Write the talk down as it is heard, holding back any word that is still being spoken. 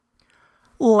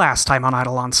Last time on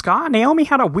Eidolon SKA, Naomi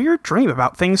had a weird dream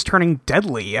about things turning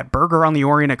deadly at Burger on the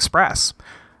Orient Express.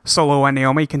 Solo and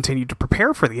Naomi continued to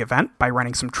prepare for the event by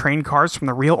renting some train cars from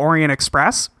the real Orient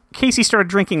Express. Casey started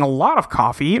drinking a lot of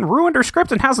coffee and ruined her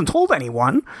script and hasn't told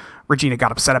anyone. Regina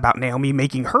got upset about Naomi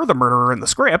making her the murderer in the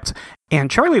script. And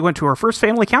Charlie went to her first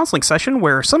family counseling session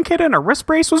where some kid in a wrist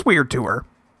brace was weird to her.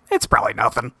 It's probably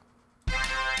nothing.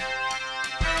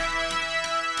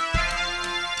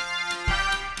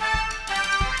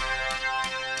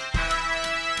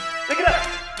 Pick it up!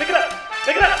 Pick it up!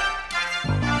 Pick it up!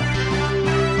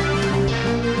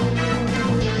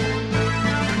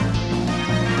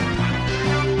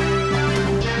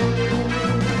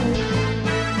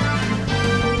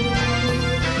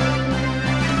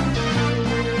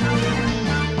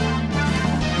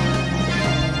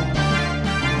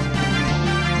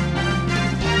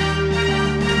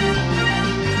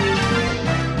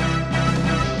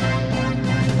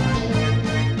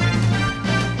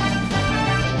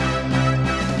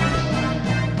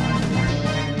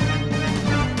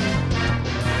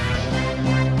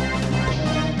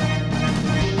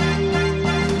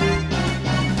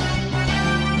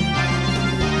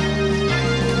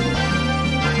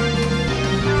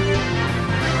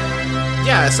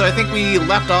 Yeah, so I think we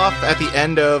left off at the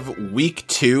end of week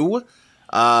 2.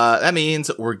 That means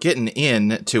we're getting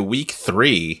into week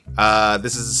 3.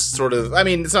 This is sort of, I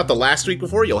mean, it's not the last week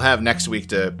before. You'll have next week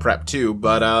to prep too.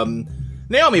 But,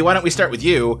 Naomi, why don't we start with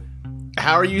you?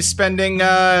 How are you spending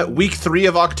week 3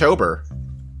 of October?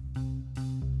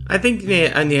 I think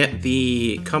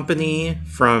the company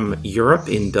from Europe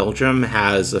in Belgium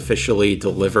has officially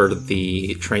delivered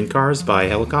the train cars by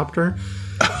helicopter.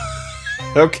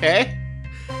 Okay.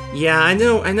 Yeah, I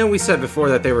know we said before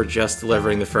that they were just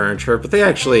delivering the furniture, but they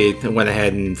actually went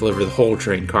ahead and delivered the whole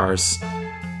train cars.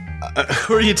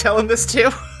 Who are you telling this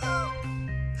to?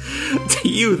 To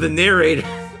you, the narrator.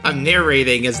 I'm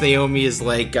narrating as Naomi is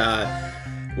like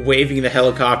waving the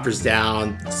helicopters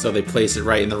down so they place it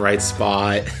right in the right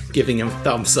spot, giving him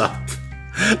thumbs up.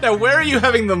 Now, where are you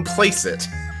having them place it?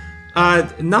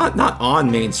 Not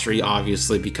on Main Street,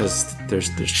 obviously, because there's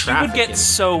traffic. She would get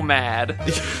so mad.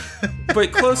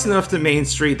 But close enough to Main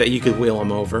Street that you could wheel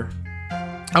them over.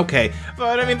 Okay,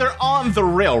 but I mean, they're on the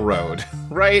railroad,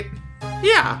 right?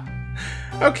 Yeah.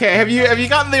 Okay, have you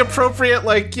gotten the appropriate,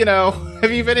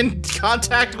 have you been in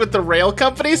contact with the rail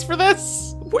companies for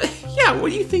this? What do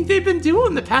you think they've been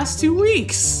doing the past 2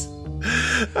 weeks?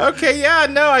 Okay, yeah,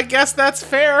 no, I guess that's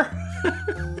fair.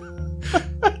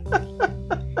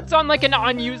 It's on like an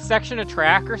unused section of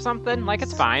track or something. Like,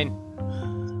 it's fine.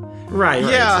 Right.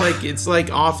 Yeah. It's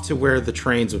like off to where the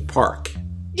trains would park.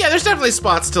 Yeah, there's definitely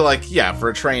spots to for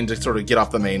a train to sort of get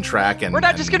off the main track and... We're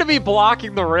not just going to be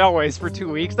blocking the railways for 2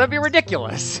 weeks. That'd be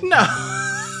ridiculous. No.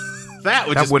 That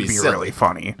would be silly. Really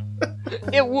funny.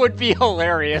 It would be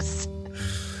hilarious.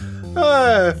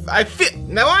 Now,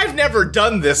 I've never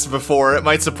done this before. It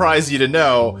might surprise you to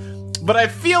know, but I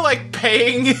feel like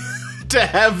paying to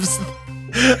have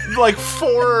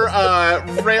 4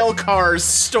 rail cars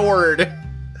stored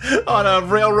on a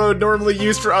railroad normally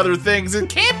used for other things. It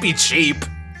can't be cheap.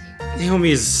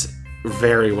 Naomi's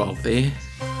very wealthy.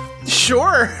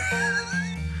 Sure.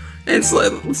 It's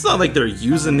not like they're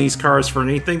using these cars for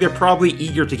anything. They're probably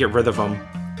eager to get rid of them.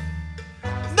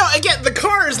 No, again, the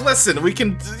cars, listen, we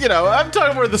can, I'm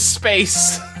talking about the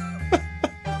space.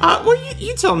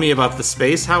 You tell me about the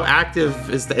space. How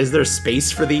active is there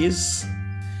space for these?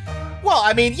 Well,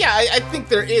 I mean, yeah, I think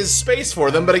there is space for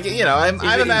them, but again, I'm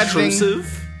imagining...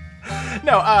 intrusive?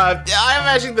 No, I'm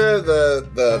imagining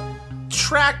the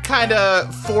track kind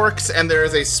of forks, and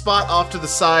there's a spot off to the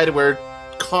side where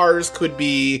cars could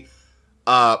be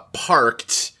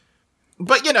parked.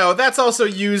 But, that's also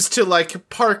used to,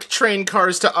 park train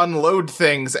cars to unload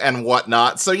things and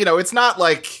whatnot. So, it's not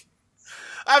like...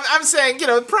 I'm saying,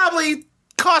 it probably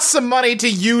costs some money to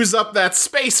use up that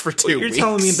space for 2 weeks. You're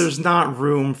telling me there's not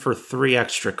room for 3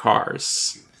 extra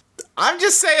cars. I'm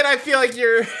just saying I feel like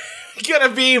you're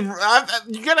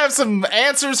gonna have some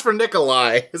answers for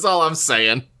Nikolai, is all I'm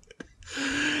saying.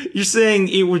 You're saying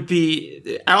it would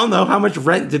be... I don't know, how much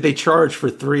rent did they charge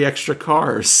for 3 extra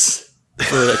cars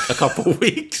for a couple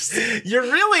weeks? You're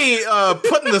really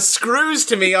putting the screws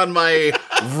to me on my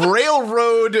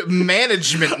railroad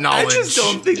management knowledge. I just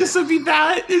don't think this would be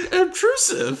that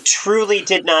intrusive. Truly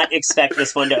did not expect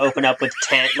this one to open up with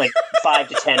 5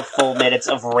 to 10 full minutes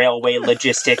of railway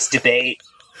logistics debate.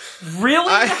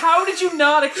 Really? How did you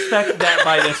not expect that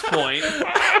by this point?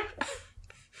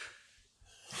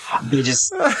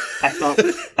 I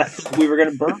thought we were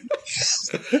gonna burn.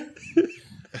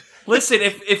 Listen,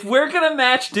 if we're gonna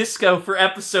match Disco for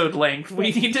episode length,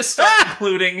 we need to start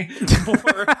including more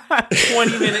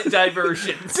 20-minute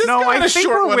diversions. No, I think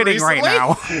we're winning right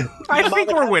now. I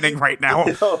think we're winning right now.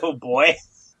 Oh boy.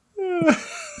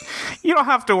 You don't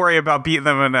have to worry about beating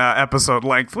them in episode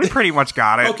length. We pretty much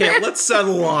got it. Okay, let's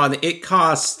settle on it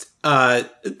cost a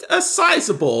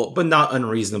sizable but not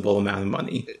unreasonable amount of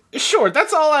money. Sure,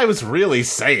 that's all I was really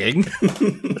saying.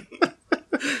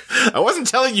 I wasn't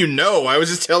telling you no, I was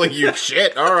just telling you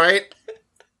shit, alright.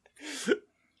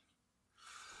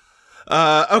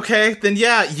 Okay, then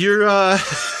yeah, you're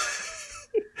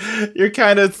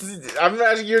kind of, I'm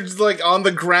imagining you're just like on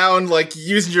the ground, like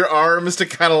using your arms to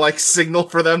kind of like signal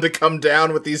for them to come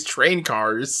down with these train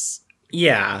cars.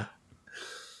 Yeah.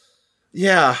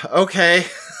 Yeah, okay.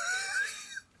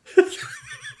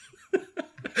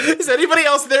 Is anybody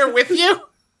else there with you?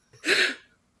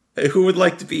 Who would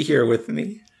like to be here with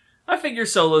me? I figure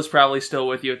Solo's probably still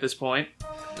with you at this point.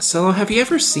 Solo, have you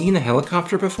ever seen a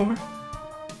helicopter before?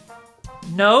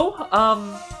 No,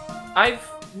 I've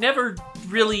never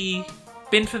really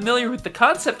been familiar with the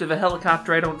concept of a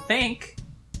helicopter, I don't think.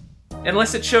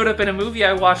 Unless it showed up in a movie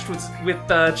I watched with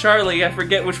Charlie. I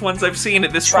forget which ones I've seen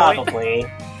at this point. Probably.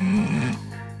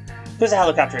 There's a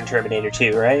helicopter in Terminator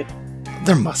 2, right?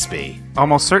 There must be.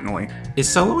 Almost certainly. Is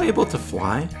Solo able to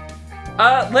fly?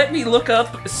 Let me look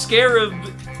up Scarab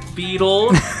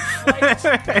Beetle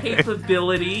flight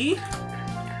capability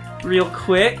real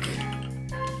quick.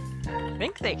 I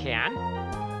think they can.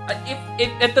 If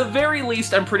at the very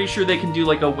least, I'm pretty sure they can do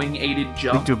like a wing-aided We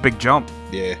jump. do a big jump.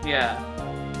 Yeah. Yeah.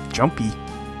 Jumpy.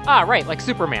 Ah, right, like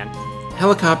Superman.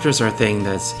 Helicopters are a thing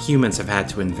that humans have had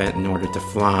to invent in order to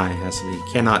fly, as we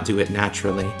cannot do it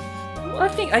naturally. Well, I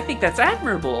think that's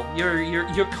admirable.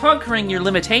 You're conquering your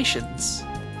limitations.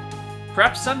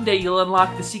 Perhaps someday you'll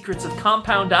unlock the secrets of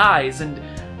compound eyes and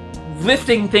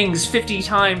lifting things 50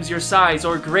 times your size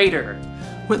or greater.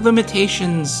 What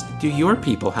limitations do your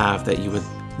people have that you would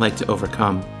like to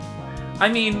overcome? I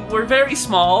mean, we're very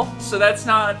small, so that's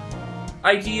not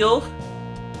ideal.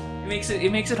 It makes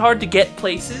it hard to get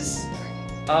places.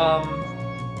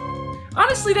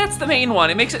 Honestly, that's the main one.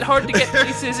 It makes it hard to get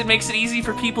places. It makes it easy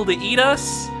for people to eat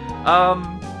us.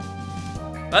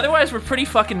 Otherwise, we're pretty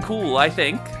fucking cool, I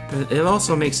think. But it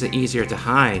also makes it easier to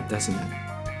hide, doesn't it?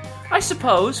 I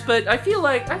suppose, but I feel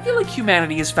like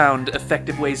humanity has found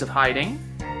effective ways of hiding.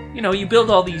 You know, you build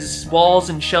all these walls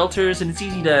and shelters, and it's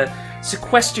easy to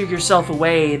sequester yourself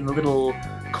away in the little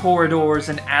corridors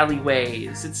and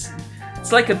alleyways. It's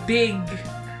like a big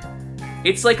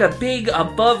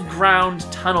above-ground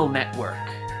tunnel network.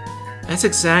 That's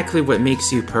exactly what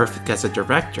makes you perfect as a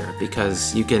director,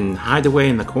 because you can hide away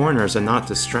in the corners and not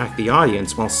distract the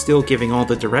audience while still giving all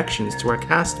the directions to our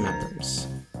cast members.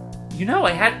 You know,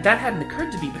 that hadn't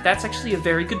occurred to me, but that's actually a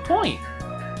very good point.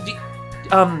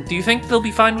 Do you think they'll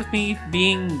be fine with me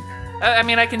being... I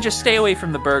mean, I can just stay away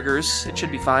from the burgers. It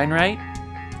should be fine, right?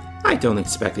 I don't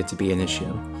expect it to be an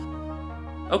issue.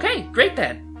 Okay, great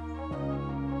then.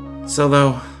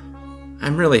 Solo,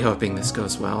 I'm really hoping this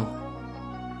goes well.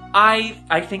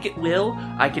 I think it will.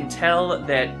 I can tell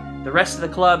that the rest of the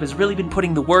club has really been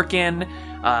putting the work in.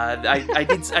 I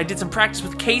did some practice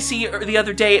with Casey the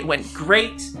other day. It went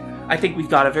great. I think we've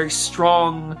got a very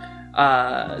strong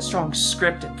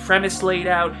script and premise laid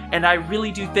out, and I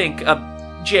really do think,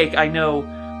 Jake, I know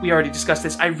we already discussed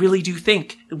this, I really do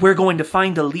think we're going to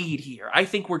find a lead here. I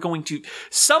think we're going to...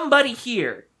 Somebody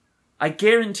here, I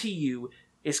guarantee you,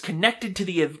 is connected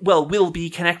to will be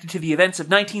connected to the events of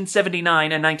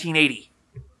 1979 and 1980.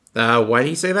 Why do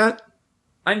you say that?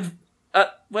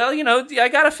 Well, you know, I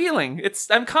got a feeling.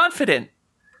 I'm confident.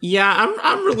 Yeah,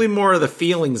 I'm really more of the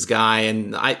feelings guy,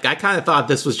 and I kind of thought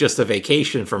this was just a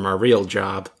vacation from our real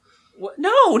job. What?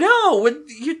 No.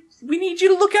 We need you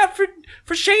to look out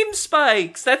for shame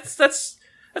spikes. That's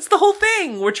the whole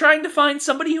thing. We're trying to find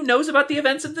somebody who knows about the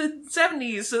events of the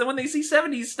 70s, so that when they see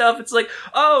 70s stuff, it's like,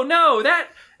 oh no, that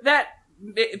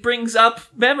it brings up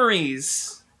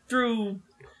memories through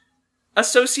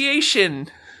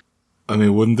association. I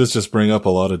mean, wouldn't this just bring up a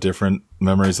lot of different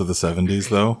memories of the 70s,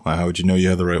 though? How would you know you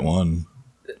had the right one?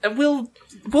 We'll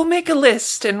make a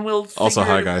list, and we'll Also,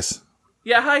 hi, guys.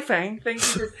 Yeah, hi, Fang. Thank you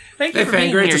for Hey, being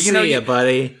Fang, great here. to see you,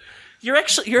 buddy. You're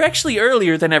actually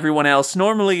earlier than everyone else.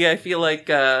 Normally, I feel like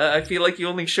you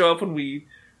only show up when we...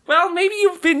 Well, maybe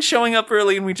you've been showing up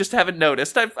early and we just haven't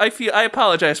noticed. I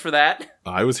apologize for that.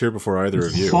 I was here before either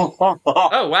of you. Oh,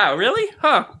 wow, really?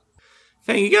 Huh.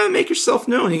 Fang, you gotta make yourself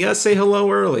known. You gotta say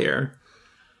hello earlier.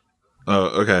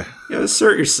 Oh, okay. You gotta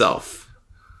assert yourself.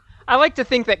 I like to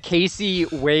think that Casey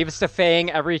waves to Fang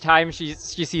every time she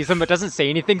sees him, but doesn't say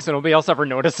anything, so nobody else ever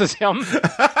notices him.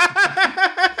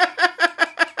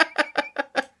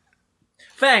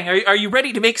 Fang, are you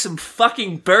ready to make some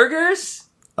fucking burgers?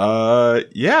 Yeah,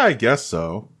 I guess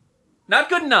so. Not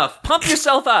good enough. Pump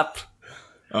yourself up.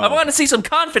 I want to see some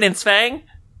confidence, Fang.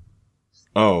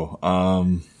 Oh,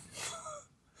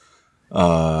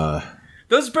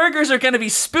 Those burgers are going to be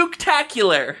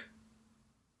spooktacular.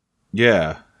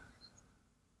 yeah.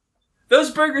 Those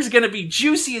burgers are going to be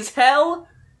juicy as hell.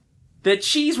 The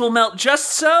cheese will melt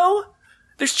just so.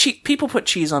 There's people put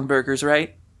cheese on burgers,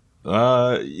 right?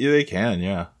 Yeah, they can,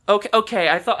 yeah. Okay.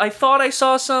 I thought I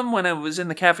saw some when I was in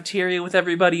the cafeteria with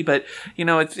everybody, but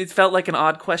it felt like an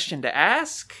odd question to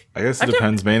ask. I guess it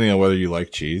depends mainly on whether you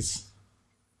like cheese.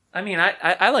 I mean,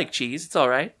 I like cheese. It's all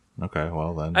right. Okay,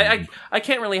 well then. I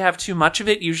can't really have too much of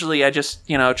it. Usually I just,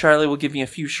 Charlie will give me a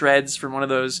few shreds from one of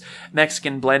those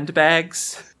Mexican blend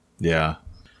bags. Yeah.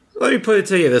 Let me put it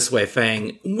to you this way,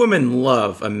 Fang. Women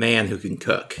love a man who can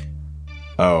cook.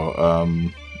 Oh,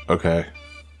 okay.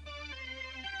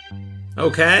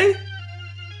 Okay?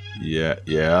 Yeah.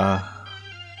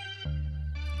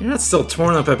 You're not still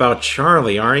torn up about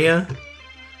Charlie, are you?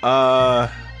 I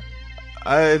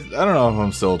don't know if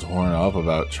I'm still torn up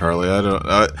about Charlie.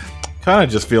 I kind of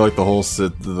just feel like the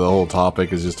whole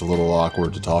topic is just a little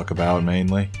awkward to talk about,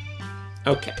 mainly.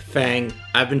 Okay, Fang,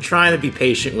 I've been trying to be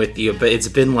patient with you, but it's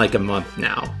been like a month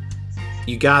now.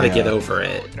 You gotta get over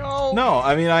it. No,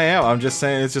 I mean, I am. I'm just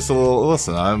saying it's just a little...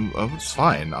 Listen, it's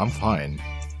fine. I'm fine.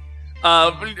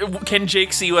 Can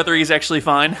Jake see whether he's actually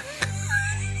fine?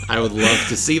 I would love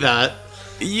to see that.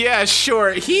 Yeah,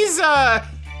 sure. He's not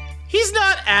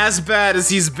as bad as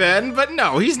he's been, but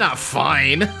no, he's not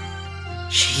fine.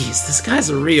 Jeez, this guy's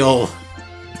a real...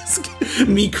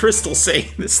 Me, Crystal,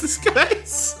 saying this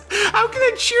guy's... How can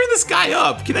I cheer this guy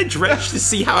up? Can I dredge to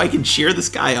see how I can cheer this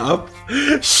guy up?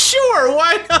 Sure,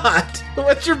 why not?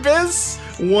 What's your biz?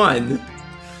 1.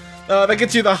 That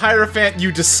gets you the Hierophant,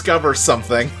 you discover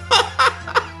something.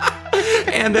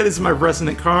 And that is my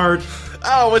resonant card.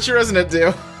 Oh, what's your resonant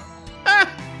do?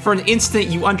 For an instant,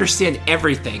 you understand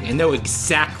everything and know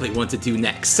exactly what to do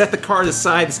next. Set the card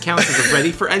aside. This counts as a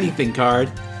ready for anything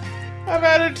card. I've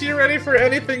added to your ready for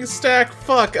anything stack.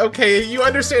 Fuck, okay, you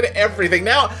understand everything.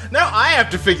 Now I have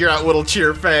to figure out what'll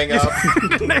cheer Fang up.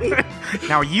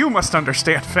 Now you must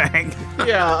understand Fang.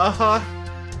 Yeah,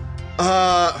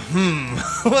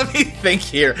 let me think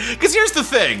here. Because here's the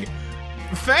thing.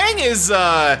 Fang is,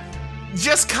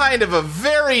 just kind of a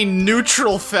very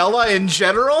neutral fella in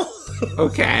general.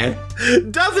 Okay.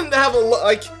 Doesn't have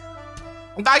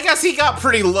I guess he got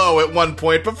pretty low at one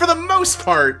point, but for the most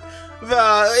part,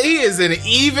 he is an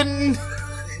even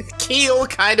keel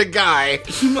kind of guy.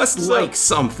 He must like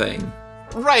something.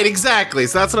 Right, exactly.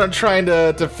 So that's what I'm trying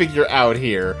to figure out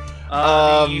here.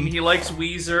 He likes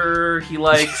Weezer. He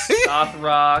likes goth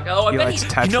rock. Oh, I bet likes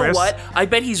Tetris. You know what? I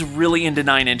bet he's really into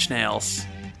Nine Inch Nails.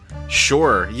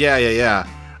 Sure. Yeah.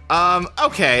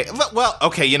 Okay. Well,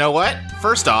 okay, you know what?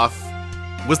 First off,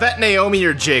 was that Naomi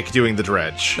or Jake doing the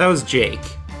dredge? That was Jake.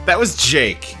 That was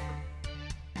Jake.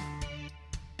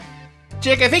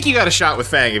 Jake, I think you got a shot with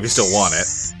Fang if you still want it.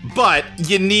 But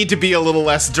you need to be a little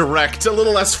less direct, a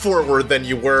little less forward than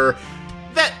you were.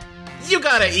 That you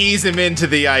gotta ease him into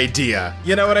the idea.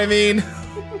 You know what I mean?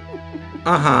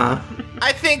 Uh-huh.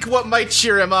 I think what might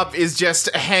cheer him up is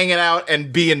just hanging out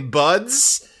and being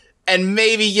buds. And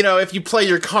maybe, if you play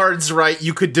your cards right,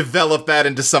 you could develop that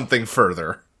into something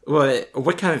further. What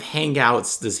kind of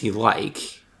hangouts does he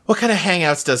like? What kind of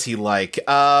hangouts does he like?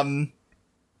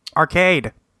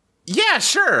 Arcade. Yeah,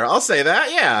 sure. I'll say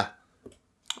that. Yeah.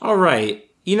 All right.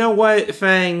 You know what,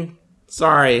 Fang?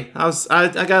 Sorry, I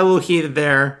got a little heated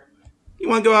there. You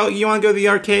want to go out? You want to go to the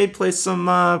arcade? Play some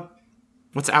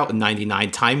what's out in '99?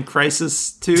 Time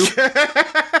Crisis 2.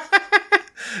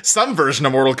 Some version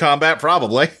of Mortal Kombat,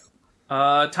 probably.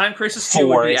 Time Crisis 2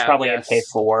 would 4. be It's out, probably yes.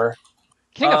 MK4.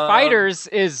 King of Fighters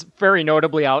is very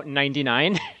notably out in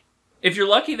 '99. If you're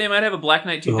lucky, they might have a Black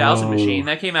Knight 2000 machine.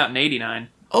 That came out in '89.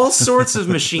 All sorts of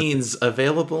machines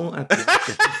available at the...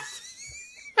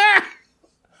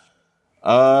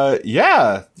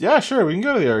 Yeah, sure, we can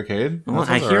go to the arcade. Well,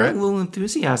 I hear a little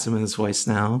enthusiasm in his voice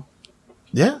now.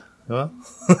 Yeah. Well.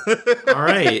 All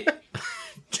right.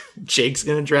 Jake's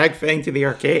gonna drag Fang to the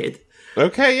arcade.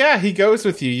 Okay, yeah, he goes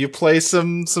with you. You play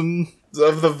some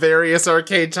of the various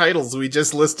arcade titles we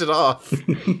just listed off.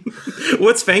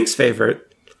 What's Fang's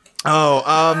favorite?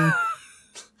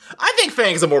 I think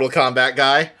Fang's a Mortal Kombat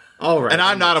guy. All right. And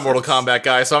I'm not a Mortal Kombat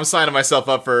guy, so I'm signing myself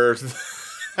up for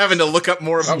having to look up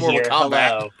more about Mortal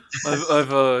Kombat.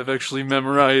 I've actually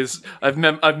memorized. I've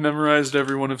memorized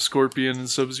every one of Scorpion and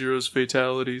Sub-Zero's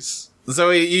fatalities.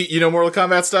 Zoe, you know Mortal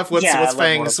Kombat stuff? What's I love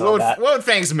Fang's? Mortal Kombat. What would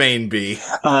Fang's main be?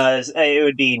 It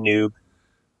would be Noob.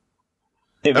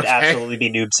 It would Okay. absolutely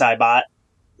be Noob Saibot.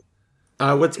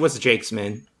 What's Jake's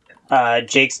main?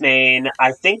 Jake's main,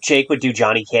 I think Jake would do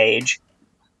Johnny Cage.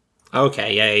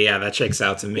 Okay, yeah, that checks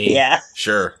out to me. Yeah.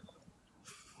 Sure.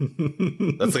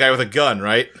 That's the guy with a gun,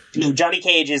 right? Johnny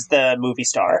Cage is the movie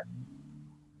star.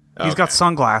 He's got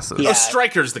sunglasses. Yeah. Oh,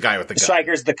 Stryker's the guy with the gun.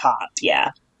 Stryker's the cop,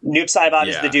 yeah. Noob Saibot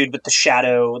is Yeah. the dude with the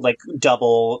shadow, like,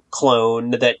 double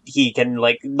clone that he can,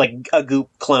 like a goop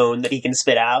clone that he can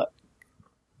spit out.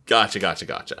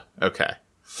 Gotcha. Okay.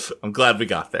 I'm glad we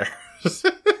got there.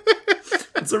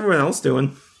 What's everyone else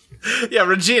doing? Yeah,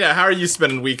 Regina, how are you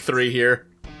spending week 3 here?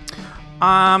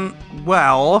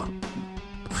 Well,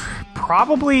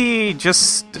 probably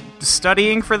just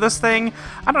studying for this thing.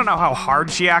 I don't know how hard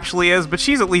she actually is, but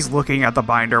she's at least looking at the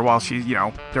binder while she's,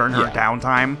 during her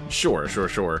downtime. Sure.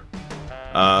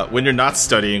 When you're not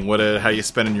studying, how you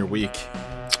spending your week?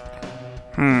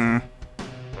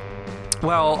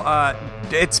 Well,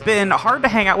 it's been hard to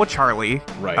hang out with Charlie.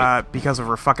 Right. Because of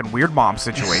her fucking weird mom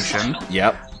situation.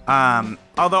 Yep.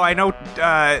 Although I know,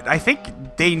 I think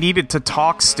they needed to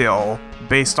talk still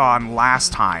based on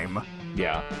last time.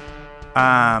 Yeah.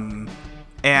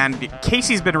 And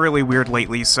Casey's been really weird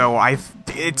lately, so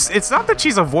it's not that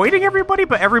she's avoiding everybody,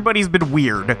 but everybody's been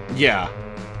weird. Yeah.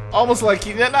 Almost like,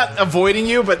 not avoiding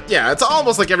you, but yeah, it's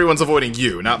almost like everyone's avoiding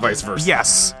you, not vice versa.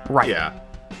 Yes, right. Yeah.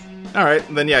 Alright,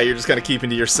 then yeah, you're just kind of keeping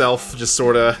to yourself, just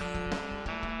sort of...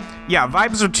 Yeah,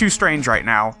 vibes are too strange right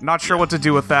now. Not sure what to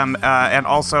do with them, and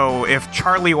also, if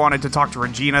Charlie wanted to talk to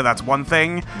Regina, that's one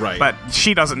thing. Right. But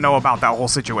she doesn't know about that whole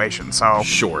situation, so...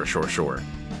 Sure.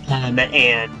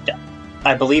 And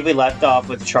I believe we left off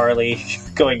with Charlie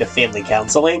going to family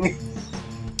counseling.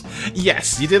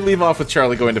 Yes, you did leave off with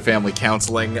Charlie going to family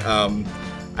counseling.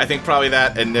 I think probably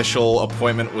that initial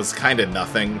appointment was kind of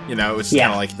nothing. It was just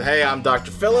kind of like, hey, I'm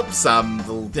Dr. Phillips. I'm,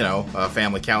 a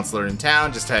family counselor in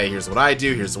town. Just, hey, here's what I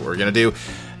do. Here's what we're going to do.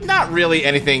 Not really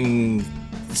anything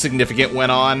significant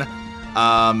went on.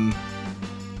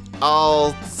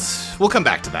 We'll come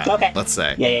back to that. Okay. Let's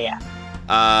say.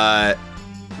 Yeah.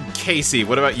 Casey,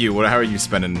 what about you? How are you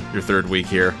spending your 3rd week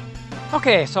here?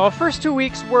 Okay, so our first 2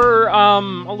 weeks were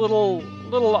a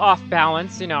little off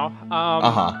balance,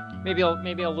 Maybe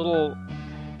a little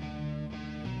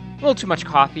too much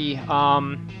coffee.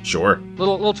 Sure.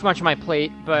 Little too much on my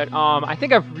plate, but I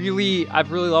think I've really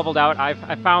leveled out.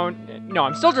 I've found,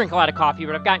 I'm still drinking a lot of coffee,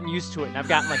 but I've gotten used to it and I've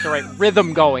gotten like the right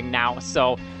rhythm going now.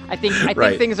 So I think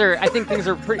things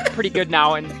are pretty good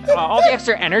now, and all the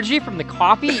extra energy from the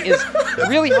coffee is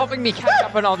really helping me catch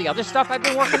up on all the other stuff I've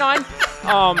been working on.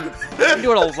 I've been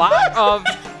doing a lot of.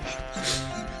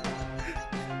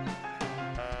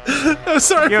 I'm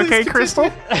sorry. You okay, Crystal?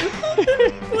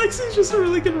 Lexi's just a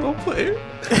really good role player.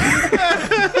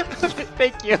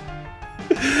 Thank you.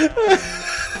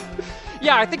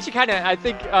 Yeah, I think she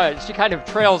kind of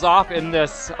trails off in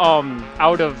this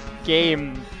out of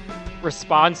game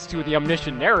response to the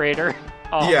omniscient narrator.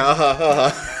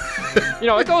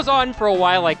 It goes on for a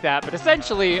while like that, but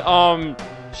essentially,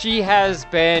 she has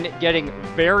been getting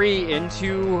very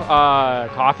into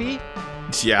coffee.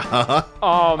 Yeah.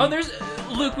 There's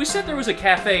Luke. We said there was a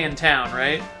cafe in town,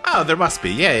 right? Oh, there must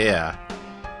be. Yeah.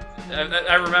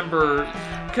 I remember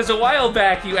because a while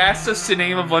back you asked us to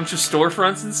name a bunch of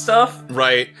storefronts and stuff.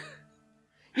 Right.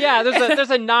 Yeah, there's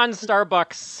a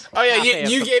non-Starbucks. Oh yeah, cafe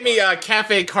you gave me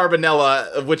Cafe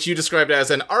Carbonella, which you described as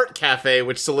an art cafe,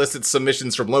 which solicits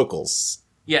submissions from locals.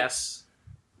 Yes.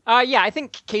 Yeah, I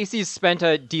think Casey's spent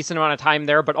a decent amount of time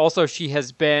there, but also she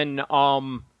has been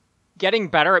getting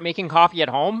better at making coffee at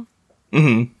home.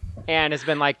 Mm-hmm. And has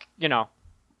been like,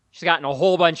 she's gotten a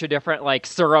whole bunch of different like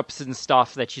syrups and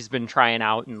stuff that she's been trying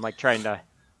out and like trying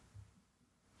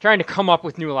to come up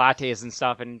with new lattes and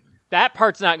stuff, and that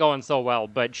part's not going so well,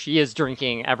 but she is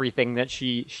drinking everything that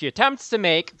she attempts to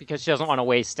make because she doesn't want to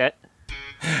waste it.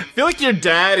 I feel like your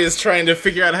dad is trying to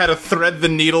figure out how to thread the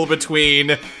needle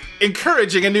between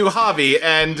encouraging a new hobby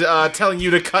and telling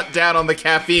you to cut down on the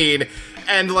caffeine,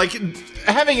 and like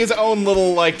having his own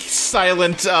little like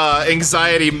silent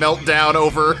anxiety meltdown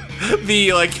over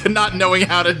the like not knowing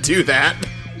how to do that.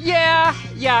 Yeah,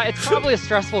 it's probably a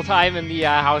stressful time in the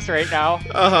house right now.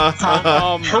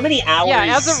 How many hours?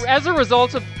 Yeah, as a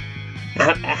result of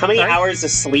how many hours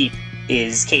of sleep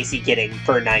is Casey getting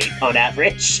per night on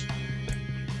average?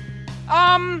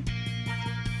 I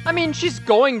mean, she's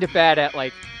going to bed at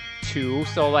like 2,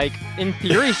 so like in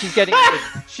theory she's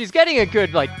getting a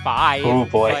good like 5. Oh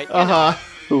boy. But,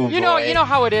 you know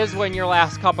how it is when your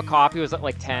last cup of coffee was at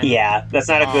like 10. Yeah, that's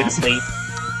not a good sleep.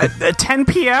 At 10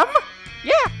 p.m.?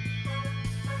 Yeah.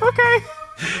 Okay.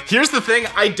 Here's the thing,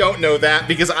 I don't know that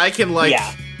because I can like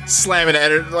Yeah. slam an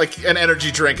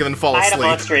energy drink and then fall I had a asleep.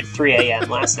 Monster at 3 a.m.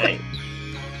 last night.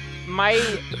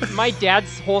 My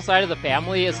dad's whole side of the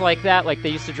family is like that. Like, they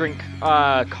used to drink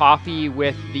coffee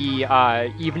with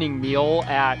the evening meal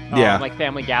at like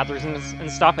family gatherings and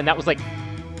stuff, and that was like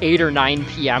 8 or 9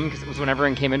 p.m. because it was when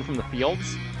everyone came in from the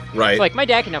fields. Right. So, like, my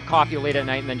dad can have coffee late at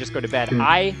night and then just go to bed.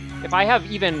 If I have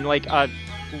even like a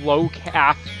low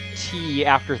calf tea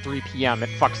after 3 p.m., it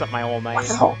fucks up my whole night.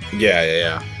 Wow.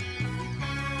 Yeah.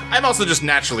 I'm also just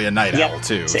naturally a night owl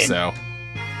too, same. so.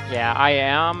 Yeah, I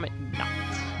am not.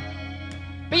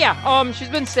 But yeah, she's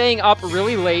been staying up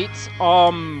really late,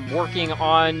 working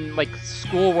on, like,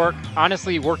 schoolwork.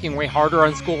 Honestly, working way harder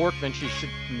on schoolwork than she should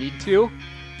need to.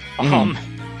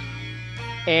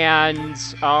 And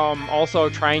also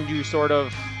trying to sort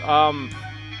of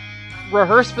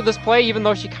rehearse for this play, even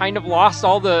though she kind of lost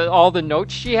all the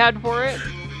notes she had for it.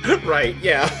 Right,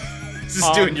 yeah.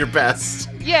 Just doing your best.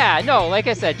 Yeah, no, like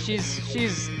I said,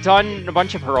 she's done a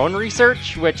bunch of her own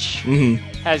research, which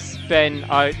has been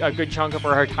a good chunk of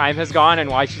where her time has gone,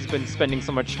 and why she's been spending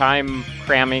so much time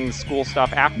cramming school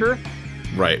stuff after.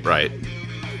 Right. All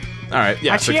right,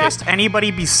 yeah. Has she asked anybody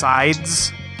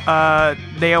besides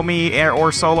Naomi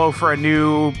or Solo for a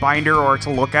new binder or to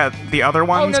look at the other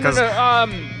ones? Oh,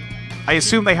 no. I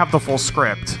assume they have the full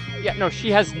script. Yeah, no,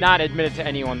 she has not admitted to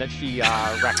anyone that she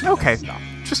recommends Okay, stuff.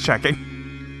 just checking.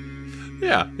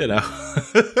 Yeah, you know.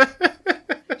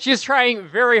 She is trying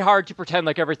very hard to pretend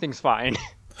like everything's fine.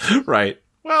 Right.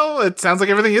 Well, it sounds like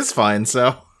everything is fine,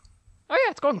 so. Oh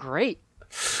yeah, it's going great.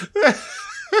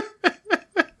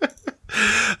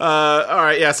 All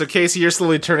right, yeah, so Casey, you're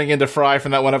slowly turning into Fry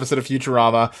from that one episode of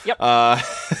Futurama. Yep.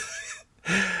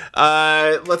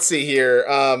 Let's see here.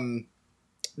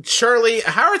 Charlie,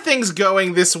 how are things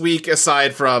going this week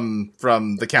aside from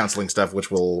the counseling stuff,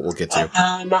 which we'll get to?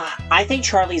 I think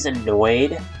Charlie's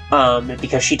annoyed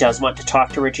because she does want to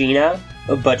talk to Regina,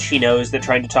 but she knows that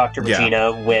trying to talk to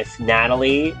Regina with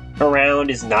Natalie around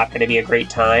is not going to be a great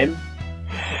time.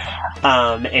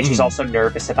 And she's also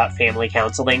nervous about family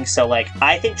counseling. So, like,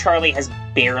 I think Charlie has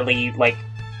barely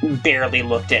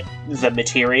looked at the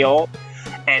material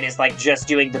and is, like, just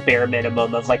doing the bare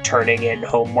minimum of, like, turning in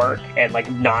homework and,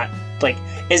 like, not, like,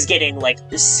 is getting, like,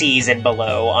 C's and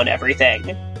below on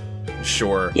everything.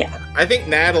 Sure. Yeah. I think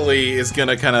Natalie is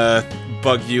gonna kind of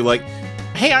bug you, like,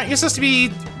 hey, aren't you supposed to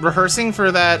be rehearsing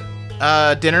for that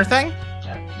dinner thing?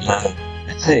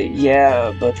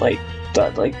 Yeah, but, like,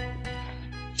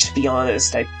 to be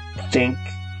honest, I think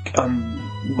I'm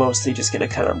mostly just gonna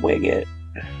kind of wing it.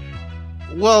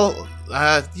 Well,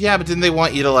 yeah, but didn't they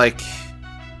want you to, like,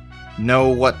 know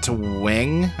what to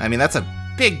wing? I mean, that's a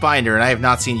big binder, and I have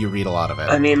not seen you read a lot of it.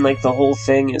 I mean, like, the whole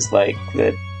thing is, like,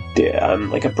 that I'm,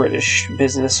 like, a British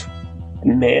business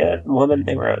woman,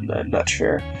 I'm not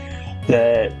sure,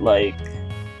 that, like,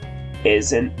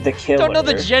 isn't the killer. Don't know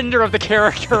the gender of the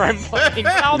character I'm playing.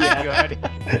 I'll be good.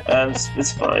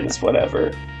 It's fine, it's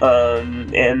whatever.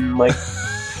 And, like,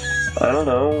 I don't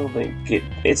know, like,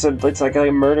 it's like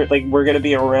a murder, like, we're gonna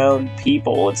be around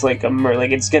people, it's like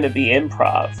like, it's gonna be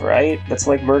improv, right? That's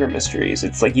like murder mysteries,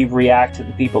 it's like you react to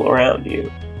the people around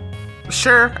you.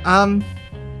 Sure, I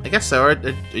guess so. Are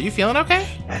you feeling okay?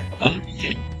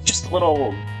 Just I'm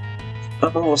a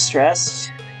little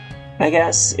stressed, I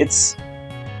guess.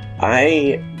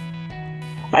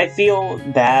 I feel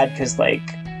bad because, like,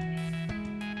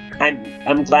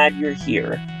 I'm glad you're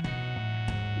here,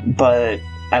 but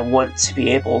I want to be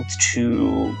able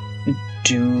to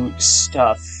do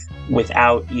stuff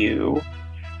without you.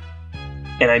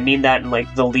 And I mean that in,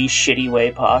 like, the least shitty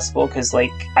way possible, because, like,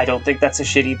 I don't think that's a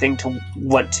shitty thing to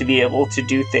want to be able to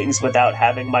do things without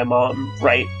having my mom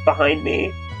right behind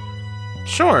me.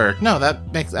 Sure. No,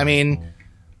 that makes... I mean,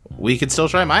 we could still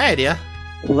try my idea.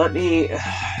 Let me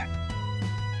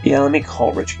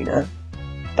call Regina.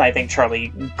 I think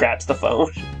Charlie grabs the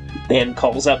phone and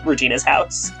calls up Regina's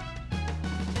house.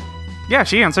 Yeah,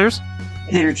 she answers.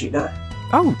 Hey, Regina.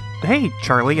 Oh, hey,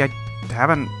 Charlie. I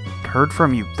haven't heard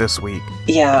from you this week.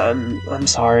 Yeah, I'm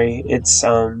sorry. It's,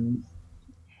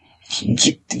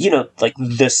 you know, like,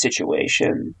 the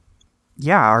situation.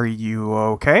 Yeah, are you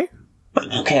okay?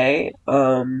 Okay,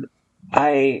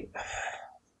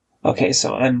 Okay,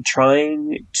 so I'm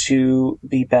trying to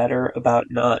be better about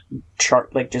not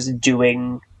just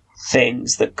doing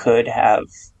things that could have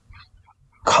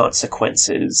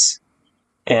consequences.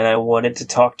 And I wanted to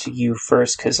talk to you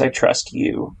first because I trust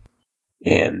you.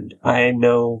 And I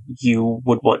know you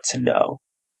would want to know.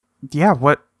 Yeah,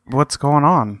 what's going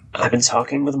on? I've been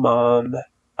talking with Mom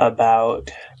about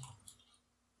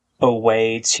a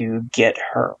way to get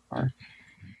her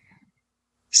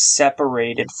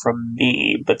separated from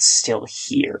me, but still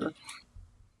here.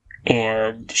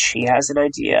 And she has an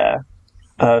idea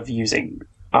of using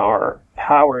our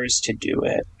powers to do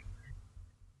it.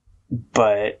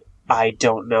 But I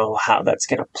don't know how that's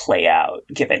going to play out,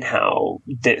 given how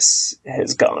this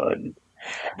has gone.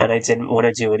 And I didn't want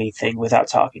to do anything without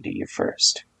talking to you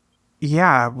first.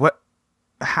 Yeah, what...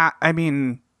 I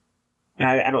mean...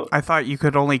 I don't... I thought you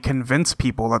could only convince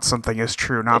people that something is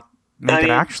true, not make it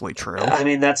actually true. I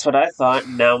mean, that's what I thought,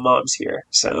 and now Mom's here,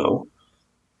 so...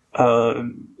 Hi,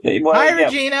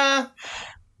 Regina!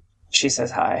 She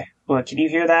says hi. Well, can you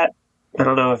hear that? I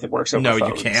don't know if it works over No,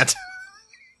 phones. you can't.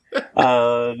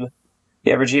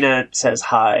 Yeah, Regina says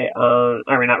hi.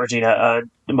 I mean, not Regina.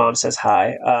 Mom says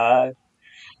hi.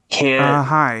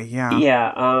 Hi, yeah.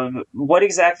 Yeah, what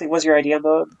exactly was your idea,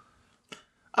 Mom?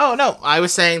 Oh, no, I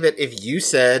was saying that if you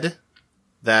said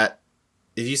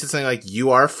something like,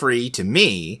 you are free to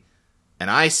me,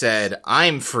 and I said,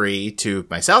 I'm free to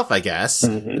myself, I guess,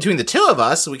 between the two of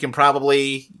us, we can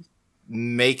probably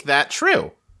make that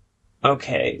true.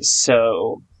 Okay,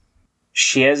 so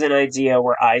she has an idea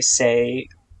where I say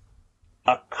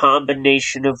a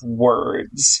combination of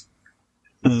words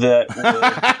that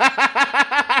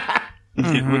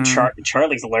would...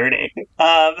 Charlie's learning.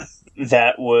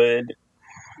 That would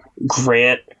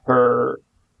grant her...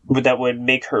 that would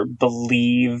make her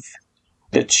believe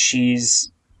that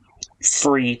she's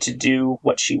free to do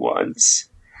what she wants.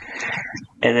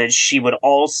 And then she would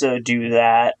also do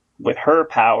that with her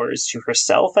powers to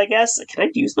herself, I guess. Can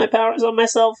I use my powers on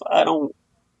myself? I don't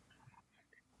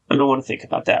want to think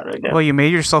about that right now. Well, you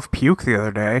made yourself puke the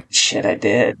other day. Shit, I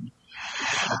did.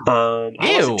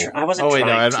 Ew. I wasn't oh, wait,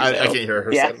 no, trying I can't hear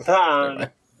her. Yeah.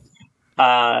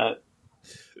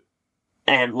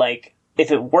 And, like, if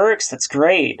it works, that's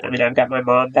great. I mean, I've got my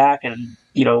mom back, and,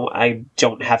 you know, I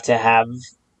don't have to have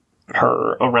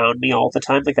her around me all the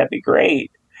time. Like, that'd be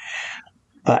great.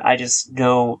 But I just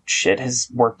know shit has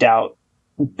worked out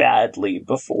badly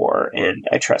before, and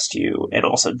I trust you, and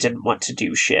also didn't want to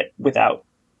do shit without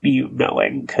you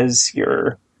knowing, because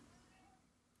you're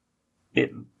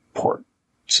important.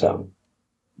 So,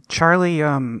 Charlie,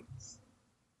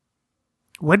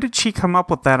 when did she come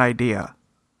up with that idea?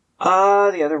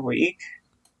 The other week.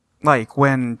 Like,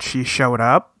 when she showed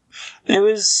up? It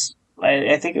was,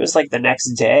 I think it was like the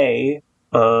next day.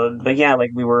 But yeah,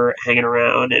 like we were hanging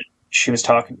around and she was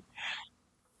talking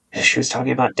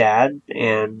about Dad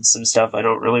and some stuff I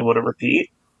don't really want to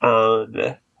repeat.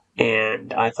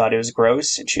 And I thought it was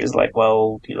gross, and she was like,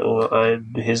 well, you know,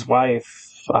 I'm his wife.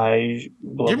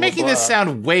 You're making this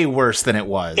sound way worse than it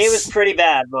was. It was pretty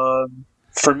bad, Mom.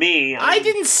 For me. I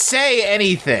didn't say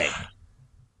anything.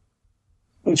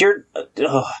 You're,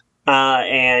 but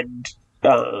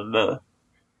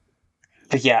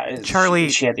yeah, Charlie,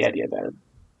 she had the idea then.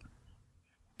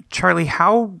 Charlie,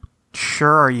 how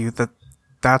sure are you that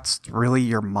that's really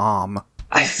your mom?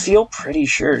 I feel pretty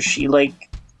sure she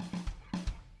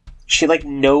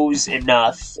knows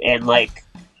enough and like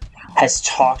has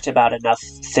talked about enough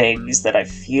things that I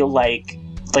feel like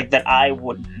that I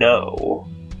would know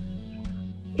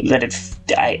that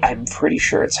I'm pretty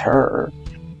sure it's her.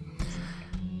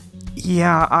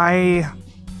 Yeah,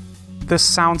 this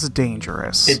sounds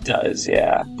dangerous. It does,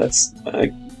 yeah. That's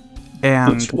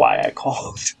why I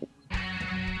called.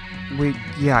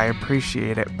 I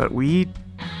appreciate it, but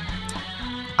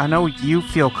I know you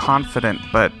feel confident,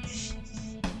 but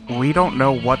we don't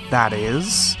know what that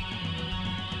is.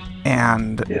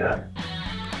 And yeah.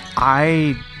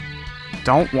 I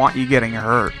don't want you getting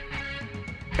hurt.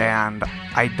 And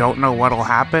I don't know what'll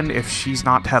happen if she's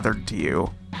not tethered to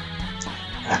you.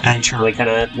 And Charlie kind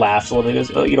of laughs a little bit and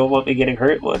goes, oh, you don't want me getting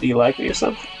hurt? What, do you like me or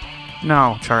something?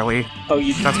 No, Charlie. Oh,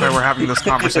 That's why we're having this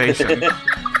conversation.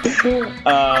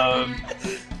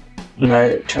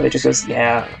 Charlie just goes,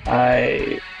 yeah,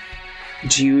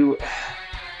 do you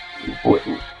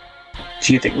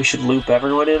think we should loop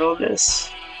everyone in on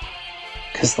this?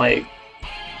 Because, like,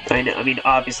 I know, I mean,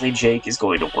 obviously Jake is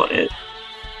going to want it.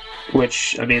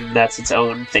 Which, I mean, that's its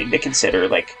own thing to consider,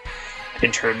 like,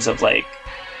 in terms of, like,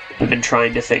 I've been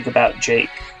trying to think about Jake,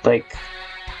 like,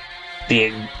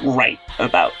 being right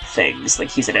about things. Like,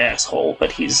 he's an asshole,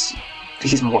 but he's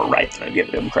more right than I'm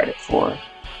giving him credit for.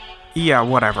 Yeah,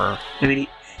 whatever. I mean,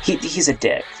 he's a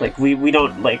dick. Like, we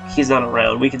don't, like, he's not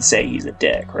around. We can say he's a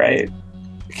dick, right?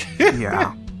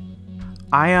 Yeah.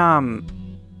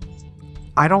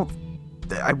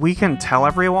 We can tell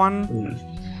everyone.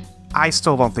 I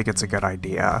still don't think it's a good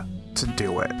idea to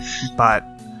do it, but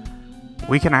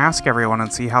we can ask everyone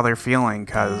and see how they're feeling,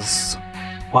 because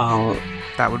wow,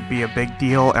 that would be a big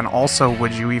deal. And also,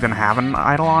 would you even have an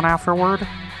Eidolon afterward?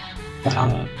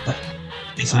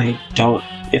 If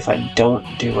I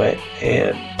don't do it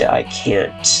and I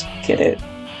can't get it,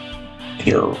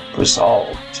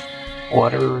 resolved,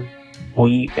 what are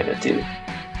we gonna do?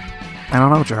 I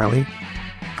don't know, Charlie.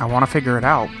 I want to figure it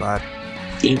out, but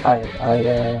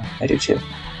I do too.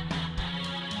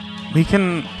 we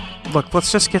can look.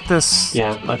 Let's just get this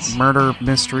murder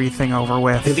mystery thing over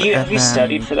with. Have you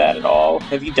studied for that at all?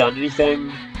 Have you done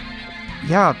anything?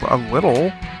 Yeah, a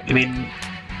little. I mean,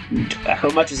 how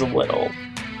much is a little?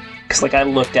 Because, I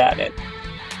looked at it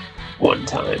one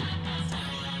time.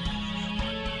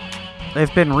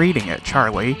 I've been reading it,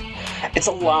 Charlie. It's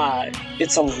a lot.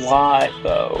 It's a lot,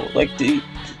 though.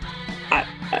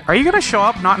 Are you gonna show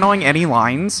up not knowing any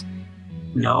lines?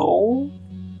 No.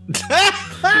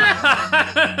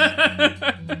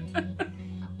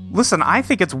 Listen, I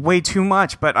think it's way too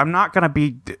much, but I'm not gonna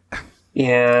be...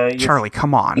 Yeah. Charlie,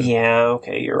 come on. Yeah,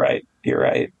 okay, you're right.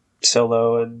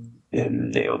 Solo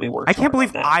and Naomi worked. I can't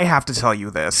believe I have to tell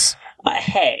you this.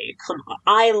 Hey, come on.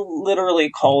 I literally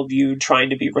called you trying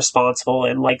to be responsible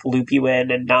and, loop you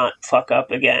in and not fuck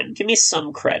up again. Give me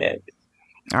some credit.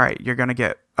 Alright, you're gonna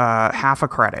get half a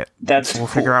credit. We'll cool.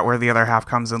 Figure out where the other half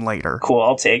comes in later. Cool,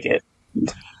 I'll take it.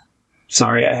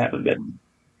 Sorry I haven't been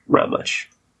around much.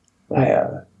 I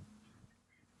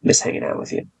miss hanging out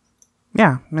with you.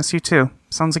 Yeah, miss you too.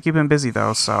 Sounds like you've been busy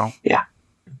though, so... Yeah.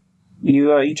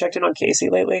 You checked in on Casey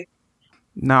lately?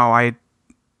 No, I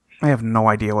have no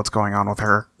idea what's going on with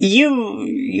her.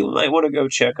 You might want to go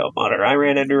check up on her. I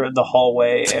ran into her in the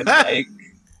hallway, and I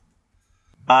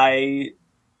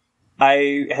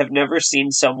have never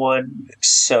seen someone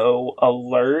so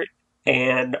alert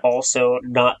and also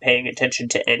not paying attention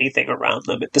to anything around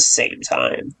them at the same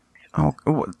time. Oh,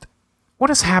 what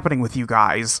is happening with you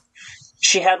guys?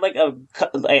 She had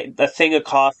a thing of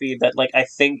coffee that I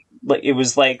think it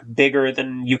was bigger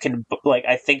than you can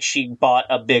I think she bought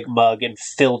a big mug and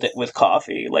filled it with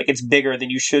coffee. It's bigger than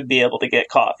you should be able to get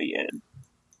coffee in.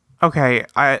 Okay,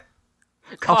 I'll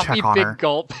Coffee check on big her.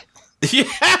 gulp. Yeah,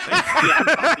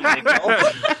 coffee big gulp.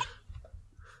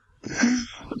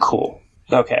 Cool.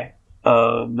 Okay.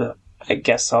 I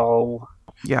guess I'll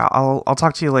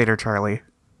talk to you later, Charlie.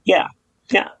 Yeah.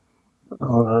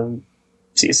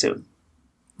 See you soon.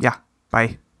 Yeah,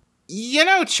 bye.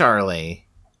 Charlie,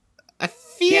 I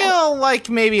feel like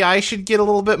maybe I should get a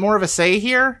little bit more of a say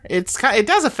here. It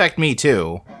does affect me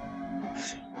too.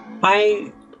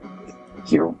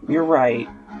 You're right,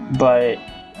 but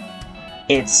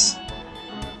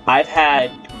I've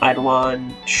had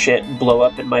Eidolon shit blow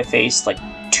up in my face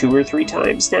 2 or 3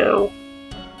 times now,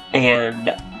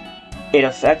 and it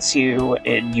affects you,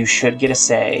 and you should get a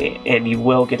say, and you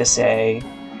will get a say,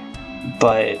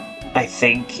 but I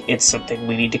think it's something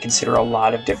we need to consider a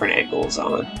lot of different angles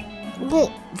on.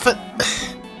 Well, but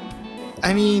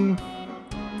I mean,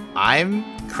 I'm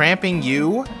cramping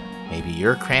you. Maybe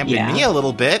you're cramping me a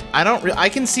little bit. I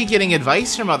can see getting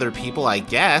advice from other people, I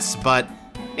guess, but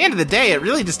at the end of the day, it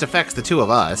really just affects the two of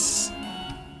us.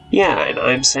 Yeah, and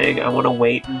I'm saying I want to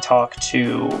wait and talk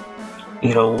to,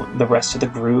 the rest of the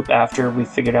group after we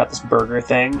figured out this burger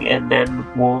thing, and then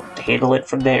we'll handle it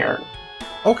from there.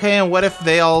 Okay, and what if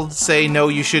they all say, no,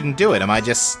 you shouldn't do it? Am I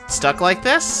just stuck like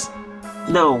this?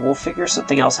 No, we'll figure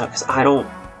something else out, because I don't...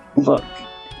 Look,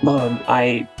 Mom,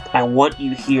 I want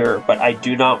you here, but I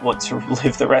do not want to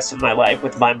live the rest of my life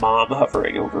with my mom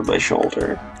hovering over my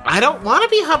shoulder. I don't want to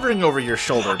be hovering over your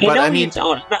shoulder, but I mean... you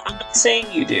don't. I'm not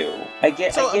saying you do. I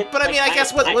guess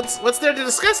what's there to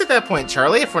discuss at that point,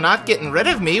 Charlie? If we're not getting rid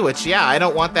of me, which, I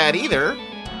don't want that either.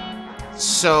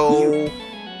 So...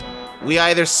 we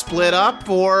either split up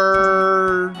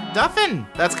or nothing.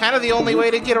 That's kind of the only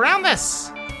way to get around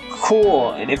this.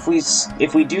 Cool. And if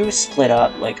we do split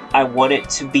up, I want it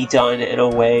to be done in a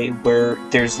way where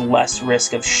there's less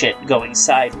risk of shit going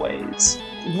sideways.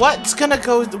 What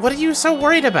are you so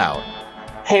worried about?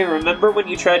 Hey, remember when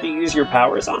you tried to use your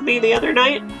powers on me the other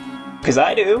night? Because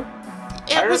I do.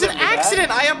 It was an accident.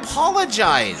 I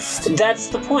apologized. That's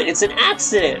the point. It's an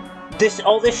accident.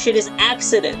 All this shit is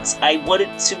accidents. I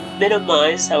wanted to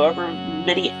minimize however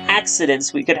many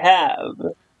accidents we could have.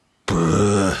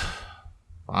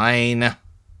 Fine.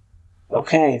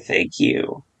 Okay, thank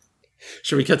you.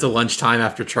 Should we cut to lunchtime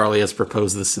after Charlie has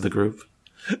proposed this to the group?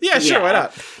 Yeah, sure, why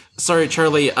not? Sorry,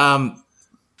 Charlie,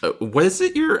 what is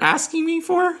it you're asking me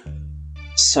for?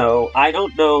 So, I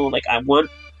don't know, I want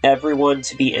everyone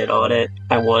to be in on it.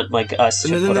 I want, us to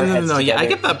put our heads together. Yeah, I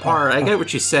get that part. I get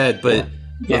what you said, but...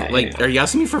 are you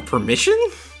asking me for permission?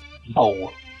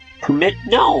 Oh.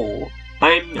 No.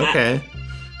 I'm not. Okay.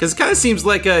 Because it kind of seems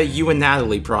like a you and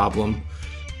Natalie problem.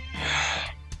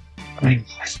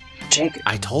 Jake.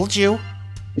 I told you.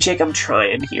 Jake, I'm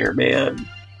trying here, man.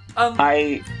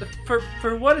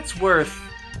 For what it's worth,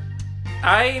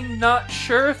 I'm not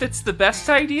sure if it's the best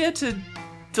idea to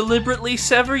deliberately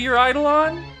sever your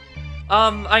Eidolon.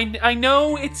 I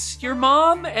know it's your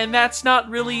mom, and that's not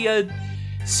really a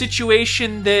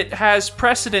situation that has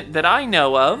precedent that I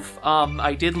know of.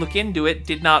 I did look into it,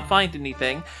 did not find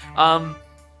anything.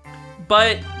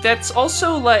 But that's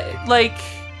also like,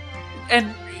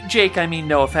 and Jake, I mean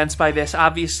no offense by this,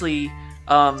 obviously,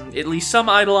 at least some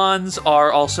Eidolons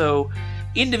are also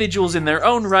individuals in their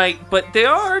own right, but they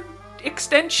are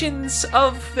extensions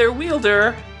of their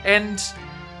wielder, and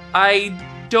I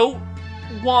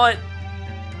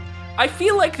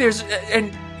feel like there's,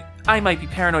 and I might be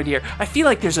paranoid here, I feel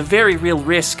like there's a very real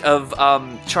risk of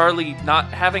Charlie not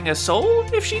having a soul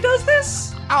if she does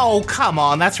this. Oh, come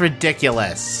on, that's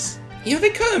ridiculous. You know,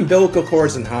 they cut umbilical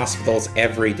cords in hospitals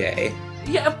every day.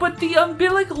 Yeah, but the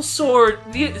umbilical sword,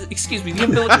 the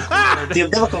umbilical cord. The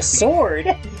umbilical sword?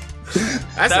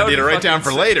 That's something to write down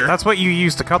for later. That's what you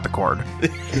use to cut the cord.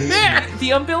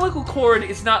 The umbilical cord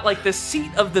is not like the seat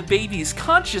of the baby's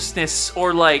consciousness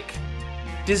or like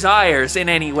desires in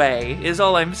any way, is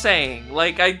all I'm saying.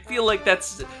 Like, I feel like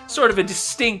that's sort of a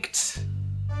distinct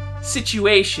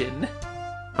situation.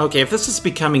 Okay, if this is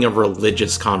becoming a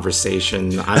religious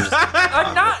conversation,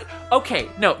 I'm not. Okay,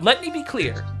 no, let me be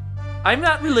clear. I'm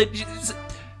not religious.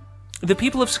 The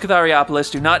people of Scythariopolis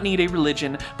do not need a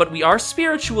religion, but we are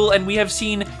spiritual, and we have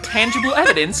seen tangible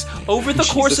evidence over the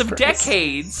course of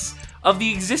decades of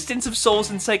the existence of souls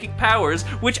and psychic powers,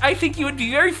 which I think you would be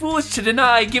very foolish to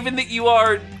deny, given that you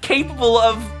are capable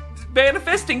of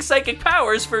manifesting psychic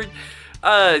powers for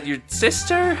your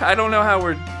sister? I don't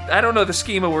know the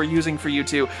schema we're using for you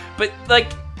two, but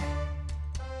like,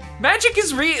 magic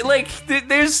is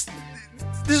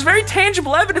there's very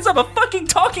tangible evidence of a fucking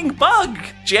talking bug,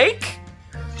 Jake.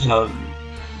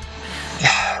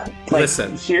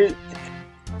 Listen. Here.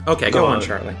 Okay, go on,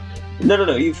 Charlie.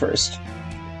 No, you first.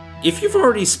 If you've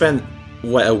already spent,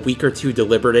 a week or two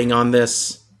deliberating on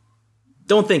this,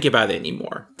 don't think about it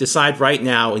anymore. Decide right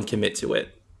now and commit to it.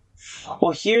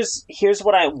 Well, here's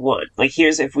what I want.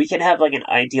 If we can have, an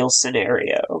ideal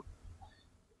scenario.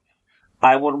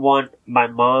 I would want my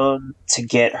mom to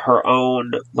get her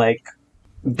own,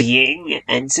 being,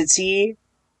 entity,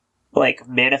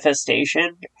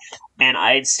 manifestation, and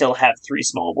I'd still have 3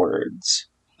 small words.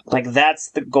 That's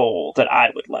the goal that I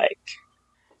would like.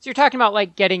 So you're talking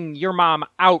about, getting your mom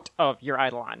out of your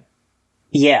Eidolon.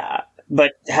 Yeah,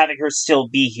 but having her still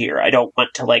be here. I don't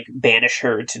want to, banish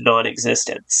her to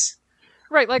non-existence.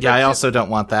 Right, Yeah, I also don't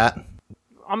want that.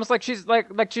 Almost like she's,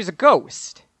 she's a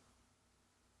ghost.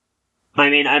 I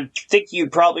mean, I think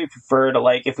you'd probably prefer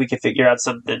to, if we could figure out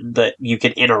something that you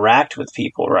could interact with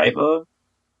people, right, Mom?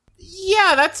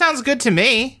 Yeah, that sounds good to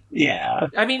me. Yeah.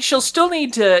 I mean, she'll still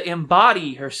need to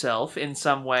embody herself in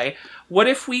some way. What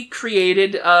if we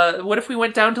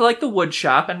went down to, the wood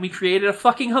shop and we created a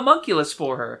fucking homunculus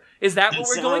for her? Is that what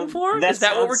we're going for? Is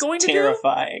that what we're going to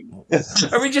terrifying. do?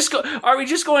 Are we just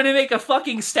going to make a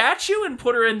fucking statue and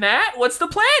put her in that? What's the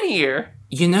plan here?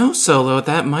 You know, Solo,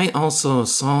 that might also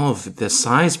solve the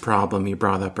size problem you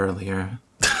brought up earlier.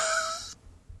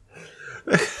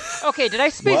 Okay, did I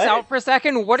space out for a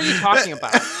second? What are you talking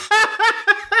about?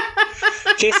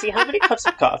 Casey, how many cups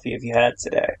of coffee have you had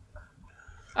today?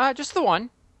 Just the one.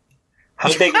 How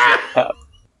big is that cup?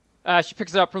 She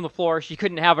picks it up from the floor. She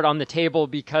couldn't have it on the table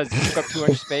because it took up too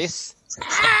much space.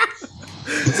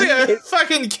 It's like a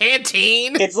fucking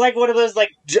canteen. It's like one of those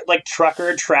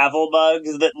trucker travel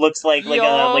mugs that looks like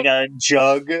a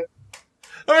jug. Or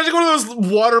it's like one of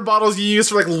those water bottles you use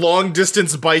for long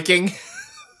distance biking.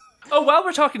 Oh, while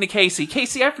we're talking to Casey,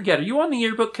 I forget, are you on the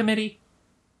yearbook committee?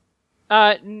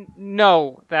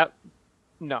 No.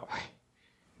 No.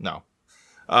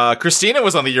 Christina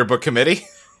was on the yearbook committee.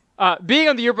 Being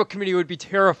on the yearbook committee would be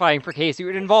terrifying for Casey. It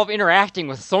would involve interacting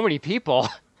with so many people.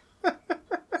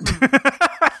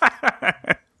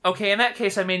 Okay, in that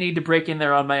case, I may need to break in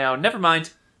there on my own. Never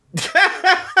mind.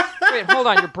 Wait, hold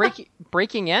on. You're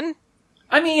breaking in?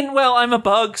 I mean, well, I'm a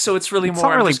bug, so it's really It's more.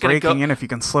 not really I'm just breaking in if you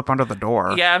can slip under the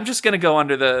door. Yeah, I'm just gonna go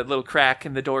under the little crack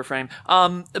in the door frame.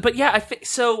 But yeah,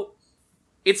 so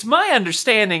it's my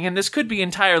understanding, and this could be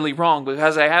entirely wrong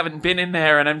because I haven't been in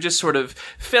there, and I'm just sort of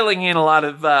filling in a lot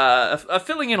of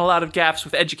gaps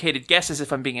with educated guesses,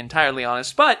 if I'm being entirely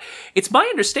honest. But it's my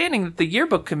understanding that the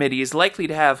yearbook committee is likely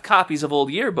to have copies of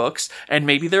old yearbooks, and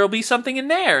maybe there'll be something in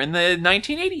there in the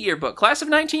 1980 yearbook, class of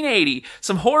 1980.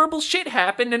 Some horrible shit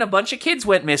happened, and a bunch of kids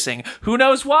went missing. Who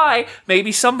knows why?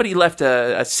 Maybe somebody left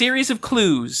a series of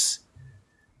clues.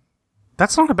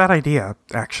 That's not a bad idea,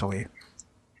 actually.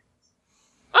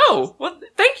 Oh, well,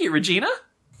 Thank you, Regina.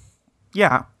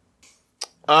 Yeah.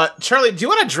 Charlie, do you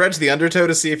want to dredge the undertow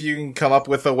to see if you can come up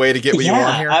with a way to get what you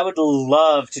want here? I would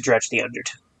love to dredge the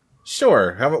undertow.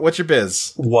 Sure. What's your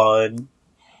biz? 1.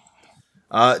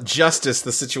 Justice,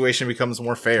 the situation becomes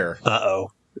more fair.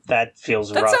 Uh-oh. That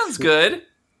feels That rough. sounds good.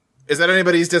 Is that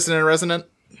anybody's dissonant or resonant?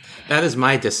 That is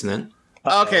my dissonant.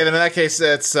 Okay, then in that case,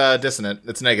 it's dissonant.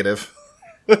 It's negative.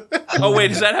 Oh,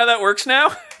 wait, is that how that works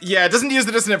now? Yeah, it doesn't use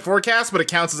the dissonant forecast, but it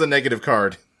counts as a negative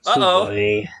card. Uh-oh.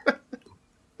 Boy.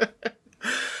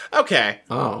 Okay.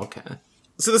 Oh, okay.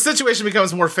 So the situation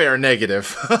becomes more fair,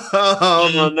 negative.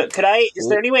 Is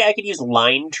there any way I could use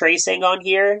line tracing on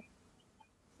here?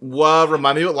 Well,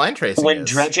 remind me what line tracing When is.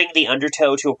 dredging the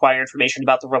undertow to acquire information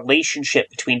about the relationship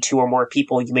between 2 or more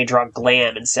people, you may draw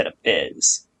glam instead of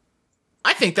biz.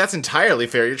 I think that's entirely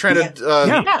fair. You're trying to Yeah.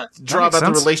 draw That makes about the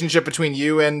sense. relationship between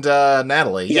you and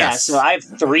Natalie. Yeah, Yes. so I have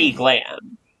 3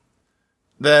 glam.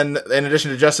 Then, in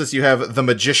addition to justice, you have the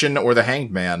magician or the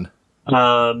hanged man.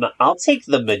 I'll take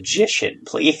the magician,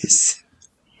 please.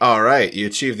 All right, you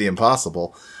achieved the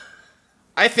impossible.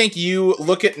 I think you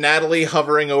look at Natalie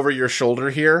hovering over your shoulder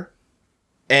here,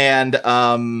 and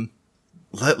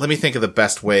let me think of the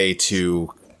best way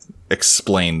to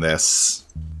explain this.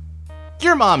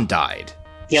 Your mom died.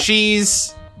 Yep.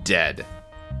 She's dead.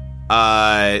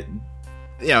 That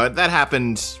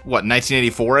happened,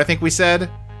 1984, I think we said?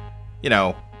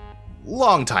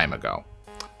 Long time ago.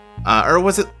 Or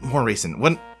was it more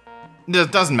recent?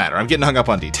 It doesn't matter. I'm getting hung up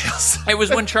on details. It was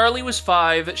when Charlie was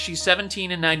 5. She's 17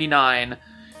 in 99.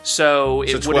 So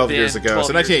it would 12 have been years ago. 12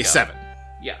 So years 1987. ago.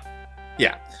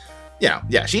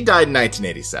 Yeah. She died in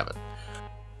 1987.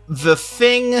 The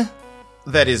thing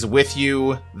that is with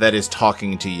you, that is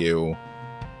talking to you,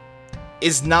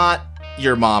 is not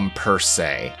your mom per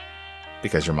se,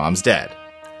 because your mom's dead.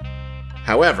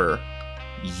 However,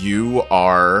 you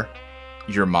are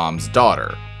your mom's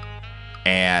daughter,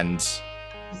 and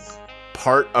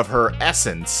part of her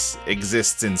essence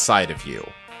exists inside of you.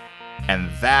 And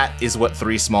that is what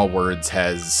 3 Small Words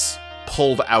has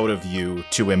pulled out of you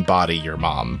to embody your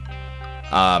mom.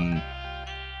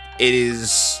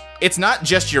 It's not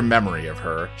just your memory of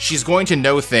her. She's going to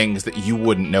know things that you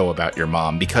wouldn't know about your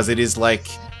mom, because it is like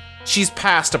she's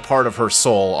passed a part of her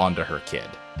soul onto her kid.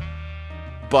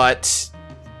 But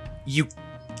you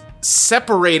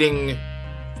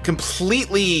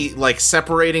completely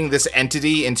separating this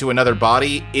entity into another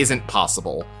body isn't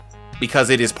possible,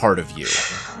 because it is part of you.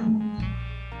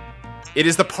 It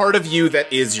is the part of you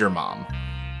that is your mom.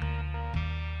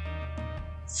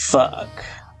 Fuck.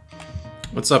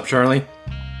 What's up, Charlie?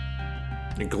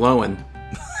 You're glowing.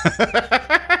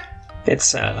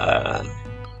 It's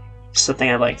something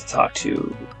I'd like to talk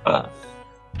to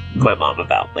my mom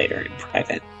about later in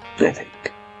private, I think.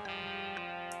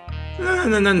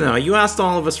 No. You asked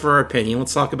all of us for our opinion.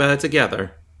 Let's talk about it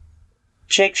together.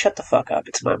 Jake, shut the fuck up.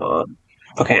 It's my mom.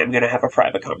 Okay, I'm gonna have a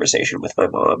private conversation with my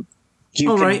mom.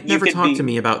 All right, never talk to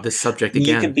me about this subject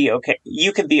again. You can be okay.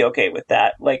 You can be okay with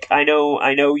that. I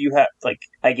know you have,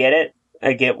 I get it.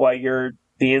 I get why you're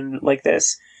being like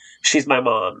this. She's my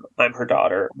mom. I'm her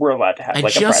daughter. We're allowed to have, I a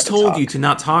just private told talk. you to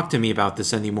not talk to me about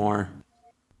this anymore.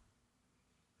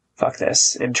 Fuck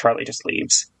this. And Charlie just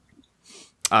leaves.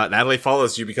 Natalie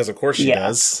follows you because of course she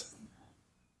does.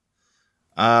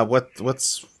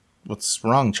 What's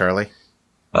wrong, Charlie?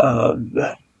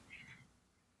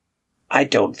 I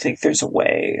don't think there's a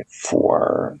way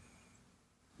for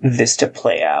this to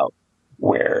play out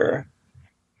where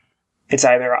it's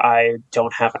either I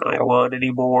don't have an Eidolon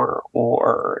anymore,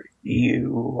 or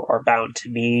you are bound to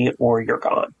me, or you're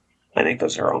gone. I think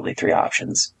those are only 3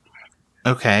 options.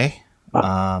 Okay.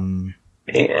 And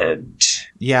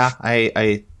yeah,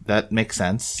 I that makes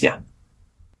sense. yeah,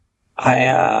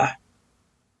 I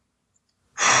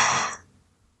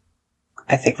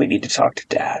think we need to talk to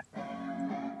Dad.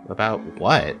 About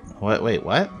what? Wait,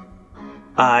 what?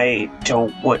 I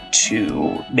don't want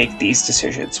to make these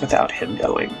decisions without him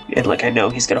knowing. And, I know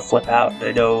he's gonna flip out, and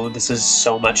I know this is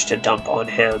so much to dump on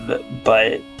him,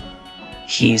 but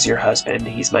he's your husband,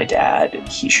 he's my dad,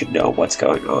 he should know what's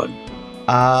going on.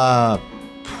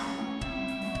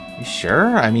 You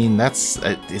sure? I mean, that's...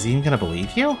 is he even gonna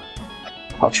believe you?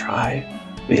 I'll try.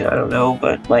 I don't know,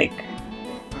 but, what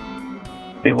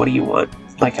do you want?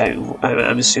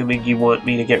 I'm assuming you want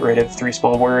me to get rid of 3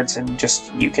 Small Words and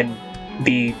just, you can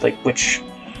be, which,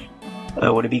 I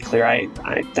want to be clear, I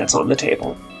that's on the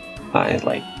table.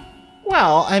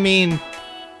 Well, I mean,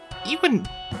 you wouldn't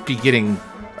be getting...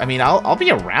 I mean, I'll be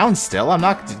around still. I'm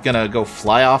not gonna go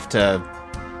fly off to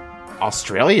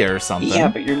Australia or something. Yeah,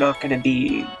 but you're not gonna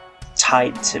be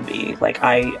tied to me. Like,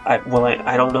 I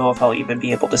don't know if I'll even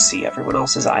be able to see everyone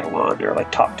else's Eidolon or,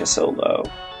 like, talk to Solo.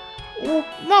 Well,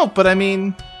 no, but I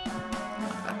mean,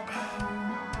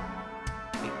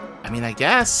 I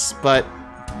guess, but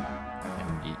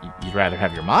you'd rather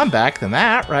have your mom back than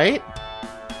that, right?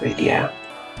 Yeah,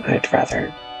 I'd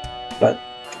rather, but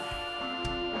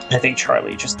I think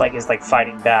Charlie just, like, is, like,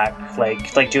 fighting back,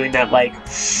 like doing that, like,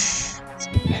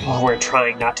 we're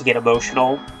trying not to get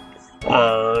emotional,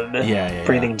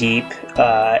 breathing deep,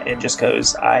 and just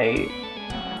goes, I'm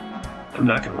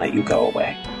not gonna let you go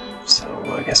away, so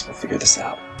I guess we'll figure this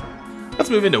out. Let's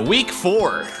move into week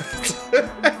 4.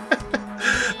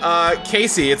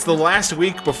 Casey, it's the last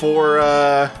week before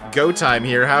go time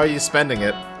here. How are you spending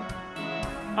it?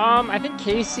 I think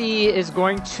Casey is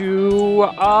going to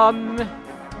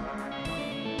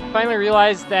finally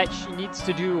realize that she needs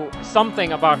to do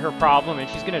something about her problem, and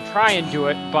she's going to try and do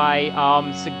it by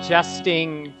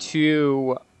suggesting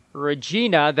to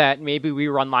Regina that maybe we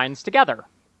run lines together.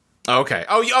 Okay.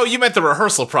 Oh, you meant the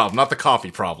rehearsal problem, not the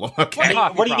coffee problem. Okay.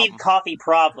 What do you mean coffee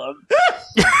problem?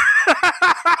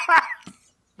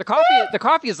 The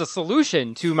coffee is a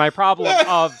solution to my problem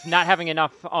of not having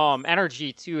enough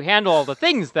energy to handle all the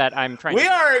things that I'm trying to do.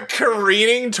 We are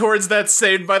careening towards that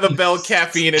Saved by the Bell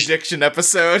caffeine addiction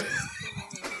episode.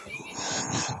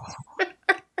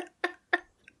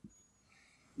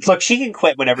 Look, she can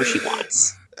quit whenever she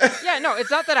wants. Yeah, no,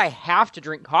 it's not that I have to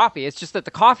drink coffee. It's just that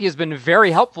the coffee has been very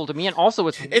helpful to me, and also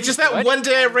it's just that good. One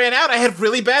day I ran out, I had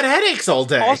really bad headaches all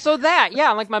day. Also that,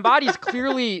 yeah, like my body's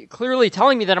clearly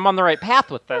telling me that I'm on the right path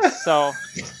with this, so...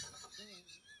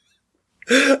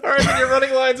 Alright, then you're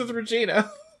running lines with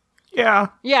Regina. Yeah.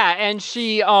 Yeah, and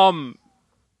she,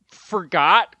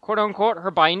 forgot, quote-unquote, her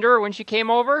binder when she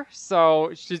came over,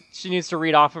 so she needs to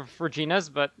read off of Regina's,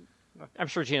 but I'm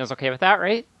sure Regina's okay with that,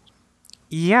 right?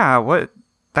 Yeah, what...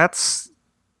 That's...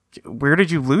 Where did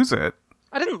you lose it?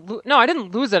 I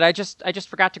didn't lose it. I just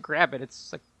forgot to grab it.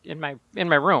 It's like in my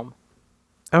room.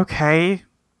 Okay.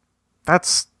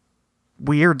 That's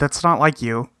weird. That's not like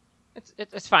you.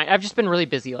 It's fine. I've just been really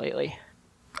busy lately.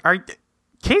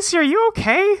 Casey, are you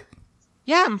okay?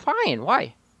 Yeah, I'm fine.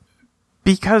 Why?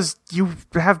 Because you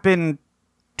have been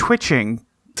twitching.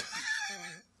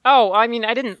 Oh, I mean,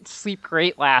 I didn't sleep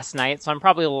great last night, so I'm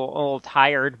probably a little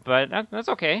tired, but that's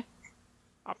okay.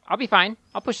 I'll be fine.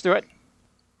 I'll push through it.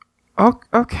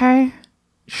 Okay.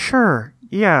 Sure.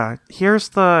 Yeah. Here's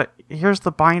the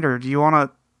binder. Do you want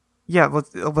to... Yeah,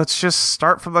 let's just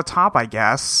start from the top, I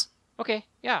guess. Okay,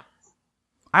 yeah.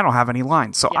 I don't have any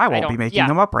lines, so I won't be making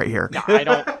them up right here. No, I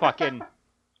don't fucking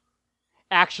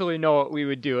actually know what we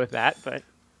would do with that, but...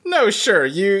 No, sure.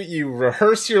 You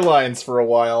rehearse your lines for a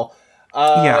while.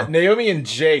 Yeah. Naomi and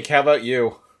Jake, how about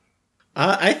you?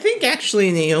 I think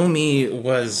actually Naomi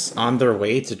was on their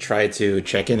way to try to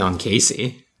check in on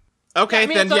Casey. Okay, I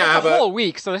mean, then it's yeah, a whole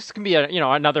week, so this can be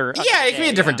another. Yeah, it can be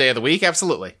a different day of the week.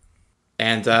 Absolutely.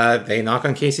 And they knock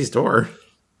on Casey's door.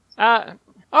 Hey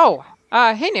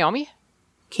Naomi.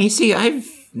 Casey,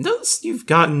 I've noticed you've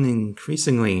gotten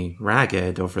increasingly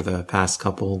ragged over the past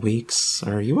couple weeks.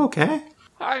 Are you okay?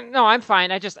 No, I'm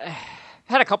fine. I just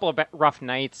had a couple of rough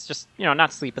nights. Just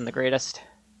not sleeping the greatest.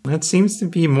 That seems to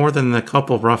be more than a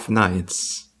couple rough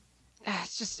nights.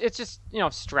 It's just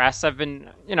stress. I've been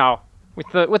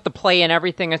with the play and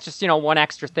everything. It's just one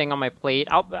extra thing on my plate.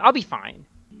 I'll be fine.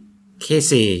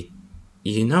 Casey,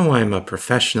 I'm a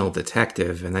professional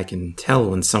detective, and I can tell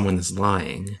when someone is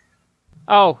lying.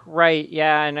 Oh, right,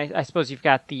 yeah, and I suppose you've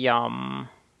got the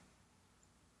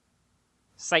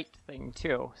sight thing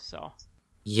too. So.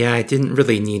 Yeah, I didn't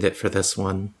really need it for this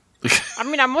one. I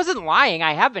mean, I wasn't lying.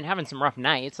 I have been having some rough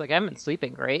nights. Like, I haven't been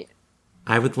sleeping great.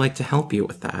 I would like to help you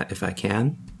with that, if I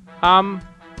can.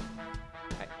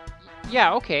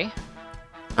 Yeah, okay.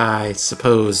 I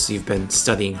suppose you've been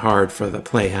studying hard for the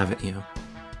play, haven't you?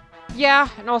 Yeah,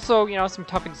 and also, some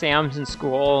tough exams in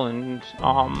school, and,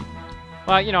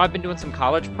 I've been doing some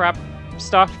college prep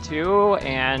stuff, too,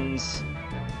 and...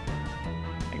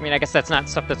 I mean, I guess that's not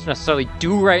stuff that's necessarily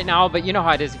due right now, but you know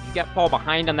how it is. If you fall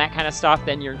behind on that kind of stuff,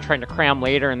 then you're trying to cram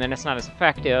later, and then it's not as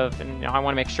effective. And I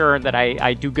want to make sure that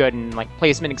I do good in like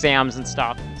placement exams and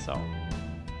stuff. So,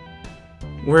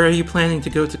 where are you planning to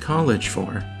go to college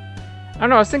for? I don't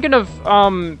know. I was thinking of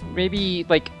maybe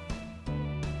like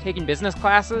taking business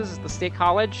classes at the state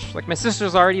college. Like my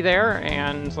sister's already there,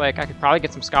 and like I could probably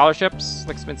get some scholarships,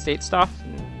 like some in-state stuff.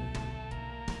 And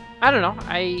I don't know.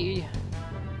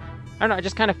 I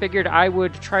just kind of figured I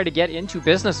would try to get into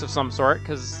business of some sort,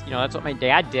 because, that's what my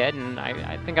dad did, and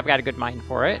I think I've got a good mind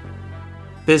for it.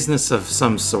 Business of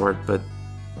some sort, but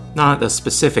not a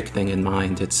specific thing in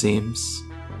mind, it seems.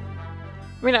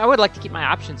 I mean, I would like to keep my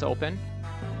options open.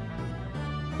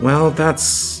 Well,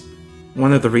 that's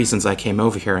one of the reasons I came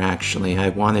over here, actually. I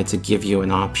wanted to give you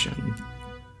an option.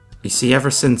 You see,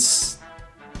 ever since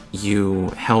you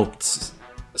helped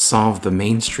solve the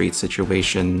Main Street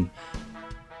situation,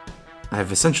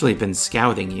 I've essentially been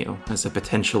scouting you as a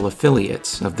potential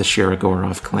affiliate of the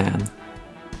Shirogorov clan.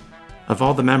 Of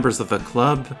all the members of the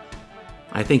club,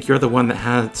 I think you're the one that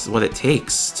has what it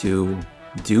takes to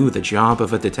do the job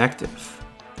of a detective.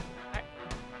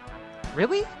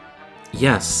 Really?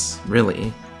 Yes,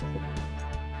 really.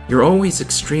 You're always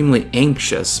extremely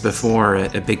anxious before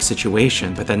a big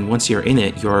situation, but then once you're in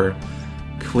it, you're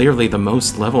clearly the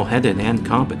most level-headed and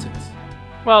competent.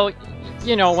 Well,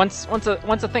 you know, once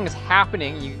a thing is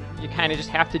happening, you kind of just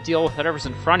have to deal with whatever's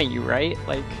in front of you, right?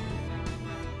 Like.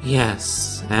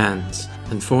 Yes, and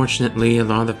unfortunately, a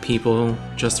lot of people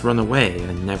just run away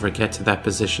and never get to that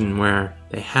position where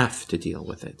they have to deal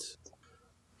with it.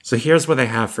 So here's what I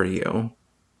have for you.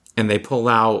 And they pull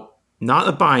out, not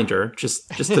a binder, just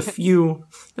a few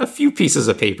pieces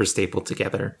of paper stapled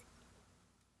together.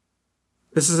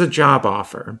 This is a job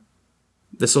offer.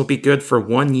 This will be good for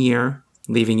 1 year,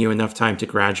 leaving you enough time to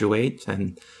graduate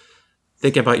and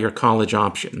think about your college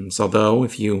options. Although,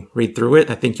 if you read through it,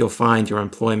 I think you'll find your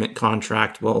employment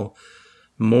contract will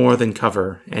more than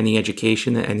cover any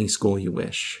education at any school you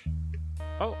wish.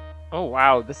 Oh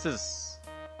wow, this is...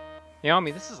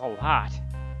 Naomi, this is a lot.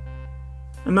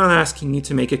 I'm not asking you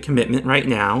to make a commitment right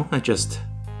now. I just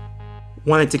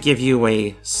wanted to give you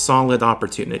a solid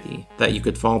opportunity that you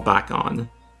could fall back on.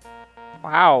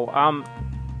 Wow,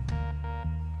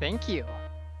 thank you.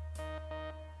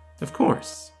 Of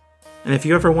course. And if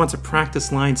you ever want to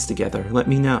practice lines together, let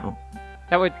me know.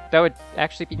 That would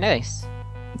actually be nice.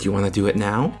 Do you want to do it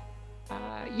now?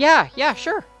 Yeah,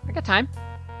 sure. I got time.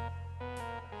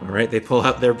 Alright, they pull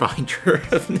out their binder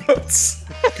of notes.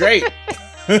 Great.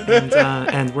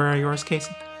 And where are yours,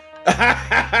 Casey?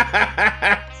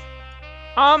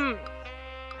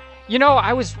 You know,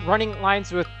 I was running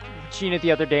lines with Gina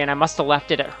the other day, and I must have left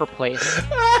it at her place.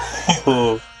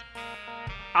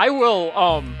 I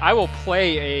will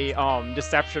play a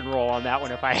deception roll on that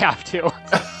one if I have to.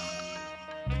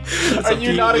 Are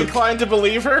you not inclined to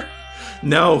believe her?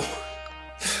 No.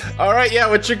 All right, yeah.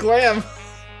 What's your glam?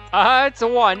 It's a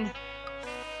 1.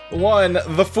 1,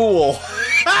 the fool.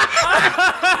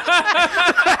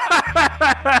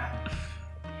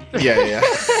 Yeah.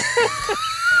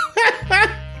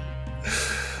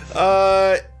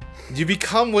 You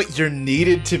become what you're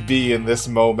needed to be in this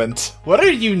moment. What are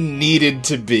you needed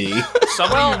to be?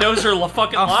 Somebody who knows her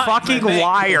fucking lines. Fucking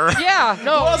liar. Yeah,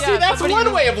 no. Well, see, that's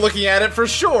one way of looking at it for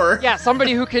sure. Yeah,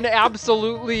 somebody who can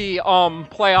absolutely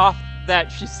play off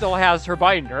that she still has her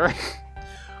binder.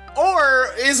 Or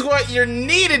is what you're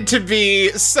needed to be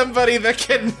somebody that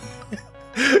can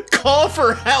call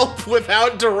for help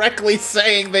without directly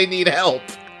saying they need help?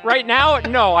 Right now,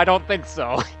 no, I don't think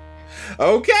so.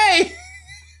 Okay.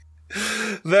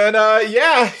 Then,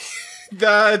 yeah.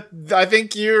 I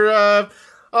think you're,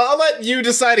 I'll let you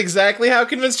decide exactly how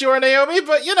convinced you are, Naomi,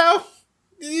 but, you know,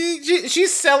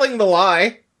 she's selling the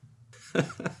lie.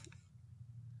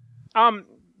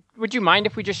 Would you mind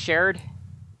if we just shared?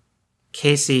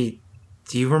 Casey,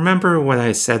 do you remember what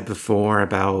I said before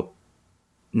about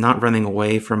not running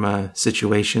away from a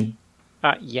situation?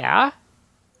 Yeah?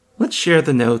 Let's share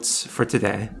the notes for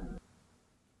today.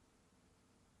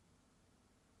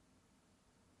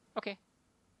 Okay.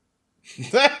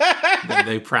 Then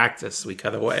they practice, we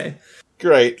cut away.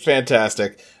 Great,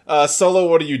 fantastic. Solo,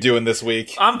 what are you doing this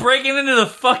week? I'm breaking into the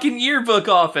fucking yearbook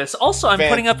office. Also, I'm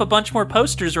putting up a bunch more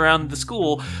posters around the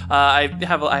school. I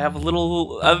have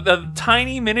a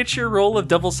tiny miniature roll of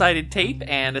double-sided tape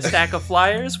and a stack of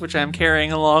flyers, which I'm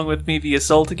carrying along with me via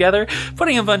Soul Together.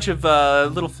 Putting a bunch of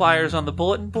little flyers on the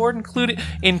bulletin board,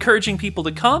 encouraging people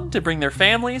to come, to bring their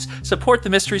families, support the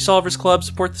Mystery Solvers Club,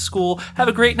 support the school, have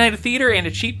a great night of theater, and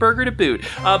a cheap burger to boot.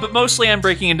 But mostly, I'm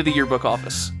breaking into the yearbook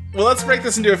office. Well, let's break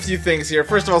this into a few things here.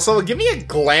 First of all, Solo, give me a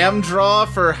glam draw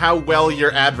for how well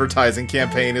your advertising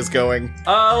campaign is going.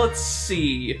 Let's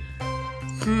see.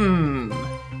 You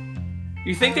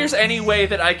think there's any way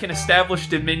that I can establish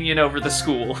dominion over the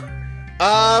school?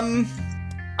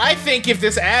 I think if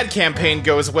this ad campaign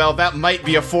goes well, that might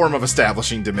be a form of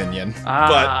establishing dominion.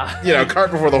 But, you know,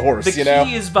 cart before the horse, the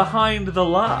key is behind the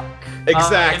lock.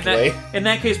 Exactly. In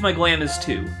that case, my glam is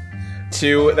 2.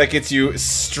 2, that gets you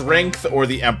strength or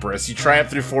the Empress. You triumph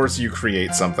through force, you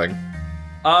create something.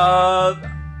 The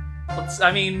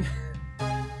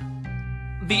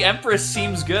Empress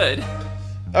seems good.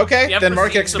 Okay, then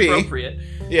mark XP. Appropriate.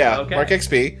 Yeah, okay. mark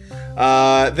XP.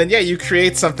 then yeah, you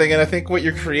create something, and I think what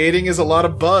you're creating is a lot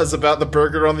of buzz about the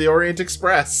burger on the Orient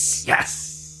Express.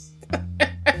 Yes.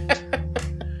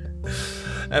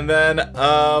 And then,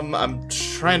 I'm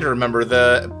trying to remember,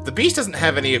 the Beast doesn't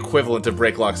have any equivalent of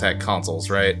Breaklock's Hack consoles,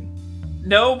 right?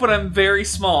 No, but I'm very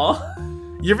small.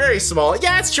 You're very small.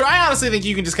 Yeah, it's true. I honestly think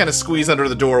you can just kind of squeeze under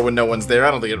the door when no one's there.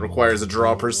 I don't think it requires a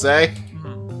draw, per se.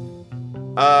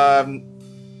 And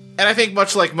I think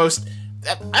much like most...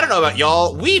 I don't know about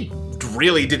y'all, we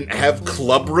really didn't have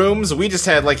club rooms. We just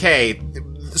had, like, hey,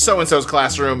 so-and-so's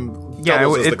classroom... Yeah,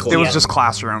 doubles as the it club. was just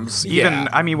classrooms. Even, Yeah.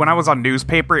 I mean, when I was on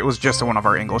newspaper, it was just in one of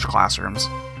our English classrooms.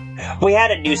 We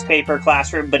had a newspaper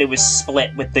classroom, but it was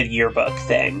split with the yearbook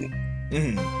thing.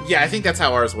 Mm-hmm. Yeah, I think that's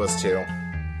how ours was, too.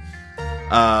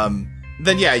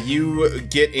 Then yeah, you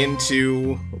get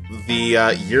into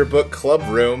the yearbook club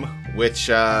room, which,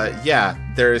 yeah,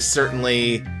 there's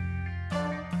certainly...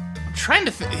 I'm trying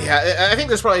to yeah, I think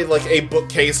there's probably, like, a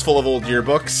bookcase full of old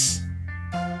yearbooks.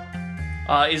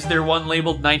 Is there one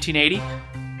labeled 1980?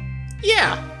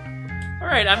 Yeah.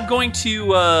 Alright, I'm going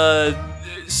to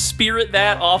spirit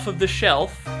that off of the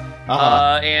shelf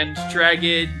and drag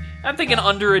it, I'm thinking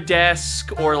under a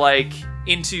desk or like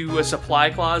into a supply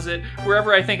closet,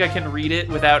 wherever I think I can read it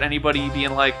without anybody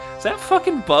being like, is that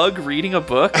fucking bug reading a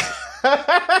book?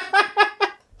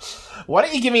 Why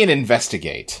don't you give me an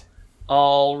investigate?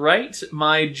 Alright,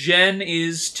 my gen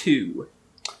is 2.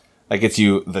 That gets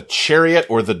you the chariot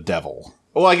or the devil.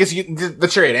 Well, I guess the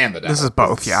chariot and the devil. This is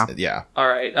both, yeah. Yeah.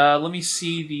 Alright, let me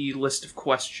see the list of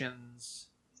questions.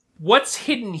 What's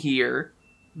hidden here?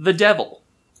 The devil.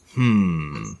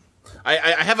 I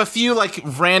have a few, like,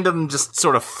 random, just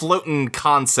sort of floating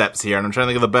concepts here, and I'm trying to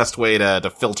think of the best way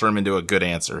to filter them into a good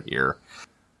answer here.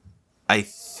 I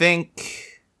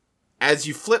think, as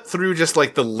you flip through just,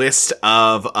 like, the list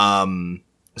of,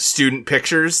 student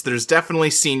pictures, there's definitely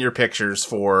senior pictures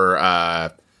for,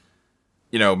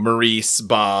 Maurice,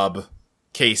 Bob,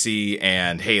 Casey,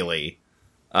 and Haley.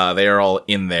 They are all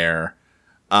in there.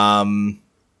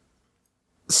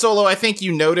 Solo, I think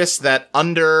you noticed that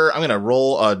I'm gonna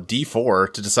roll a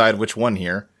d4 to decide which one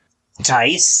here.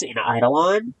 Dice in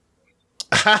Eidolon?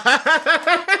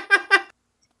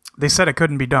 They said it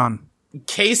couldn't be done.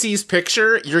 Casey's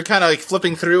picture, you're kind of like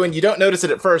flipping through and you don't notice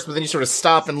it at first, but then you sort of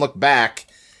stop and look back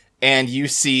and you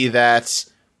see that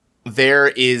there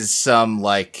is some,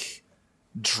 like,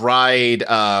 dried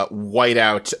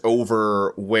whiteout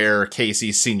over where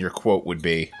Casey's senior quote would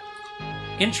be.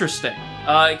 Interesting.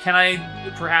 Can I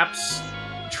perhaps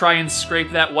try and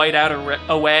scrape that white out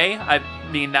away? I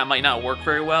mean, that might not work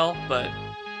very well, but...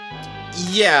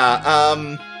 Yeah,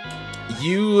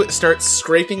 you start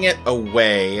scraping it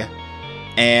away,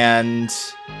 and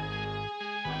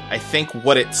I think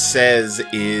what it says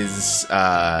is,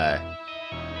 find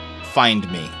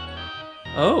me.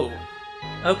 Oh.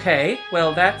 Okay,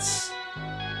 well, that's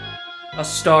a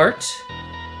start.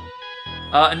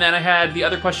 And then I had, the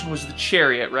other question was the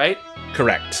chariot, right?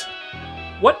 Correct.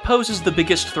 What poses the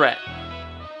biggest threat?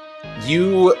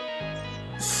 You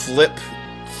flip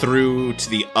through to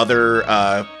the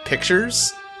other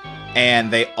pictures, and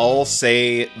they all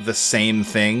say the same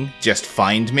thing, just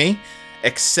find me,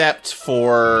 except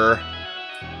for,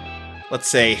 let's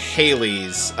say,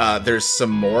 Haley's. There's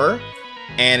some more,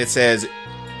 and it says,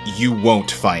 you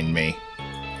won't find me.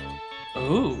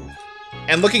 Ooh.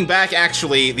 And looking back,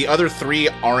 actually, the other three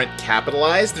aren't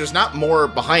capitalized. There's not more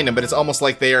behind them, but it's almost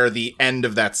like they are the end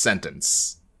of that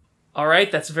sentence. All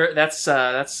right,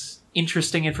 that's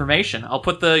interesting information. I'll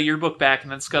put the yearbook back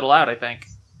and then scuttle out, I think.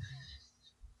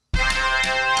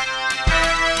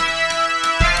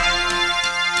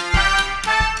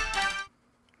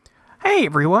 Hey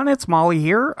everyone, it's Molly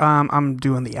here. I'm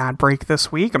doing the ad break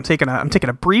this week. I'm taking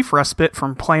a brief respite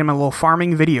from playing my little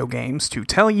farming video games to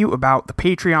tell you about the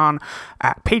Patreon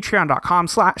at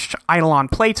patreon.com/Eidolon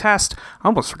Playtest. I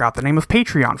almost forgot the name of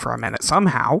Patreon for a minute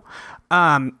somehow.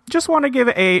 Just want to give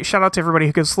a shout out to everybody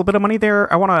who gives a little bit of money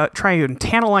there. I want to try and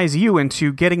tantalize you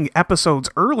into getting episodes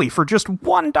early for just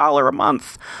 $1 a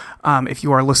month. If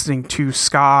you are listening to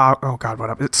SKA,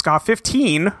 it's SKA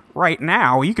 15 right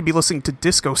now, you could be listening to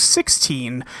Disco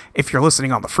 16 if you're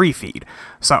listening on the free feed.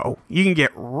 So you can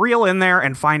get real in there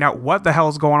and find out what the hell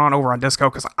is going on over on Disco,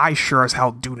 because I sure as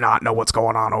hell do not know what's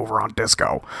going on over on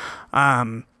Disco.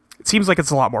 It seems like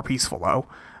it's a lot more peaceful though.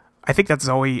 I think that's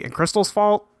Zoe and Crystal's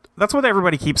fault. That's what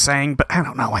everybody keeps saying, but I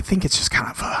don't know. I think it's just kind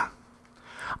of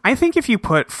I think if you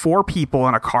put 4 people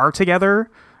in a car together,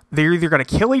 they're either going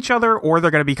to kill each other or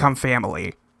they're going to become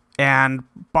family. And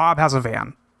Bob has a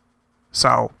van.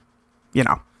 So, you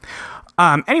know.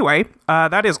 Anyway,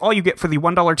 that is all you get for the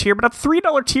 $1 tier, but at the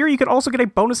 $3 tier, you can also get a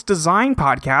bonus design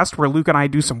podcast where Luke and I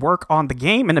do some work on the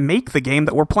game and to make the game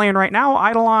that we're playing right now,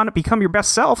 Eidolon Become Your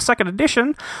Best Self, 2nd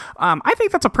edition. I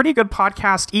think that's a pretty good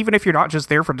podcast, even if you're not just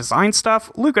there for design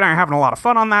stuff. Luke and I are having a lot of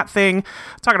fun on that thing,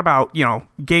 talking about,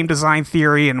 game design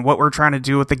theory and what we're trying to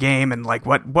do with the game and, like,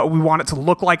 what we want it to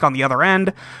look like on the other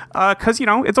end, because,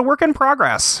 it's a work in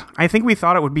progress. I think we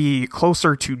thought it would be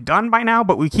closer to done by now,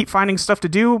 but we keep finding stuff to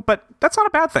do, but that's not a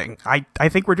bad thing. I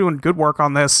think we're doing good work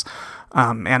on this,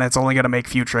 and it's only going to make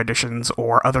future editions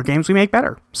or other games we make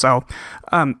better. So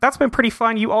that's been pretty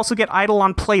fun. You also get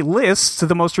Eidolon playlists.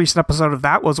 The most recent episode of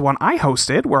that was one I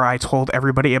hosted, where I told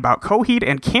everybody about Coheed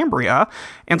and Cambria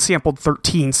and sampled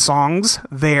 13 songs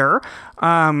there.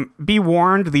 Be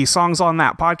warned, the songs on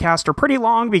that podcast are pretty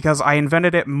long because I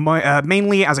invented it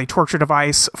mainly as a torture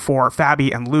device for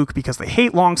Fabi and Luke because they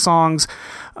hate long songs,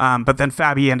 but then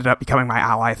Fabi ended up becoming my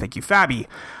ally. Thank you, Fabi.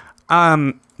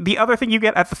 The other thing you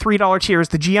get at the $3 tier is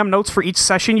the GM notes for each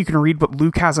session. You can read what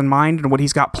Luke has in mind and what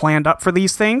he's got planned up for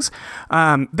these things.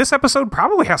 This episode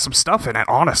probably has some stuff in it,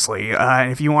 honestly.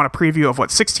 If you want a preview of what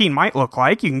 16 might look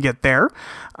like, you can get there.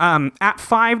 At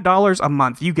 $5 a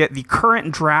month, you get the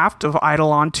current draft of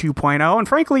Eidolon 2.0, and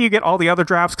frankly, you get all the other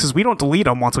drafts because we don't delete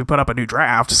them once we put up a new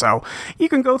draft, so you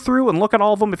can go through and look at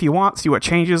all of them if you want, see what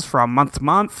changes from month to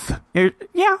month.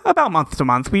 Yeah, about month to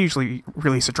month. We usually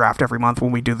release a draft every month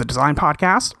when we do the design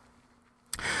podcast.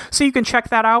 So you can check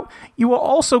that out. You will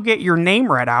also get your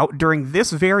name read out during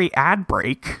this very ad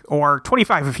break, or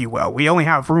 25 if you will. We only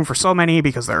have room for so many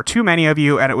because there are too many of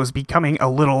you, and it was becoming a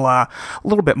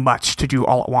little bit much to do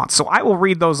all at once. So I will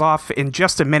read those off in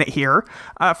just a minute here.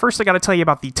 First, I got to tell you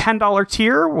about the $10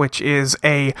 tier, which is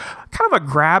a kind of a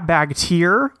grab bag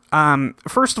tier.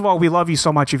 First of all, we love you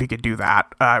so much if you could do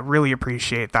that. Really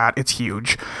appreciate that. It's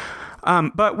huge.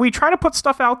 But we try to put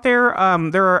stuff out there.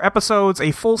 There are episodes,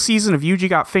 a full season of Yuji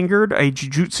Got Fingered, a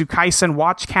Jujutsu Kaisen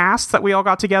watch cast that we all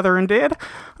got together and did.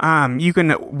 You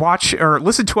can watch or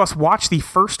listen to us watch the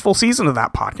first full season of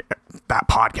that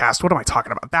podcast. What am I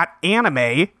talking about? That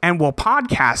anime, and we'll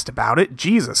podcast about it.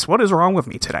 Jesus, what is wrong with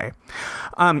me today?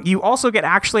 You also get,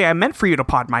 actually, I meant for you to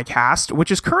pod my cast,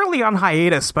 which is currently on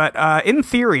hiatus, but in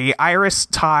theory, Iris,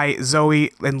 Ty,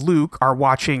 Zoe, and Luke are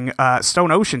watching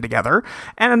Stone Ocean together,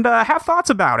 and have thoughts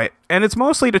about it. And it's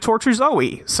mostly to torture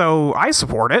Zoe, so I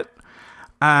support it.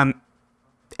 And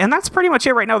that's pretty much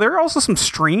it right now. There are also some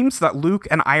streams that Luke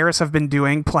and Iris have been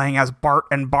doing, playing as Bart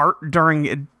and Bart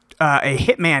during a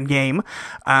Hitman game,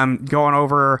 going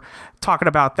over, talking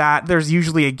about that. There's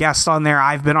usually a guest on there.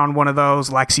 I've been on one of those.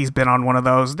 Lexi's been on one of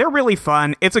those. They're really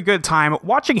fun. It's a good time.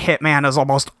 Watching Hitman is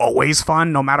almost always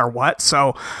fun, no matter what.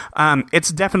 So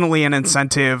it's definitely an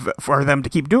incentive for them to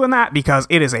keep doing that because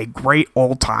it is a great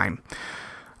old time.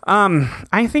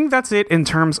 I think that's it in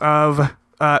terms of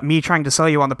me trying to sell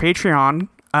you on the Patreon.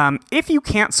 If you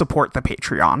can't support the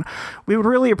Patreon, we would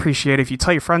really appreciate if you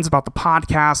tell your friends about the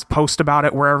podcast, post about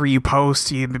it wherever you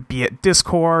post, be it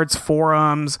Discords,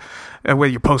 forums, whether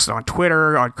you post it on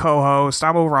Twitter, on Co-host.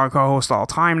 I'm over on Co-host all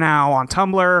the time now, on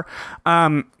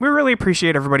Tumblr. We really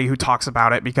appreciate everybody who talks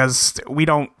about it because we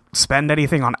don't spend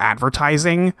anything on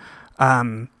advertising.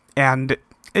 And,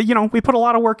 we put a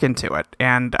lot of work into it.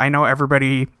 And I know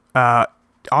everybody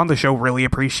on the show really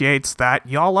appreciates that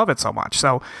y'all love it so much.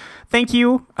 So thank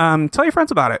you. Tell your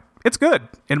friends about it. It's good,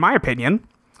 in my opinion.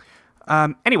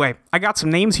 Anyway, I got some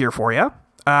names here for you.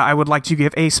 I would like to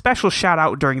give a special shout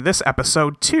out during this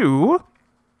episode to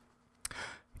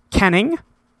Kenning,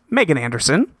 Megan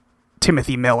Anderson,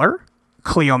 Timothy Miller,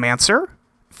 Cleomancer,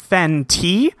 Fen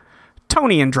T,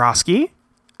 Tony Androsky,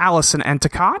 Allison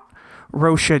Enticott,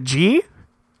 Rosha G,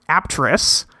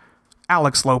 Aptris,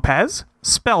 Alex Lopez,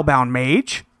 Spellbound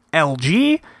Mage,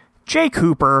 LG, Jay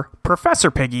Cooper, Professor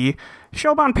Piggy,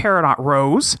 Shoban Paradot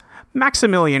Rose,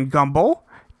 Maximilian Gumble,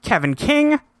 Kevin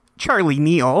King, Charlie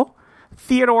Neal,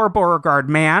 Theodore Beauregard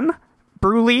Mann,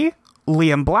 Bruley,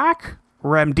 Liam Black,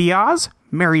 Rem Diaz,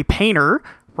 Mary Painter,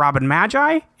 Robin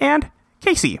Magi, and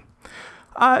Casey.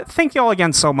 Thank you all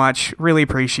again so much. Really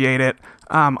appreciate it.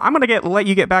 I'm going to let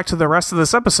you get back to the rest of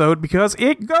this episode because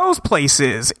it goes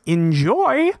places.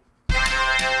 Enjoy!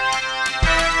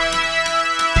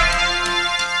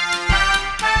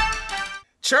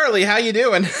 Charlie, how you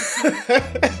doing?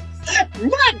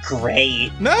 Not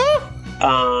great. No?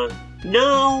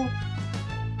 No.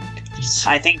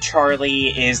 I think Charlie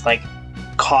is,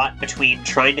 caught between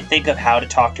trying to think of how to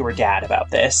talk to her dad about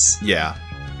this. Yeah.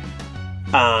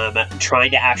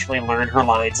 Trying to actually learn her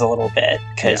lines a little bit,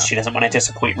 because she doesn't want to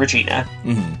disappoint Regina.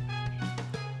 Mm-hmm.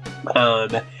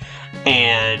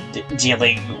 And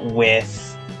dealing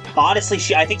with...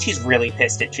 Honestly, I think she's really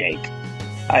pissed at Jake.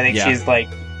 I think she's like,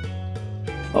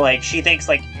 she thinks,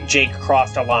 like, Jake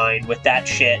crossed a line with that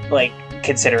shit, like,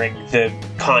 considering the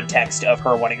context of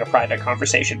her wanting a private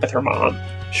conversation with her mom.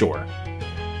 Sure.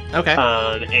 Okay.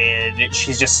 And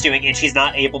she's just stewing, and she's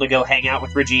not able to go hang out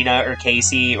with Regina or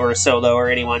Casey or Solo or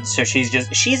anyone, so she's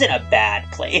in a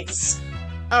bad place.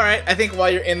 All right, I think while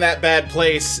you're in that bad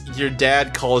place, your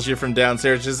dad calls you from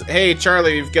downstairs, just, hey,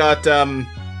 Charlie, we've got,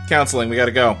 counseling, we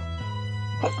gotta go.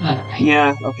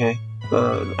 Yeah, okay.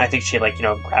 I think she, like,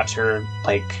 grabs her,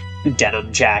 like,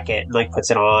 denim jacket and, like, puts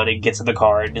it on and gets in the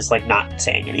car and is, like, not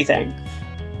saying anything.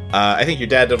 I think your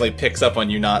dad definitely picks up on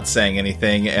you not saying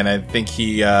anything, and I think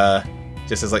he,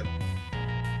 just is like,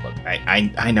 look,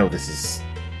 I know this is...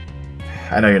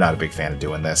 I know you're not a big fan of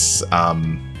doing this.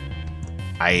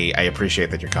 I appreciate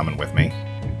that you're coming with me.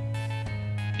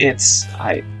 It's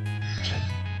not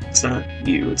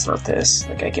you, it's not this.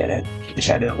 Like, I get it. Which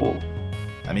I know.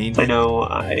 I mean,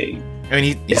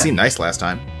 he seemed nice last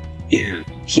time. Yeah,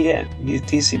 he did.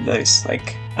 He seemed nice.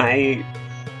 Like,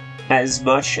 as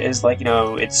much as, like,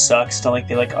 it sucks to, like,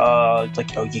 be like, oh,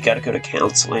 like, you gotta go to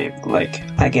counseling. Like,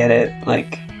 I get it.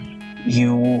 Like,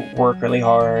 you work really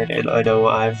hard, and I know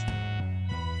I've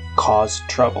caused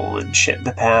trouble and shit in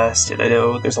the past, and I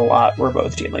know there's a lot we're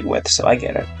both dealing with, so I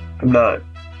get it.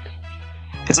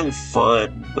 It's not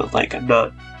fun, but, like, I'm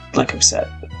not, like, upset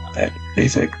about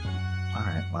anything.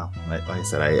 Alright, well, like I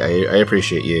said, I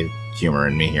appreciate you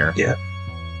humoring me here. Yeah.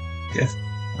 Go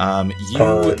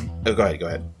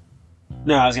ahead.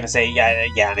 No, I was gonna say, yeah,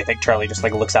 and I think Charlie just,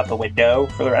 like, looks out the window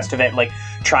for the rest of it, like,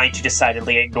 trying to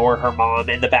decidedly ignore her mom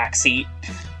in the back seat.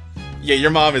 Yeah,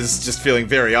 your mom is just feeling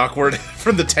very awkward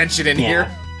from the tension in here.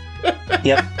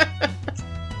 Yep.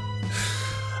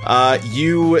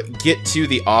 You get to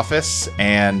the office,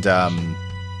 and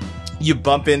you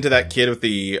bump into that kid with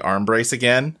the arm brace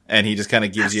again, and he just kind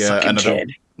of gives you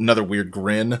another weird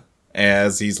grin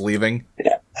as he's leaving.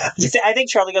 Yeah. I think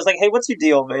Charlie goes like, hey, what's your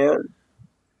deal, man?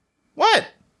 What?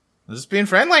 I'm just being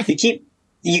friendly. You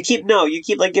keep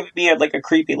like giving me a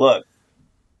creepy look.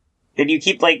 And you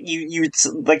keep, like, you're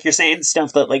saying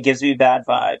stuff that, like, gives me bad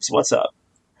vibes. What's up?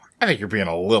 I think you're being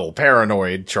a little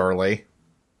paranoid, Charlie.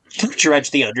 Don't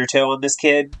dredge the undertow on this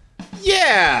kid.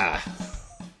 Yeah!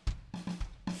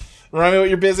 Remind me what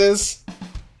your biz is?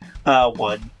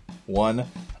 1. 1.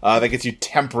 That gets you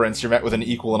temperance. You're met with an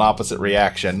equal and opposite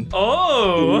reaction.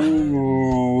 Oh!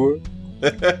 Ooh.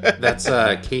 That's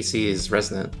Casey's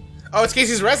resident. Oh, it's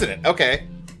Casey's resident. Okay.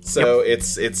 So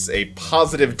it's a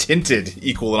positive tinted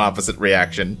equal and opposite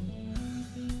reaction.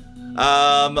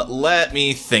 Let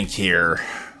me think here.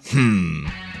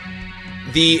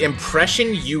 The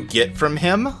impression you get from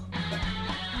him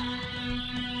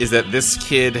is that this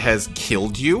kid has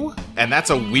killed you, and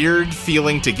that's a weird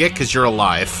feeling to get because you're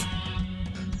alive.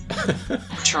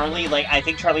 Charlie, like, I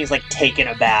think Charlie's, like, taken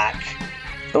aback,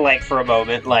 like, for a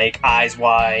moment, like, eyes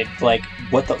wide, like,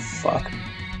 what the fuck?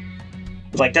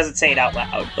 Like, doesn't say it out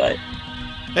loud, but...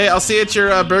 Hey, I'll see you at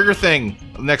your burger thing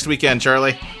next weekend,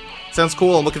 Charlie. Sounds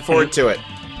cool. I'm looking forward to it.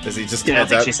 As he just I don't heads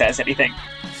think out. she says anything.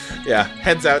 Yeah,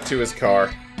 heads out to his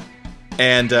car.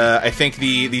 And I think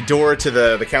the door to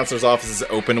the counselor's office is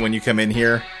open when you come in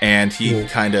here, and he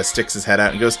kind of sticks his head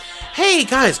out and goes, hey,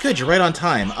 guys, good, you're right on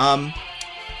time.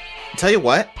 Tell you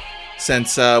what,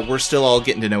 since we're still all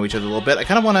getting to know each other a little bit, I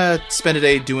kind of want to spend a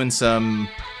day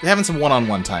having some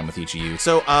one-on-one time with each of you.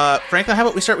 So, Franklin, how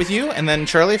about we start with you, and then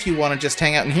Charlie, if you want to just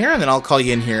hang out in here, and then I'll call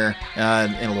you in here in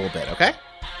a little bit, okay?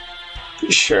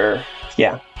 Sure.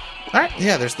 Yeah. All right.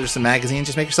 Yeah. There's some magazines.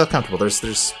 Just make yourself comfortable.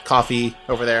 There's coffee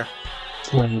over there.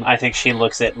 I think she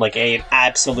looks at, like, a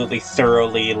absolutely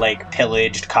thoroughly, like,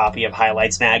 pillaged copy of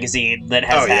Highlights magazine that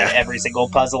has had every single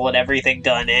puzzle and everything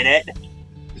done in it.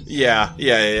 Yeah.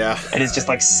 And is just,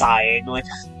 like, sighing, like...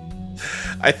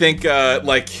 I think,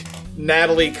 like,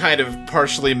 Natalie kind of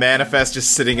partially manifests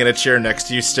just sitting in a chair next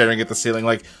to you, staring at the ceiling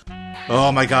like,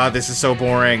 oh my god, this is so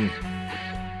boring.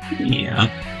 Yeah.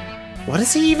 What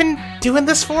is he even doing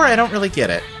this for? I don't really get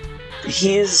it.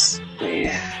 He's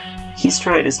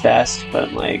trying his best,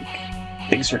 but, like,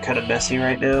 things are kind of messy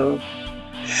right now.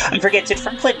 I forget, did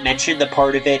Franklin mention the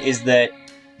part of it is that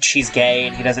she's gay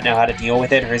and he doesn't know how to deal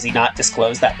with it, or has he not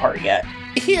disclosed that part yet?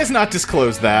 He has not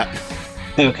disclosed that.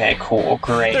 Okay, cool,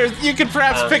 great. You could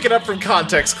perhaps pick it up from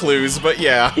context clues, but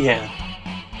yeah. Yeah.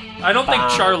 I don't think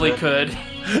Charlie could.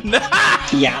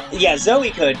 Yeah, Zoe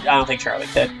could. I don't think Charlie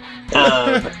could.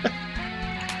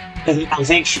 I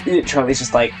think Charlie's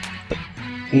just like,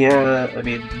 yeah, I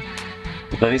mean,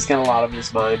 he's got a lot on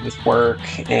his mind with work,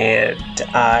 and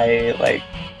I've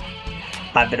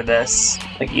been a mess.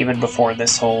 Like, even before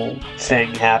this whole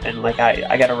thing happened, like,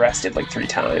 I got arrested, like, 3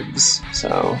 times,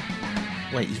 so...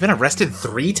 Wait, you've been arrested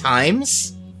 3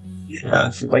 times?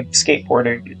 Yeah, for, like,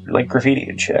 skateboarding, like, graffiti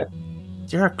and shit.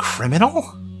 You're a criminal?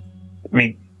 I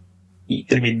mean,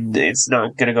 it's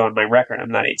not gonna go on my record.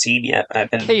 I'm not 18 yet, but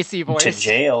I've been Casey voice. to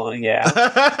jail, yeah.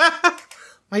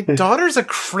 My daughter's a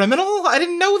criminal? I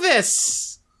didn't know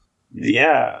this.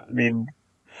 Yeah, I mean,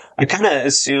 I kind of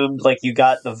assumed, like, you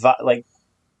got like,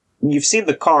 you've seen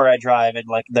the car I drive and,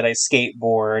 like, that I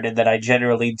skateboard and that I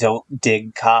generally don't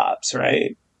dig cops,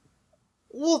 right?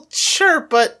 Well, sure,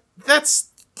 but that's...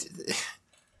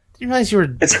 You realize you were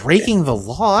breaking the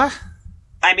law?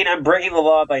 I mean, I'm breaking the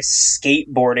law by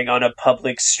skateboarding on a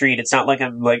public street. It's not like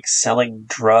I'm, like, selling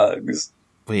drugs.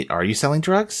 Wait, are you selling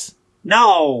drugs?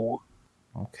 No!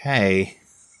 Okay.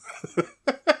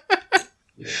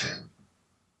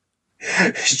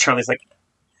 Charlie's like,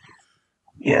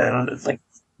 yeah, I don't know, like,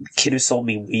 the kid who sold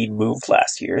me weed moved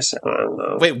last year, so I don't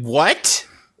know. Wait, what?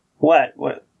 What?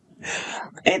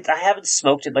 I haven't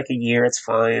smoked in, like, a year, it's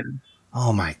fine.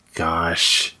 Oh my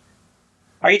gosh.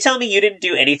 Are you telling me you didn't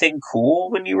do anything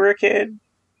cool when you were a kid?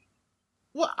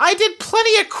 Well, I did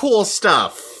plenty of cool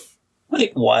stuff.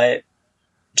 Like, what?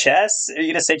 Chess? Are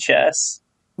you gonna say chess?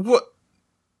 What?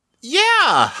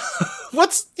 Yeah.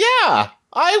 Yeah.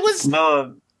 I was...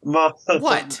 Mom.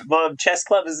 What? Mom, chess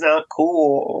club is not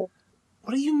cool.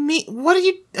 What do you mean? What do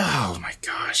you... Oh my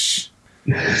gosh.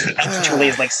 Charlie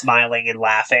is, like, smiling and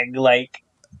laughing, like...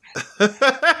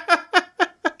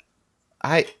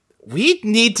 We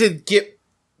need to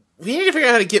figure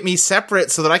out how to get me separate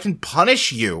so that I can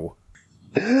punish you.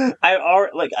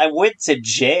 I went to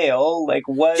jail. Like,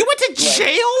 what? You went to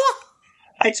jail?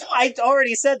 I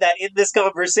already said that in this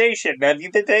conversation. Have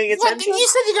you been paying attention? What? You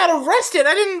said you got arrested.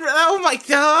 I didn't... Oh my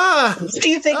god. What do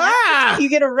you think happens when you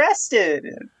get arrested?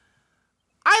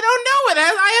 I don't know.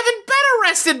 I haven't been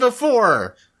arrested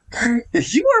before.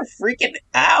 You are freaking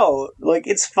out. Like,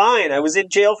 it's fine. I was in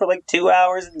jail for like 2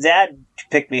 hours and Dad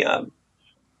picked me up.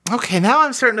 Okay, now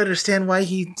I'm starting to understand why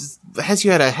he has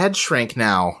you at a head shrink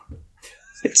now.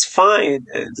 It's fine.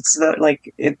 It's not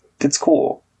like it's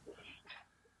cool.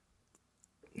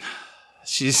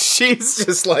 She's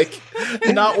just like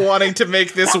not wanting to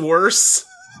make this worse,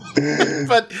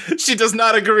 but she does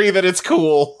not agree that it's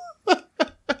cool.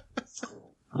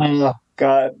 Oh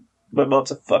God, my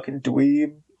mom's a fucking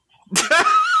dweeb.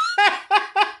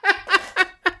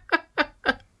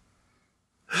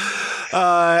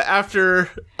 After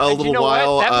a And little you know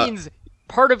while, what? That means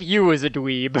part of you is a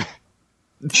dweeb.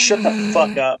 Shut the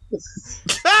fuck up.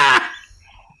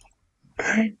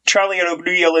 Charlie and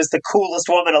O'Neill is the coolest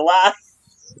woman alive.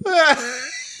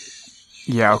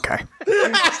 Yeah, okay.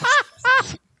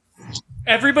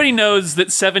 Everybody knows that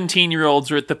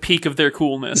 17-year-olds are at the peak of their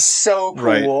coolness. So cool.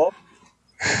 Right.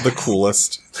 The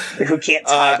coolest. Who can't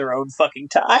tie their own fucking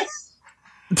tie.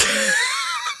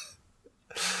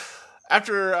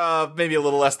 After maybe a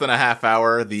little less than a half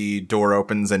hour, the door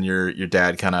opens and your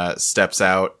dad kind of steps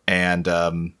out, and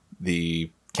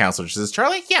the counselor says,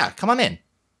 "Charlie, yeah, come on in."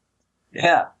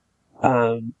 Yeah.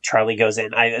 Charlie goes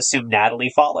in. I assume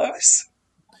Natalie follows.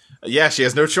 Yeah, she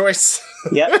has no choice.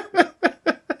 Yep.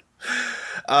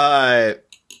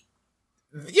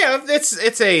 Yeah,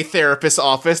 it's a therapist's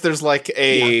office. There's like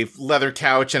a leather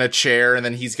couch and a chair, and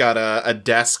then he's got a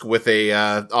desk with a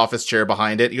office chair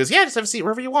behind it. He goes, "Yeah, just have a seat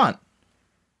wherever you want."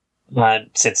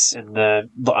 Sits on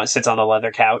the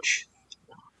leather couch.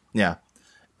 Yeah.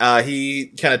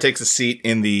 He kind of takes a seat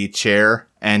in the chair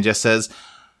and just says,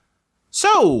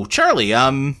 "So, Charlie,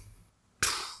 tell me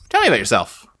about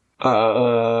yourself."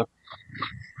 I'm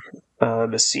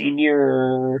a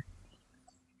senior.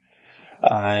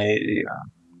 I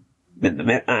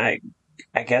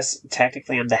guess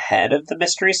technically I'm the head of the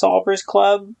Mystery Solvers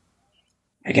Club.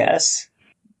 I guess.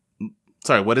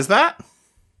 Sorry, what is that?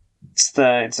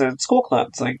 It's a school club.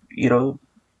 It's like,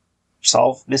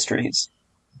 solve mysteries.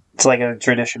 It's like a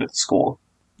tradition at the school.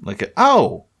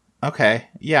 Oh, okay.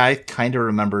 Yeah, I kind of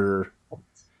remember.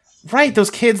 Right, those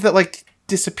kids that like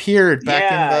disappeared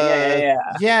back in the.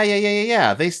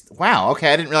 Yeah. Wow.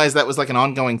 Okay, I didn't realize that was like an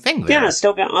ongoing thing there. Yeah,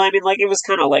 still got. I mean, like it was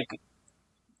kind of like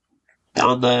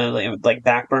on the like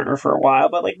back burner for a while,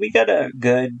 but like we got a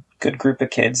good group of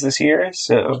kids this year.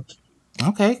 So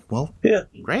okay, well, yeah,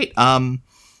 great.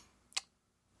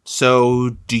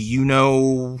 So do you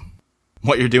know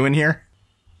what you're doing here?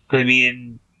 I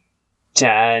mean,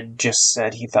 Dad just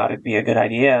said he thought it'd be a good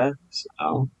idea.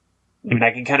 So, I mean,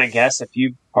 I can kind of guess a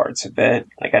few parts of it.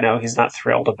 Like, I know he's not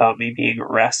thrilled about me being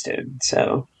arrested,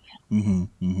 so.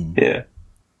 Yeah.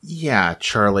 Yeah,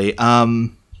 Charlie.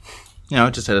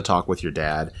 Just had a talk with your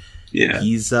dad. Yeah.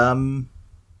 He's worried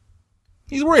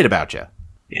about you.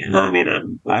 Yeah, I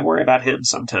mean, I worry about him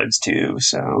sometimes, too,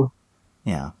 so.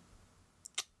 Yeah.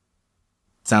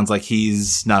 Sounds like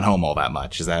he's not home all that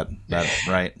much. Is that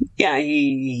right? Yeah,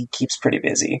 he keeps pretty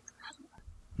busy.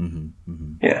 Mm-hmm,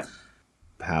 mm-hmm. Yeah.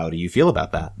 How do you feel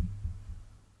about that?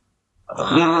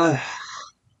 I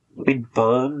mean,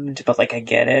 bummed, but like I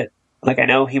get it. Like I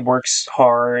know he works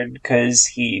hard because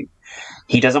he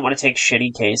doesn't want to take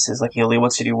shitty cases. Like he only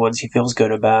wants to do ones he feels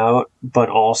good about. But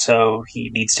also he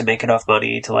needs to make enough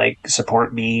money to like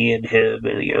support me and him.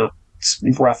 And it's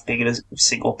rough being a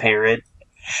single parent,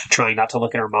 trying not to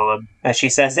look at her mom as she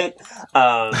says it.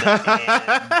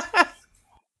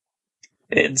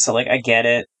 And so like I get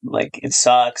it. Like it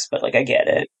sucks, but like I get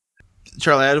it.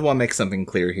 Charlie, I want to make something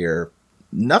clear here.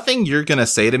 Nothing you're going to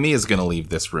say to me is going to leave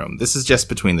this room. This is just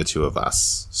between the two of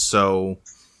us. So,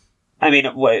 I mean,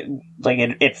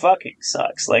 it fucking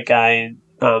sucks. Like, I'm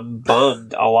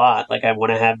bummed a lot. Like, I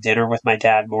want to have dinner with my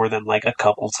dad more than, like, a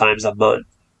couple times a month.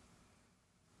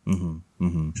 Mm-hmm.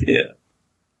 Mm-hmm. Yeah.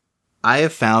 I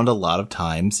have found a lot of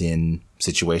times in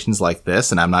situations like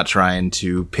this, and I'm not trying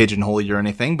to pigeonhole you or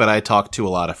anything, but I talk to a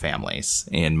lot of families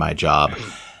in my job.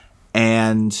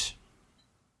 And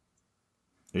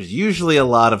there's usually a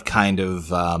lot of kind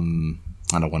of, I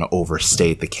don't want to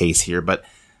overstate the case here, but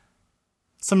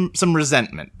some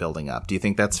resentment building up. Do you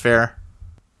think that's fair?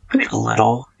 I mean, a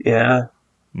little, yeah.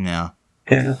 Yeah.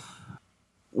 Yeah.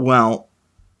 Well,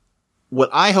 what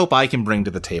I hope I can bring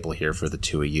to the table here for the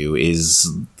two of you is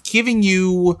giving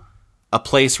you a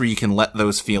place where you can let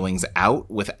those feelings out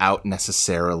without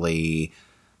necessarily...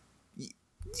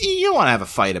 You don't want to have a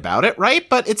fight about it, right?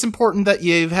 But it's important that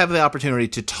you have the opportunity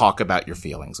to talk about your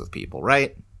feelings with people,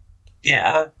 right?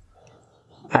 Yeah.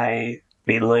 I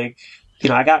mean, like,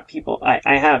 I got people, I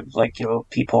have, like,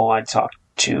 people I talk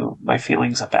to my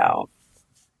feelings about.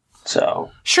 So.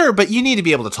 Sure, but you need to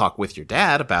be able to talk with your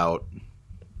dad about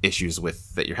issues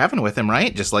that you're having with him,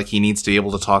 right? Just like he needs to be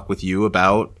able to talk with you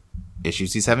about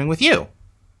issues he's having with you.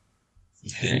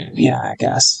 Yeah, I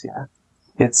guess, yeah.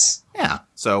 Yeah,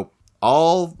 so...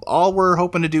 All we're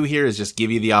hoping to do here is just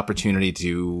give you the opportunity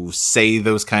to say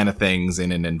those kind of things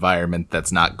in an environment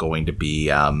that's not going to be,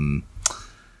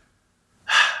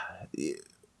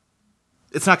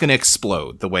 it's not going to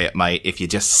explode the way it might if you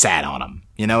just sat on them.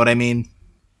 You know what I mean?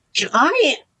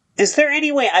 Is there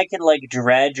any way I can, like,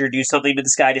 dredge or do something to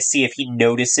this guy to see if he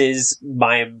notices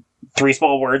my 3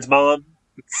 small words, Mom,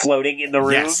 floating in the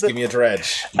room? Yes, give me a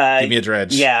dredge. Give me a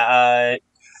dredge. Yeah,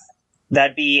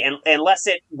 that'd be, unless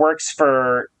it works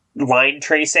for line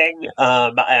tracing,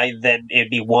 then it'd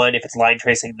be 1. If it's line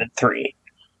tracing, then 3.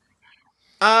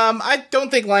 I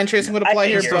don't think line tracing would apply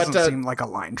here, It but doesn't seem like a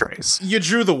line trace. you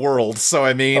drew the world, so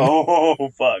I mean...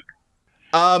 Oh, fuck.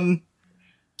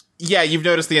 Yeah, you've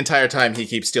noticed the entire time he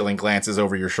keeps stealing glances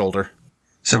over your shoulder.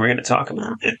 So we're gonna talk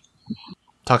about it.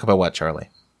 Talk about what, Charlie?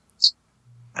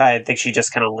 I think she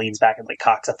just kind of leans back and, like,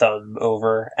 cocks a thumb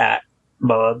over at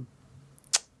Mom.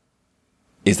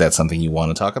 Is that something you want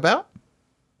to talk about?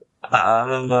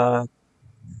 I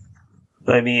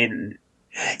mean,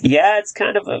 yeah, it's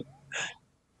kind of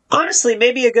honestly,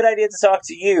 maybe a good idea to talk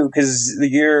to you, because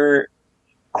you're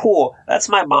cool. That's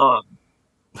my mom.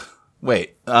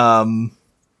 Wait,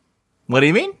 what do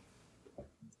you mean?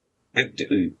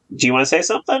 Do you want to say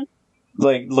something?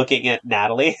 Like, looking at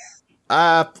Natalie?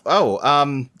 Yeah,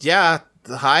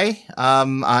 hi,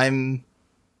 I'm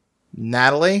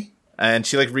Natalie. And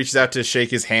she, like, reaches out to shake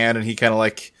his hand, and he kind of,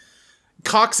 like,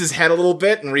 cocks his head a little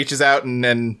bit and reaches out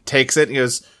and takes it and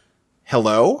goes,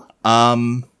 hello?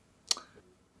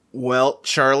 Well,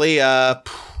 Charlie, I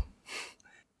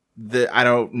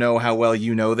don't know how well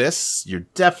you know this. You're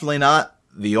definitely not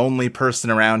the only person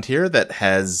around here that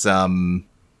has,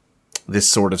 this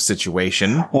sort of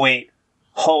situation. Wait,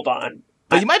 hold on.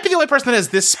 But you might be the only person that has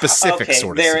this specific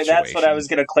sort of situation. That's what I was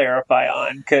going to clarify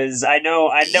on, because I know.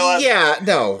 Yeah,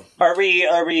 no. Are we,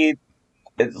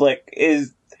 like,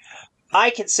 I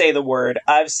can say the word,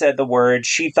 I've said the word,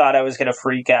 she thought I was going to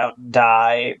freak out and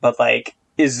die, but, like,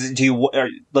 does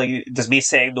me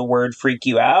saying the word freak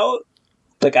you out?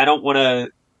 Like, I don't want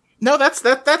to... No,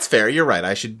 that's fair, you're right,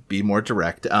 I should be more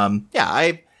direct.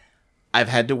 Yeah, I've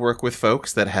had to work with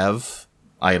folks that have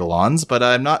Eidolons, but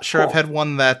I'm not sure I've had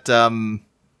one that,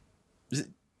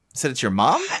 said it's your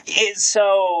mom?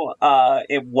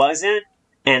 It wasn't,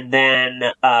 and then,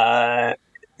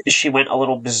 she went a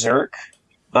little berserk,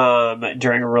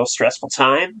 during a real stressful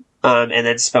time, and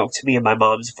then spoke to me in my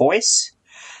mom's voice,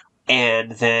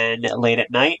 and then late at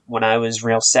night, when I was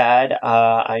real sad,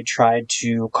 I tried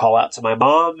to call out to my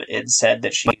mom, and said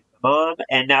that she's my mom,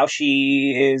 and now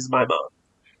she is my mom.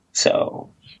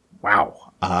 So.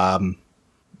 Wow.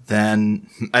 Then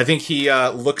I think he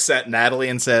looks at Natalie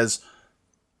and says,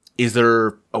 Is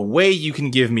there a way you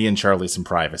can give me and Charlie some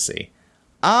privacy?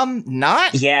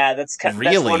 Not Yeah, that's really.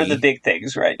 That's one of the big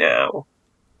things right now.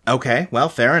 Okay, well,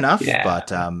 fair enough. Yeah. But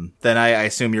then I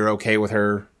assume you're okay with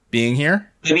her being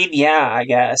here? I mean, yeah, I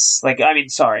guess. Like, I mean,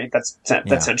 sorry, that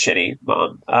sounds shitty,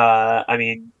 Mom. I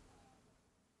mean,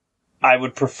 I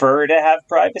would prefer to have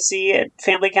privacy at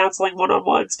family counseling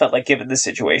one-on-ones, but, like, given the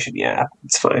situation, yeah,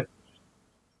 it's fine.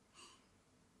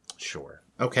 Sure.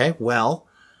 Okay, well,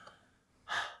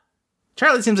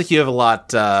 Charlie, it seems like you have a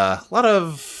lot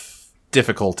of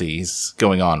difficulties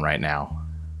going on right now.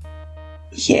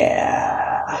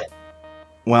 Yeah.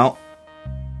 Well,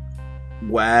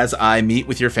 as I meet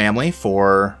with your family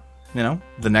for,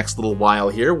 the next little while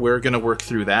here, we're going to work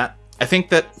through that. I think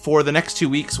that for the next 2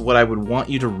 weeks, what I would want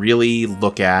you to really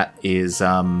look at is,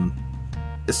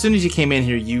 as soon as you came in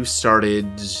here, you started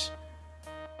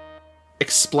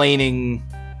explaining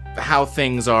how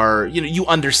things are. You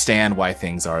understand why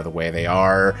things are the way they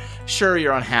are. Sure,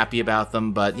 you're unhappy about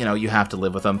them, but, you have to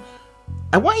live with them.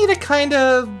 I want you to kind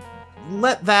of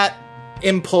let that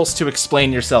impulse to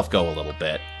explain yourself go a little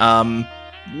bit.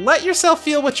 Let yourself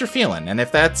feel what you're feeling, and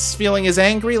if that's feeling is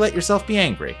angry, let yourself be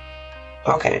angry.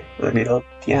 Okay. I mean,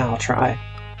 I'll try.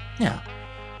 Yeah.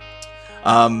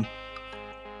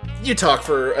 You talk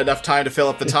for enough time to fill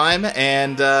up the time,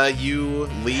 and you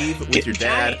leave with your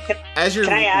dad. As you're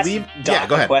Can I ask Doc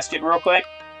go ahead. a question real quick?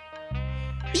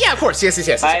 Yeah, of course. Yes.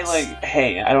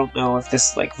 Hey, I don't know if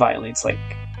this, violates,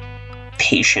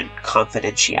 patient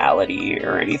confidentiality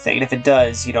or anything. And if it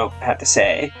does, you don't have to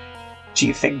say. Do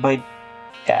you think my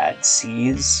dad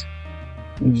sees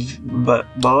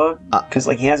Mom? Because,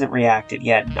 he hasn't reacted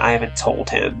yet, and I haven't told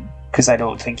him, because I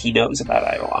don't think he knows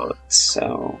about Eidolon,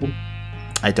 so...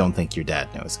 I don't think your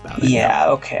dad knows about it. Yeah,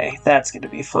 okay. That's gonna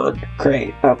be fun.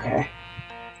 Great, okay.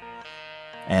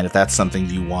 And if that's something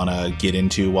you want to get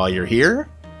into while you're here,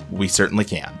 we certainly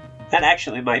can. That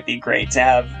actually might be great to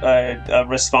have a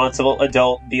responsible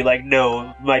adult be like,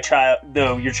 no,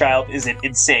 your child isn't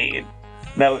insane.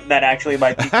 That actually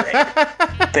might be great.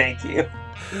 Thank you.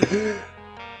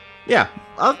 Yeah,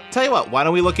 I'll tell you what, why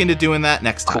don't we look into doing that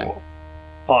next time? Cool.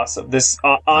 Awesome. This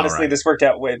honestly, This worked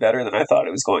out way better than I thought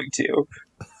it was going to.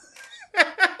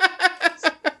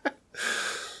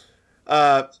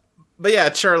 But yeah,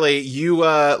 Charlie, you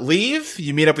leave,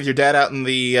 you meet up with your dad out in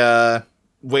the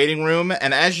waiting room,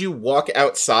 and as you walk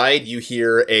outside, you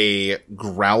hear a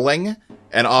growling,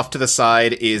 and off to the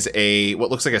side is what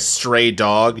looks like a stray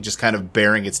dog, just kind of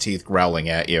baring its teeth, growling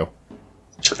at you.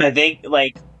 I think,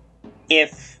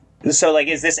 is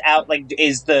this out,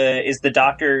 is the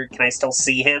doctor, can I still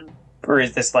see him? Or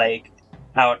is this,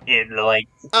 out in,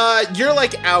 you're,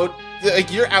 out,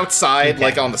 you're outside,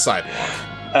 okay. On the sidewalk.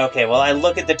 Okay, well, I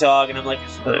look at the dog, and I'm like,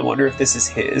 I wonder if this is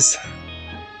his.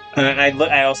 And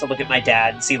I also look at my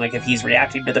dad and see, if he's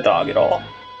reacting to the dog at all.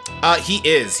 He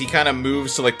is. He kind of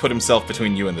moves to, put himself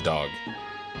between you and the dog.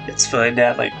 It's fine,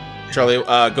 Dad, Charlie,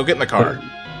 go get in the car.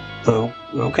 Oh,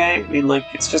 okay. I mean,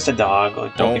 it's just a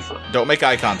dog. Don't be fun. Don't make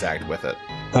eye contact with it.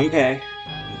 Okay.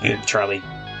 And Charlie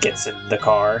gets in the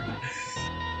car.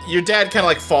 Your dad kind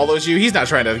of follows you. He's not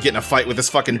trying to get in a fight with this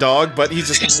fucking dog, but he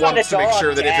just wants to make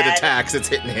sure that if it attacks, it's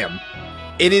hitting him.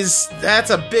 That's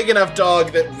a big enough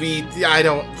dog that we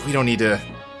don't need to.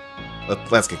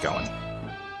 Let's get going.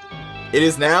 It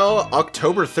is now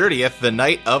October 30th, the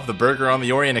night of the Burger on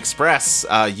the Orient Express.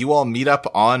 You all meet up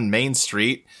on Main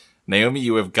Street. Naomi,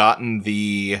 you have gotten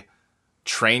the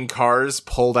train cars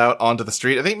pulled out onto the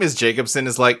street. I think Ms. Jacobson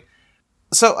is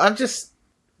so I'm just...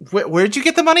 Where'd you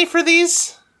get the money for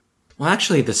these? Well,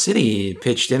 actually, the city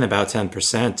pitched in about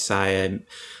 10%.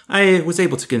 I was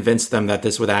able to convince them that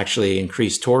this would actually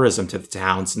increase tourism to the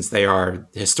town since they are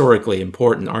historically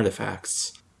important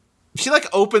artifacts. She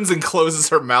opens and closes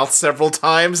her mouth several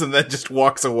times and then just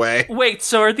walks away. Wait,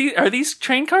 so are these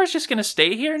train cars just going to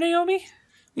stay here, Naomi?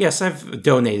 Yes, I've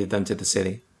donated them to the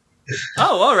city.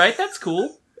 Oh, all right, that's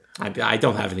cool. I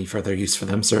don't have any further use for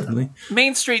them, certainly.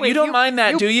 Main Street, you don't mind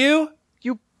that, do you?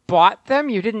 You bought them?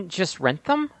 You didn't just rent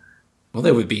them? Well,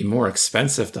 it would be more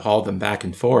expensive to haul them back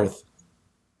and forth.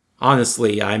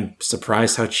 Honestly, I'm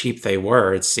surprised how cheap they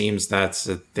were. It seems that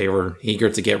they were eager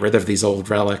to get rid of these old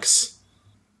relics.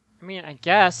 I mean, I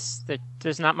guess that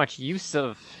there's not much use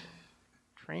of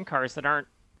train cars that aren't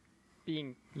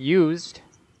being used.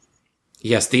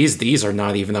 Yes, these are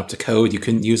not even up to code. You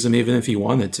couldn't use them even if you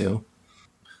wanted to.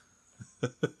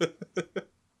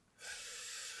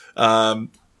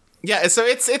 Yeah, so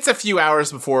it's a few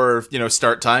hours before,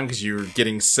 start time because you're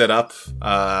getting set up.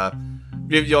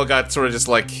 You all got sort of just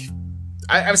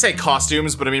I would say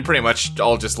costumes, but I mean pretty much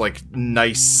all just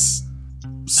nice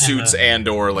suits and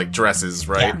or like dresses,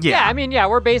 right? Yeah, I mean,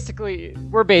 we're basically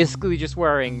just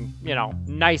wearing,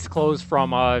 nice clothes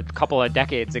from a couple of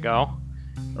decades ago.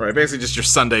 All right, basically just your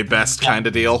Sunday best kind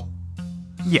of deal.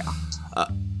 Yeah.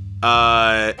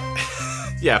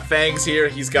 Yeah, Fang's here.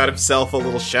 He's got himself a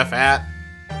little chef hat.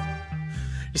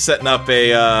 He's setting up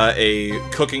a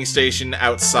cooking station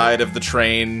outside of the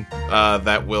train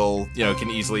that will, can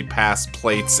easily pass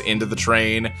plates into the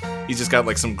train. He's just got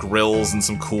like some grills and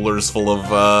some coolers full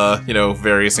of,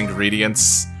 various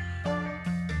ingredients.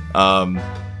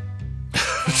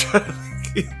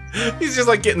 He's just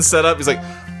like getting set up. He's like,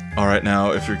 all right,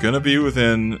 now if you're gonna be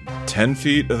within 10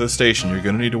 feet of the station, you're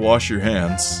gonna need to wash your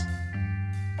hands.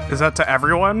 Is that to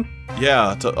everyone?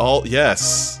 Yeah, to all.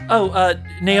 Yes. Oh,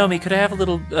 Naomi, could I have a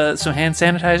little some hand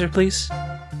sanitizer, please?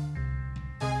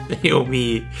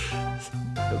 Naomi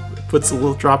puts a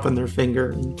little drop on their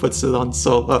finger and puts it on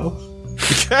Solo.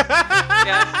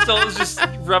 Yeah, Solo's just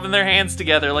rubbing their hands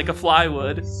together like a fly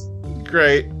would.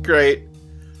 Great.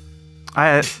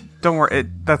 Don't worry.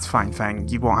 That's fine, Fang.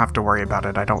 You won't have to worry about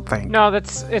it, I don't think. No,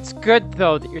 it's good,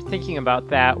 though, that you're thinking about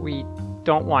that. We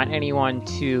don't want anyone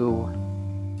to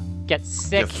get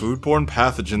sick. Yeah, foodborne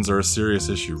pathogens are a serious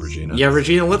issue, Regina. Yeah,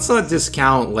 Regina, let's not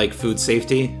discount, food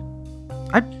safety.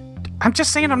 I'm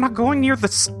just saying I'm not going near the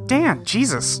stand.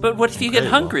 Jesus. But what if you get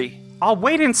hungry? I'll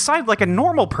wait inside like a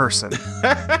normal person.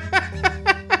 I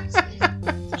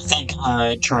think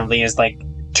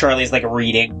Charlie's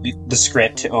reading the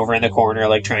script over in the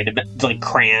corner, trying to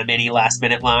cram any last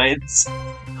minute lines.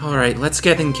 All right, let's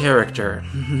get in character.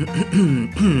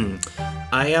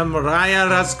 I am Raya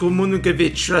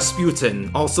Raskumunukevich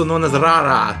Rasputin, also known as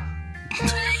Rara.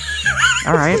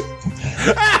 All right.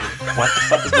 What the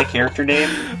fuck is my character name?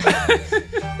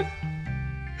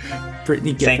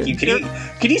 Brittany Giffen. Thank you.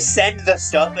 Can you send the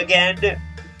stuff again?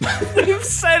 We've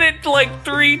said it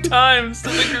 3 times to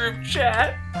the group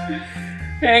chat.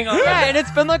 Hang on. Yeah, and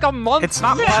it's been a month. It's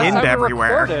not since pinned I've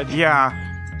everywhere. recorded. Yeah.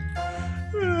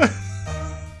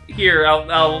 Here,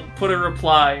 I'll put a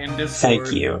reply in Discord.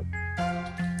 Thank you.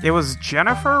 It was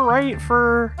Jennifer, right,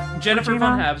 for Jennifer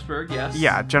Regina? von Habsburg, yes.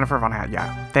 Yeah, Jennifer von Hat.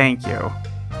 Yeah. Thank you.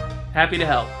 Happy to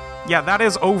help. Yeah, that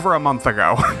is over a month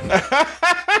ago.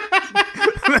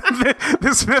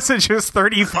 This message is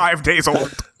 35 days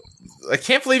old. I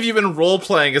can't believe you've been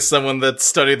role-playing as someone that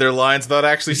studied their lines without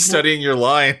actually studying your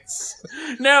lines.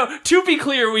 Now, to be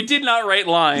clear, we did not write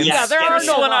lines. Yes, there are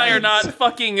Crystal no and I are lines. not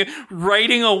fucking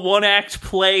writing a one-act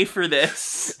play for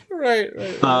this. Right.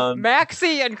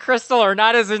 Maxie and Crystal are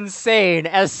not as insane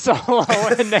as Solo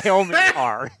and Naomi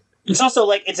are. It's also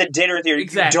it's a dinner theater.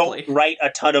 Exactly. You don't write a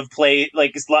ton of play.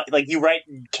 You write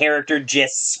character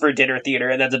gists for dinner theater,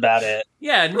 and that's about it.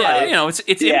 Yeah, Right.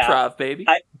 it's Yeah. improv, baby.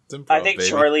 I think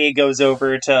Charlie goes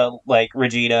over to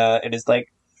Regina and is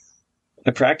like, I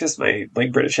practiced my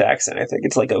British accent. I think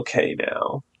it's okay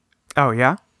now. Oh,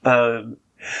 yeah? Hello,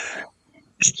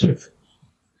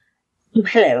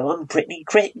 I'm Brittany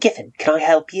Giffen. Can I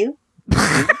help you?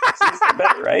 It's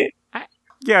better, right?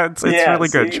 Yeah, it's really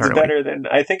good, it's Charlie. better than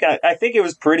I think. I think it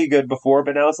was pretty good before,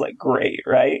 but now it's great,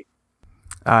 right?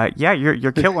 Yeah,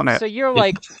 you're killing it. So you're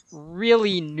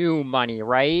really new money,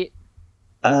 right?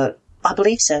 I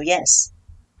believe so. Yes.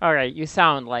 All right, you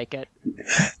sound like it.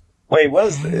 Wait, what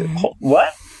was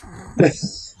what?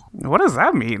 What does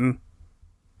that mean?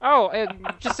 Oh,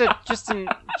 just a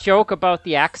joke about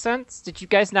the accents. Did you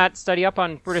guys not study up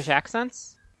on British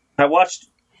accents? I watched.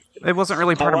 It wasn't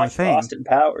really part of my thing. Austin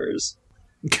Powers.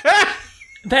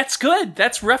 That's good.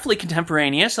 That's roughly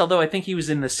contemporaneous, although I think he was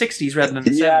in the 60s rather than the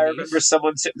 70s. Yeah, I remember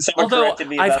someone corrected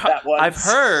me about that once.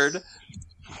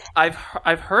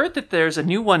 I've heard that there's a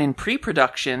new one in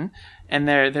pre-production, and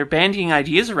they're bandying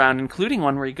ideas around, including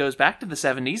one where he goes back to the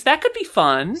 70s. That could be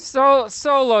fun. So,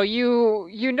 Solo,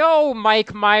 you know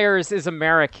Mike Myers is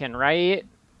American, right?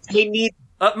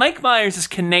 Mike Myers is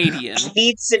Canadian. He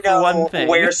needs to know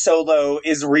where Solo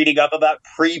is reading up about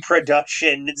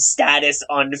pre-production status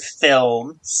on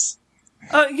films.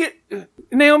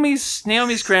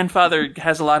 Naomi's grandfather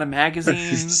has a lot of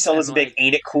magazines. Solo's a big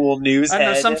ain't it cool news head.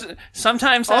 I don't know,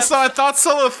 sometimes... Also, I thought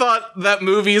Solo thought that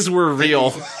movies were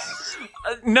real.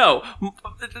 No.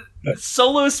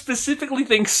 Solo specifically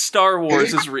thinks Star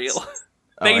Wars is real.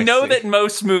 They know that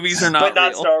most movies are not real. But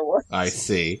not Star Wars. I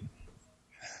see.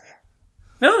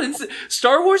 No,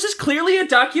 Star Wars is clearly a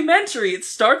documentary. It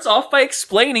starts off by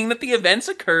explaining that the events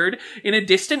occurred in a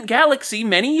distant galaxy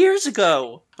many years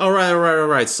ago. All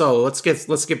right. So let's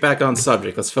get back on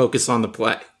subject. Let's focus on the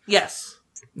play. Yes.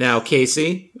 Now,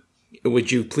 Casey,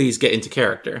 would you please get into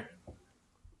character?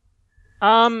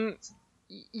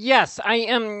 Yes, I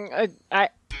am.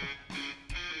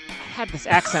 had this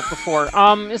accent before.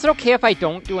 Is it okay if I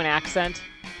don't do an accent?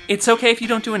 It's okay if you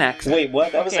don't do an accent. Wait,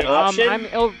 what? That was an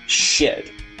option?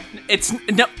 Shit. It's...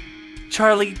 No.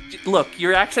 Charlie, look,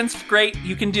 your accent's great.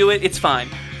 You can do it. It's fine.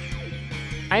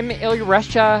 I'm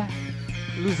Ilyusha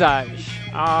Luzaj.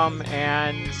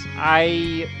 And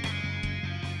I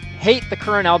hate the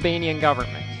current Albanian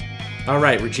government. All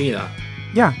right, Regina.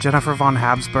 Yeah, Jennifer von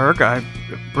Habsburg. I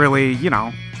really,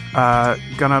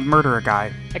 gonna murder a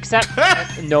guy. Except,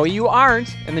 no, you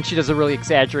aren't. And then she does a really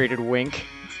exaggerated wink.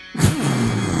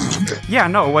 Yeah,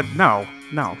 no, what? No,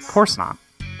 of course not.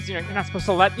 You're not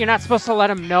supposed to let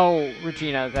him know,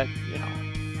 Regina, that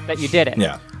that you did it.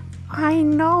 Yeah. I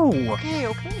know.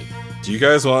 Okay. Do you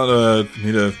guys want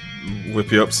me to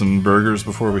whip you up some burgers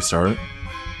before we start?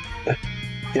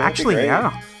 Actually,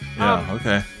 yeah. Yeah.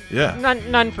 Okay. Yeah.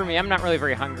 None for me. I'm not really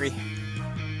very hungry.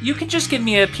 You can just give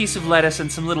me a piece of lettuce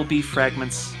and some little beef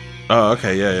fragments. Oh,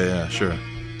 okay. Yeah. Sure.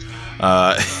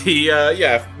 He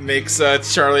makes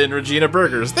Charlie and Regina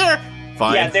burgers. They're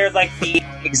fine. Yeah, they're like the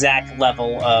exact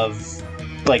level of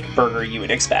like burger you would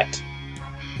expect.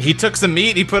 He took some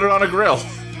meat, he put it on a grill.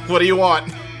 What do you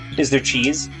want? Is there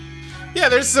cheese? Yeah,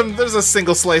 there's a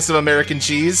single slice of American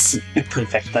cheese.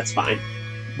 Perfect, that's fine.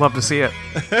 Love to see it.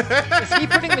 Is he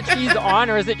putting the cheese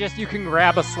on, or is it just you can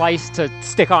grab a slice to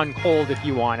stick on cold if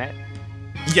you want it?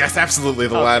 Yes, absolutely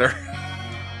the latter.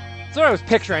 That's what I was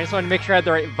picturing. I just wanted to make sure I had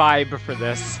the right vibe for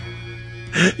this.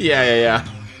 Yeah.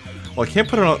 Well, I can't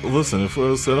put it on. Listen, if it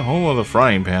was at home with a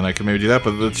frying pan, I could maybe do that.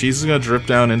 But the cheese is gonna drip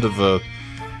down into the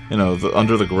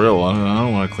under the grill. I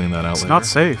don't want to clean that out. It's later. not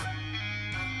safe.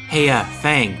 Hey,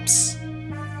 Fangs.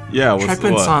 Yeah, Try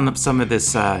putting some of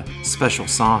this special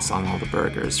sauce on all the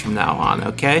burgers from now on,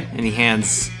 okay? And he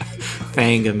hands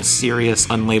Fang a mysterious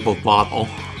unlabeled bottle.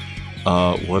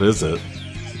 What is it?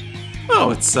 Oh,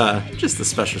 it's just the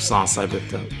special sauce I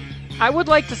whipped up. I would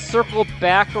like to circle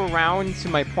back around to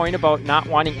my point about not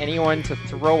wanting anyone to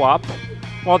throw up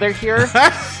while they're here.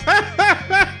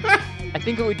 I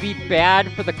think it would be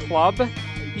bad for the club.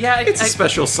 Yeah, It's a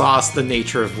special sauce, the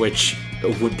nature of which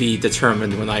would be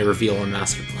determined when I reveal a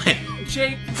master plan.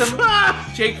 Jake,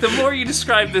 the more you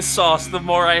describe this sauce, the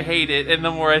more I hate it, and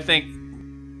the more I think,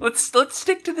 let's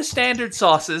stick to the standard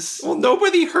sauces. Well,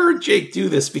 nobody heard Jake do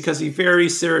this because he very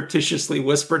surreptitiously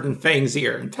whispered in Fang's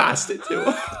ear and passed it to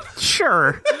him.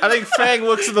 Sure. I think Fang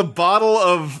looks at the bottle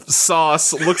of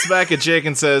sauce, looks back at Jake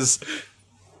and says,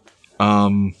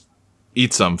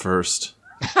 Eat some first.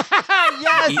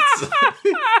 Yes!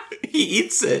 He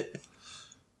eats it.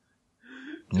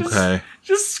 Okay.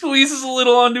 Just squeezes a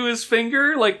little onto his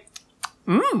finger, like,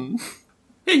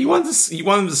 Yeah, you want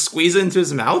him to squeeze it into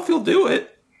his mouth? He'll do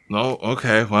it. No,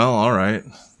 okay, well, alright.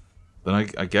 Then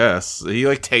I guess. he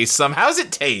tastes some. How's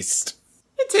it taste?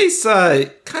 It tastes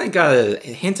kind of got a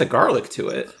hint of garlic to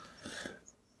it.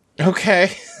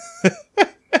 Okay.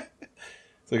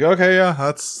 It's like, okay, yeah,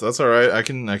 that's alright. I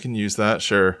can use that,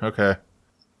 sure, okay.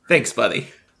 Thanks, buddy.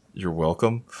 You're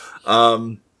welcome.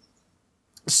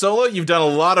 Solo, you've done a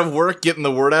lot of work getting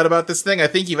the word out about this thing. I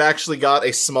think you've actually got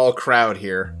a small crowd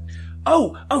here.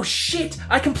 oh shit!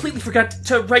 I completely forgot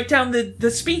to write down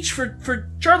the speech for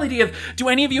Charlie. Do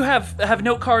any of you have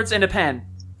note cards and a pen?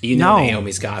 You know No.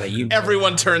 Naomi's got it.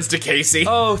 Everyone turns to Casey.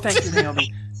 Oh, thank you,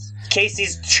 Naomi.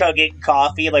 Casey's chugging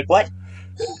coffee, like, what?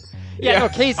 Yeah, no,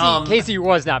 Casey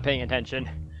was not paying attention.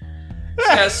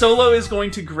 Yeah, Solo is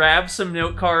going to grab some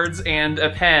note cards and a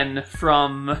pen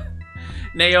from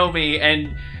Naomi,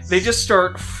 and they just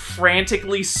start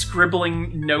frantically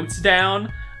scribbling notes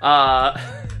down.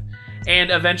 And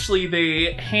eventually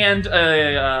they hand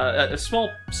a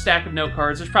small stack of note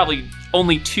cards. There's probably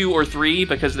only 2 or 3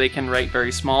 because they can write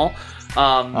very small.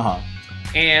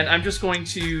 And I'm just going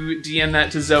to DM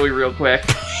that to Zoe real quick.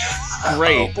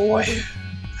 Great. Oh boy.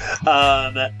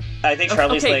 I think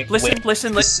Charlie's okay, like,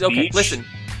 listen. Okay, listen.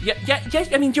 Yeah.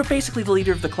 I mean, you're basically the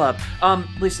leader of the club.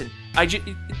 Listen.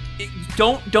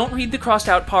 Don't read the crossed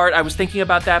out part. I was thinking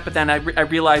about that, but then I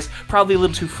realized probably a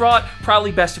little too fraught.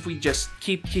 Probably best if we just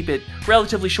keep it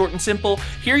relatively short and simple.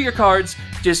 Here are your cards.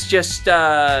 Just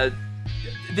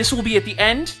this will be at the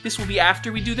end. This will be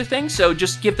after we do the thing. So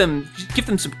just give them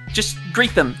some. Just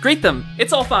greet them.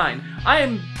 It's all fine. I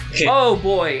am. Oh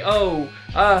boy. Oh.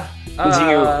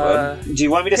 Do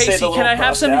you want me to Casey, say the little can I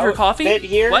have some of your coffee? bit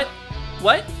here? What?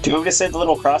 Do you want me to say the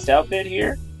little crossed out bit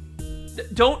here?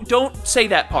 Don't say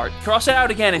that part. Cross it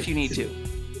out again if you need to.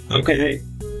 Okay.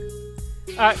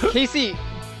 Casey,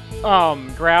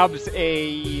 grabs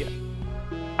a,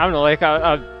 I don't know, like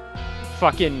a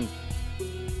fucking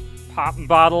pop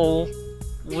bottle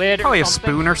lid Probably or a something.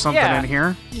 spoon or something Yeah. in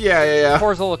here. Yeah.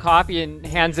 Pours a little coffee and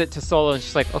hands it to Solo, and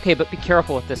she's like, okay, but be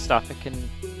careful with this stuff. It can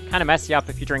kind of mess you up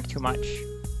if you drink too much.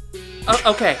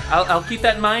 Okay, I'll keep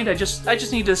that in mind. I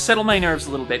just need to settle my nerves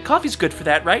a little bit. Coffee's good for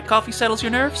that, right? Coffee settles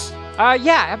your nerves?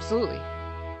 Yeah, absolutely.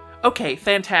 Okay,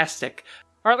 fantastic.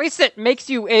 Or at least it makes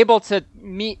you able to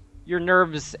meet your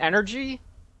nerves' energy,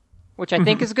 which I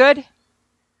think is good.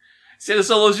 So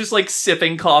Solo's just like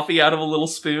sipping coffee out of a little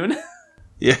spoon.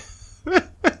 Yeah.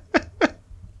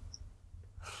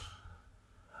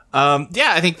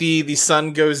 Yeah, I think the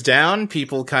sun goes down.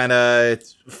 People kind of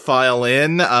file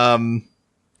in.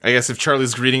 I guess if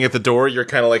Charlie's greeting at the door, you're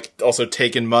kind of like also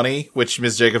taking money, which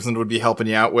Ms. Jacobson would be helping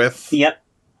you out with. Yep.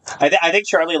 I think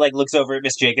Charlie like looks over at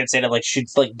Miss Jacobson and like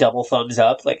shoots like double thumbs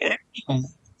up, like.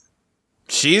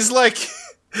 She's like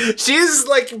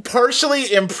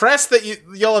partially impressed that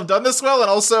y'all have done this well,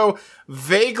 and also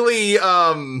vaguely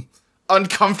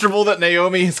uncomfortable that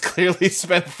Naomi has clearly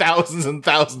spent thousands and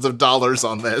thousands of dollars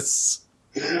on this.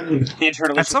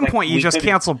 At some point, you just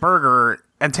cancel Burger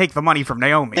and take the money from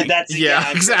Naomi. That's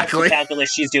exactly. That's the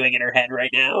calculus she's doing in her head right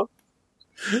now.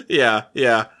 Yeah.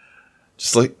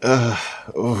 Just like,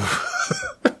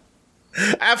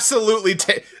 absolutely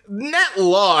net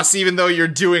loss, even though you're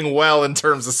doing well in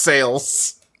terms of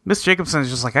sales. Miss Jacobson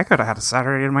is just like, I could have had a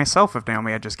Saturday to myself if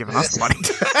Naomi had just given us the money.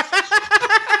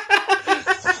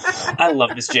 I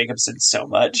love Miss Jacobson so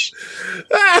much.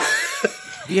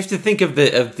 You have to think of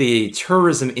the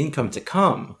tourism income to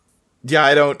come.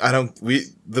 Yeah,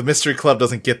 the Mystery Club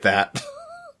doesn't get that.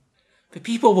 The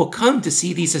people will come to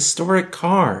see these historic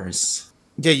cars.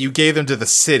 Yeah, you gave them to the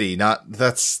city,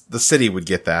 the city would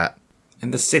get that.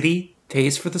 And the city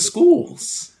pays for the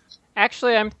schools.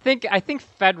 Actually, I think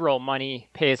federal money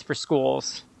pays for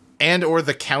schools. And or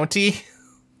the county?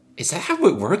 Is that how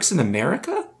it works in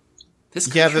America? This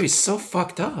country is so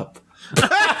fucked up.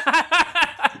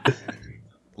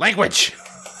 Language!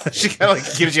 She kind of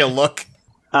like gives you a look.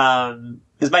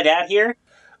 Is my dad here?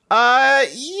 Yeah,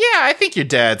 I think your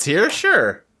dad's here,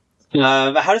 sure.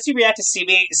 How does he react to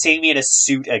seeing me in a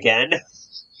suit again?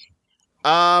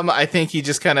 I think he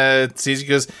just kind of sees you,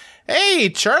 goes, "Hey,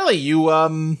 Charlie, you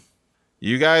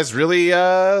guys really,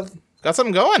 got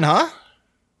something going, huh?"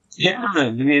 Yeah,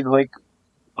 I mean, like,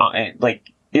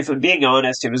 if I'm being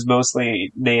honest, it was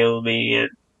mostly Naomi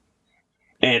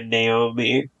and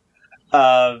Naomi.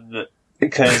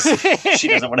 Because she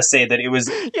doesn't want to say that it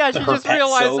was yeah, she her just pet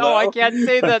realized, solo. I can't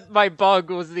say that my bug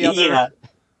was the other. Yeah.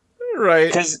 Right.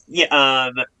 Because,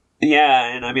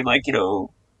 and I mean, like,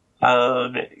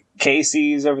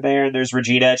 Casey's over there, and there's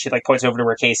Regina. She, like, points over to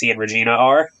where Casey and Regina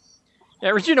are. Yeah,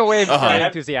 Regina waves very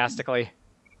enthusiastically.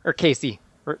 Or Casey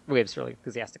waves really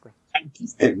enthusiastically.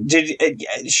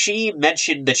 She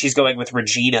mentioned that she's going with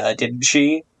Regina, didn't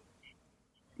she?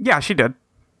 Yeah, she did.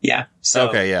 Yeah. So.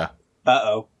 Okay, yeah.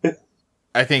 Uh-oh.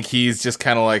 I think he's just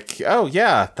kind of like, oh,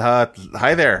 yeah,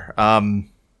 hi there.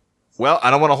 Well,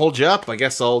 I don't want to hold you up. I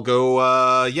guess I'll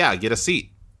go, get a seat.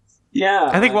 Yeah.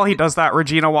 I think while he does that,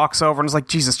 Regina walks over and is like,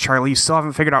 Jesus, Charlie, you still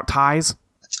haven't figured out ties?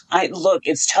 Look,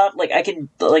 it's tough. Like,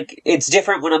 it's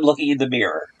different when I'm looking in the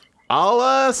mirror.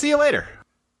 I'll, see you later.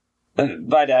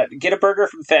 But, get a burger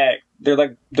from Fag.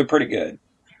 They're pretty good.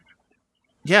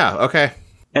 Yeah, okay.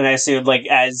 And I assume, like,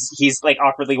 as he's, like,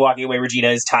 awkwardly walking away, Regina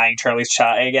is tying Charlie's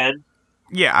tie again.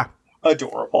 Yeah.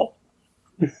 Adorable.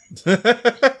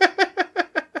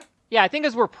 Yeah, I think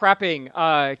as we're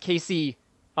prepping, Casey,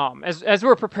 as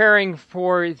we're preparing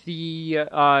for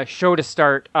the show to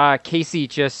start, Casey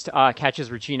just catches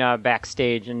Regina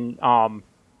backstage and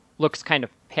looks kind of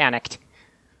panicked.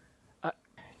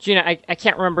 Gina, I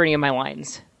can't remember any of my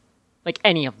lines. Like,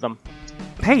 any of them.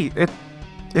 Hey,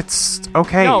 it's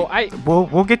okay. No,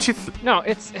 We'll get you. No,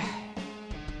 it's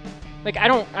like I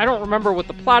don't remember what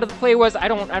the plot of the play was. I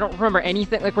don't remember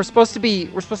anything. Like we're supposed to be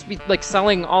like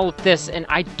selling all of this, and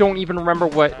I don't even remember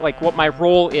what my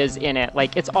role is in it.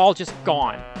 Like it's all just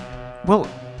gone. Well,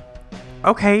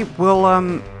 okay.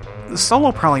 Well,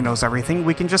 Solo probably knows everything.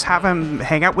 We can just have him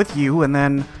hang out with you, and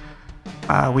then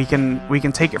we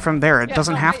can take it from there. It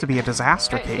doesn't have to be a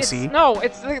disaster, Casey.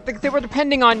 It's they were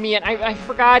depending on me, and I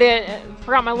forgot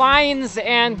forgot my lines,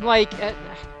 and like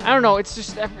I don't know. It's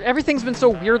just everything's been so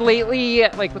weird lately,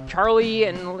 like with Charlie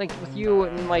and like with you,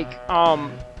 and like I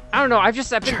don't know. I've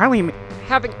been Charlie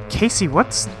having Casey.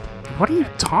 What are you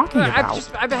talking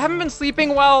about? I haven't been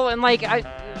sleeping well, and like a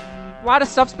lot of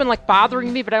stuff's been like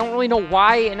bothering me, but I don't really know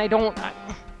why, and I don't.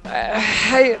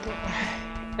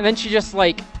 And then she just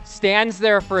like stands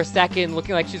there for a second,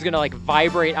 looking like she's gonna like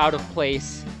vibrate out of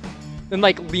place, then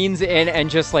like leans in and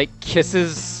just like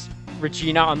kisses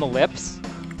Regina on the lips.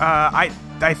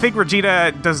 I think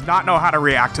Regina does not know how to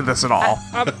react to this at all.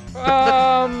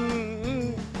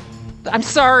 I'm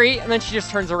sorry, and then she just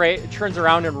turns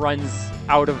around and runs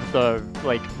out of the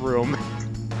room.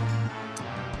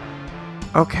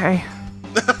 Okay.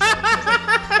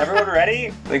 Everyone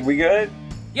ready? Like, we good?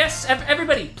 Yes,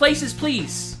 everybody, places,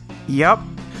 please. Yep.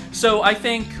 So I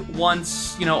think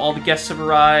once, all the guests have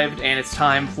arrived and it's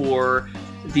time for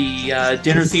the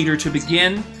dinner theater to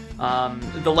begin,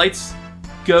 the lights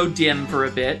go dim for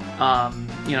a bit.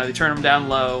 They turn them down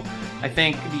low. I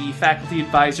think the faculty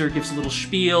advisor gives a little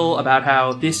spiel about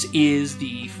how this is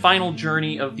the final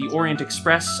journey of the Orient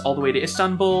Express all the way to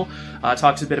Istanbul,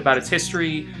 talks a bit about its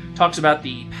history, talks about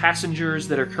the passengers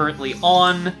that are currently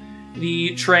on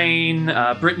the train,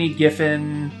 Brittany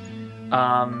Giffen,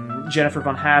 Jennifer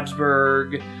von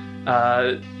Habsburg,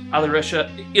 Ilarisha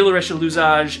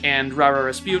Luzaj, and Rara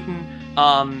Rasputin.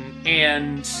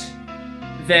 And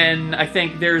then I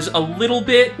think there's a little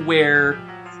bit where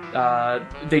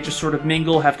they just sort of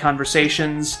mingle, have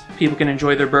conversations, people can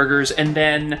enjoy their burgers, and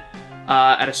then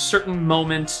at a certain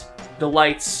moment, the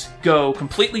lights go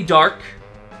completely dark,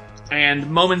 and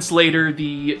moments later,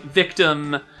 the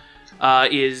victim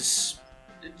is,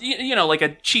 like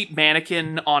a cheap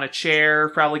mannequin on a chair,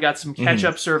 probably got some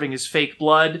ketchup serving his fake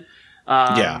blood.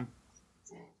 Yeah.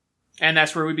 And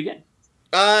that's where we begin.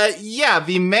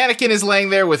 The mannequin is laying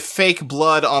there with fake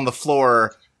blood on the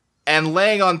floor, and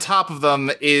laying on top of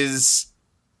them is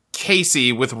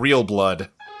Casey with real blood.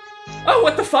 Oh,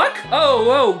 what the fuck?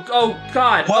 Oh,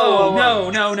 God. Whoa. No.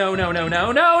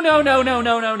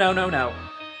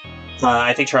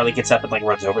 I think Charlie gets up and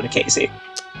runs over to Casey.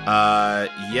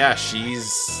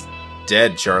 She's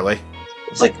dead, Charlie.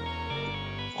 It's like,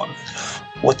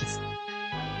 what the?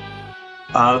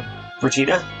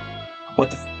 Regina, what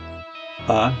the?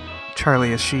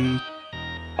 Charlie, is she?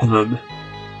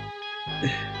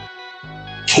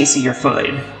 Casey, you're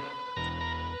fine.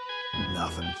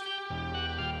 Nothing.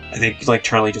 I think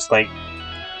Charlie just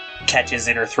catches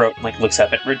in her throat and looks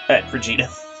up at Regina.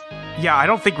 Yeah, I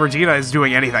don't think Regina is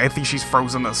doing anything. I think she's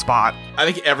frozen the spot.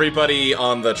 I think everybody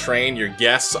on the train, your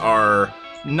guests, are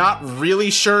not really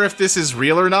sure if this is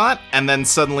real or not, and then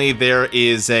suddenly there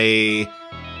is an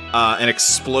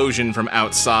explosion from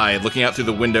outside. Looking out through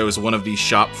the windows, one of these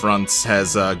shop fronts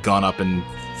has gone up in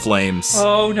flames.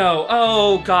 Oh no!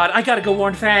 Oh God! I gotta go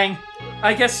warn Fang.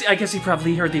 I guess he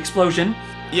probably heard the explosion.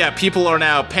 Yeah, people are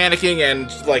now panicking and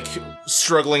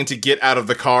struggling to get out of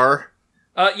the car.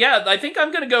 I think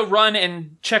I'm gonna go run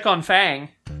and check on Fang.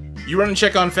 You run and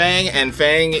check on Fang, and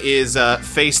Fang is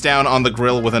face down on the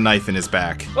grill with a knife in his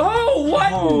back. Oh, what?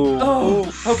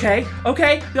 Oh, okay.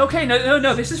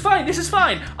 No, this is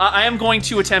fine. I am going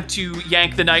to attempt to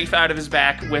yank the knife out of his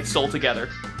back with Soul Together.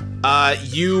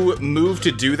 You move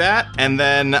to do that, and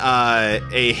then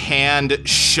a hand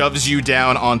shoves you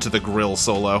down onto the grill,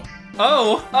 Solo.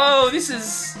 This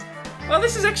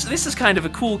is kind of a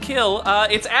cool kill.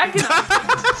 It's agonizing.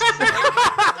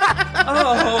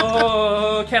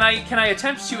 Can I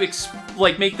attempt to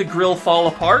make the grill fall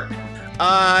apart?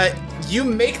 You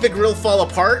make the grill fall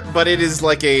apart, but it is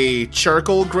like a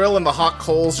charcoal grill, and the hot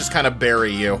coals just kind of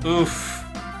bury you. Oof.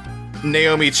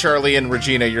 Naomi, Charlie, and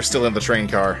Regina, you're still in the train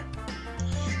car.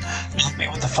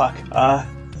 Man, what the fuck?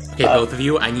 Okay, both of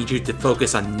you, I need you to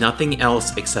focus on nothing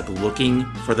else except looking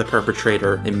for the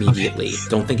perpetrator immediately. Okay.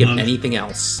 Don't think of anything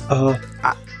else.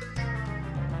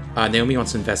 Naomi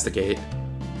wants to investigate.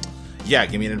 Yeah,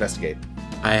 give me an investigate.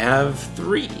 I have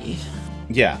 3.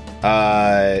 Yeah.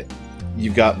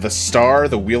 You've got the Star,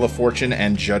 the Wheel of Fortune,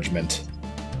 and Judgment.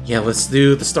 Yeah, let's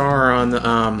do the Star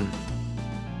on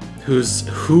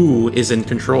who is in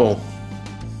control.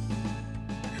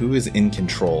 Who is in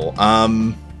control?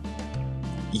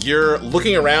 You're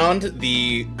looking around.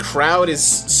 The crowd is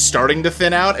starting to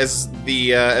thin out as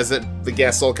the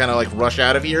guests all kind of rush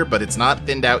out of here, but it's not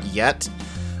thinned out yet.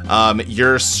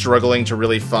 You're struggling to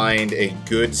really find a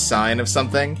good sign of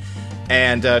something.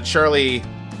 And Charlie,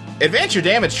 advance your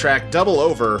damage track double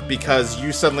over because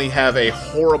you suddenly have a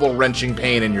horrible wrenching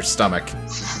pain in your stomach.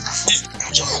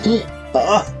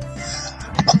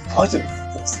 What the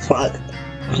fuck?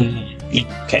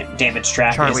 Okay, damage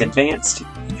track Charlie. is advanced.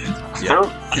 Yeah.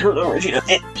 I don't know, Regina.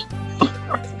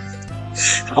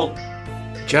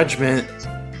 Judgment.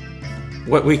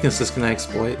 What weaknesses can I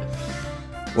exploit?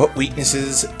 What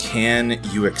weaknesses can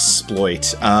you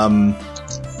exploit? Let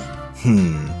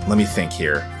me think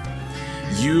here.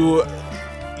 Your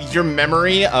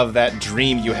memory of that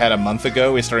dream you had a month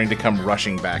ago is starting to come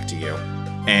rushing back to you.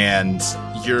 And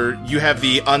you have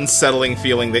the unsettling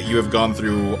feeling that you have gone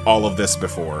through all of this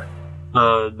before.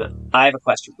 I have a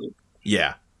question, Luke.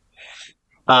 Yeah.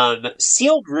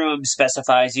 Sealed room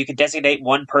specifies you can designate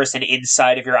one person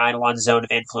inside of your Eidolon zone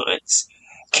of influence.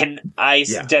 Can I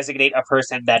designate a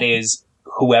person that is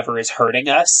whoever is hurting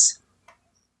us?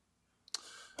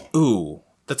 Ooh,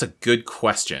 that's a good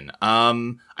question.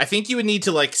 I think you would need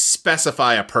to, like,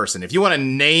 specify a person. If you want to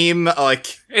name,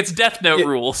 like... It's Death Note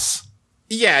rules.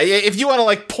 Yeah, if you want to,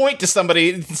 like, point to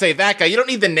somebody and say that guy, you don't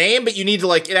need the name, but you need to,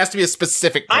 like, it has to be a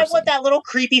specific person. I want that little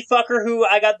creepy fucker who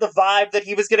I got the vibe that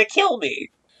he was gonna kill me.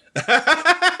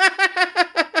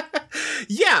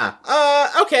 Yeah,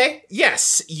 okay,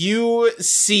 yes. You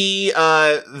see,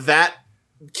 that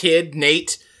kid,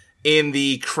 Nate, in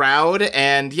the crowd,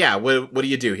 and yeah, what do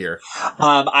you do here?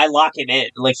 I lock him in.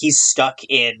 Like, he's stuck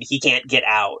in, he can't get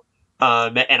out.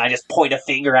 And I just point a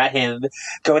finger at him,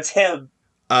 go, it's him.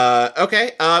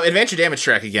 Okay, adventure damage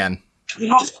track again.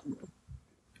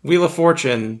 Wheel of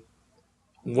Fortune,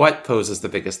 what poses the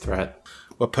biggest threat?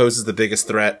 What poses the biggest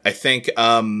threat? I think,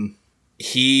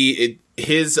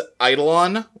 his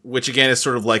Eidolon, which again is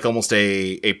sort of like almost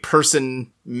a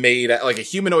person made, like a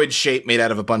humanoid shape made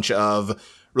out of a bunch of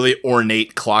really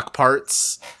ornate clock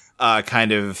parts,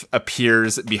 kind of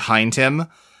appears behind him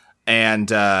and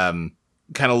kind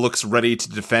of looks ready to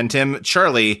defend him.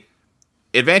 Charlie,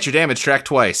 advance your damage track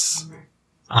twice.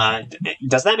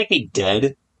 Does that make me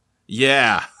dead?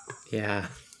 Yeah. Yeah.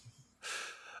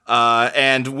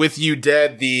 And with you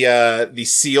dead, the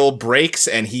seal breaks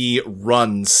and he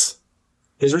runs.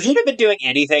 Has Regina been doing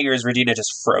anything, or is Regina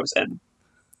just frozen?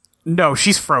 No,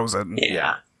 she's frozen.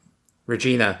 Yeah.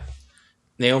 Regina,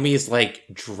 Naomi is like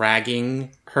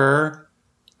dragging her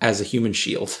as a human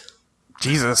shield.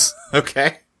 Jesus.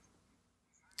 Okay.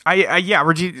 Yeah,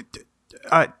 Regina,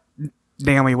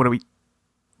 Naomi, what do we...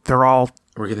 They're all...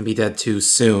 We're gonna be dead too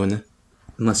soon,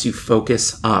 unless you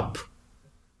focus up.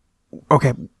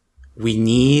 Okay. We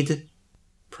need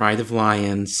Pride of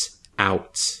Lions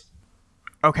out.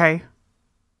 Okay,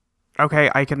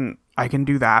 I can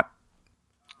do that.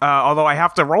 Although I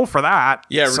have to roll for that.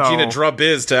 Yeah, so Regina, draw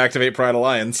Biz to activate Pride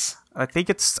Alliance. I think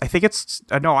it's,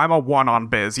 no, I'm a 1 on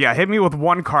Biz. Yeah, hit me with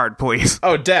 1 card, please.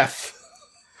 Oh, death.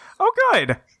 Oh,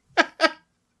 good.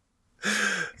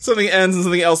 Something ends and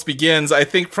something else begins. I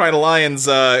think Pride Alliance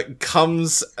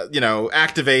comes,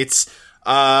 activates.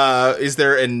 Is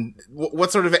there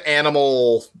what sort of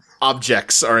animal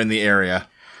objects are in the area?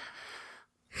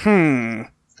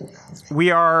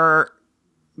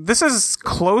 This is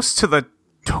close to the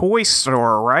toy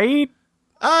store, right?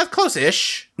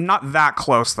 Close-ish. Not that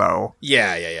close, though.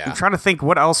 Yeah. I'm trying to think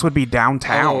what else would be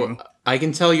downtown. Oh, I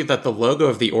can tell you that the logo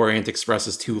of the Orient Express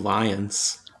is 2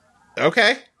 lions.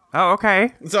 Okay. Oh,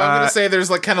 okay. So I'm gonna say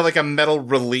there's like kind of like a metal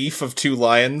relief of 2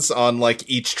 lions on like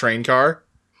each train car.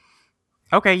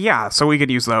 Okay, yeah, so we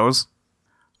could use those.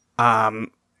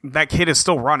 That kid is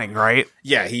still running, right?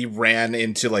 Yeah, he ran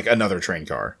into like another train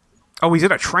car. Oh, he's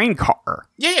in a train car.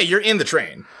 Yeah, you're in the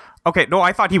train. Okay, no,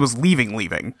 I thought he was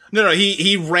leaving. No,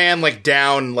 he ran like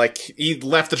down, like he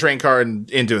left the train car and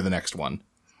into the next one.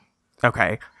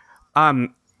 Okay.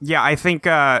 Yeah, I think,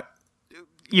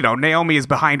 Naomi is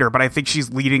behind her, but I think she's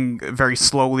leading very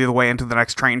slowly the way into the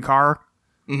next train car.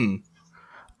 Mm-hmm.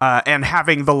 And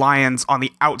having the lions on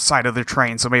the outside of the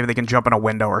train, so maybe they can jump in a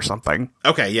window or something.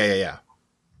 Okay, yeah.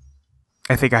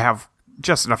 I think I have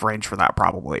just enough range for that,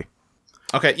 probably.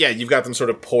 Okay, yeah, you've got them sort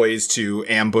of poised to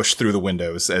ambush through the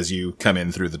windows as you come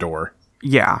in through the door.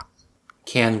 Yeah.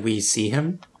 Can we see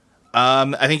him?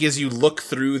 I think as you look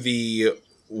through the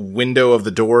window of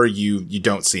the door, you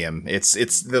don't see him. It's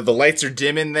the lights are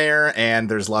dim in there, and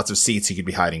there's lots of seats he could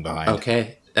be hiding behind.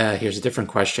 Okay, here's a different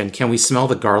question. Can we smell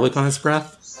the garlic on his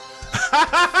breath?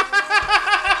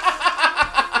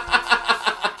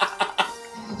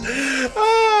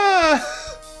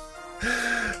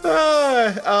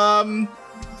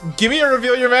 Give me a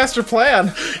reveal your master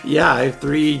plan. Yeah, I have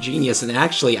 3 genius, and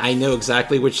actually, I know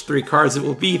exactly which 3 cards it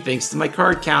will be thanks to my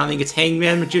card counting. It's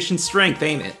Hangman, Magician, Strength,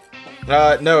 ain't it?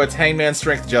 No, it's Hangman,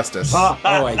 Strength, Justice. Oh,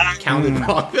 I counted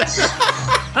wrong. You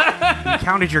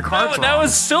counted your cards wrong. That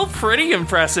was still pretty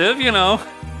impressive, 2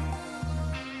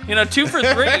 for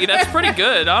 3. That's pretty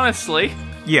good, honestly.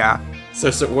 Yeah. So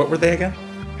what were they again?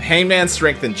 Hangman,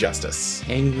 Strength, and Justice.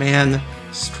 Hangman,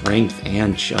 Strength,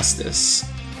 and Justice.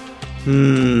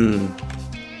 Yeah,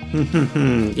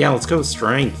 let's go with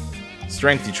Strength.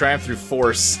 Strength, you triumph through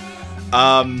force.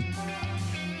 Let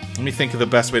me think of the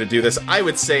best way to do this. I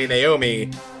would say,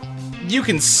 Naomi, you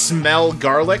can smell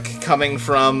garlic coming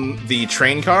from the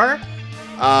train car.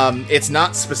 It's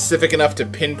not specific enough to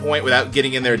pinpoint without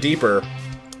getting in there deeper.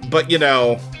 But,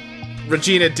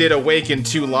 Regina did awaken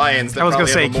 2 lions that I was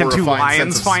probably gonna have say, a more can 2 refined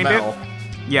lions sense of find smell. it?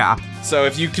 Yeah. So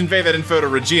if you convey that info to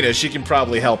Regina, she can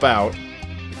probably help out.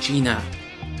 Regina,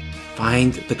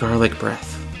 find the garlic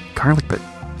breath. Garlic, but...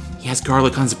 He has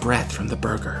garlic on his breath from the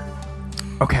burger.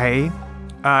 Okay.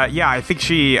 Yeah, I think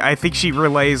she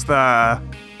relays the,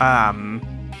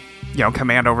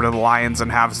 command over to the lions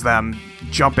and has them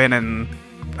jump in and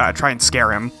try and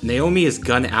scare him. Naomi is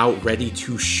gun out, ready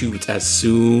to shoot as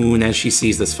soon as she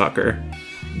sees this fucker.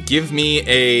 Give me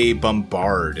a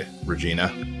bombard,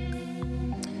 Regina.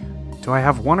 Do I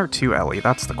have one or two, Ellie?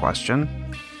 That's the question.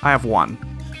 I have one.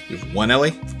 You have one,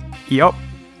 Ellie? Yup.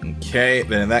 Okay,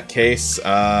 then in that case,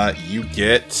 you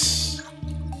get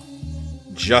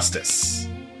justice.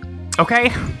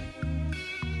 Okay.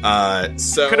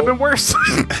 So could have been worse.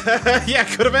 Yeah,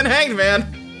 could have been hanged, man.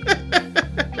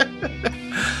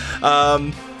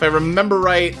 If I remember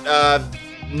right,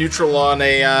 neutral on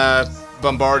a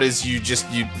bombard is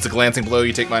it's a glancing blow.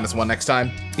 You take -1 next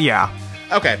time. Yeah.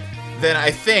 Okay, then I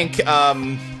think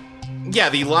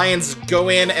the lions go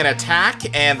in and attack,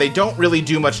 and they don't really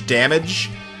do much damage.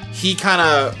 He kind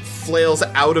of flails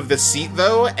out of the seat,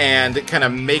 though, and kind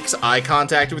of makes eye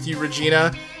contact with you,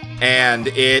 Regina, and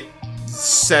it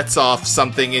sets off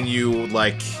something in you,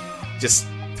 like,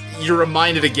 you're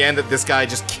reminded again that this guy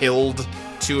just killed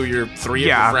 4 of your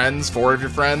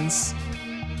friends.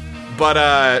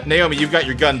 But, Naomi, you've got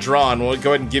your gun drawn. Well,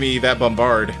 go ahead and give me that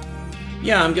bombard.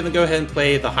 Yeah, I'm gonna go ahead and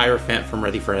play the Hierophant from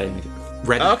Ready for Anything.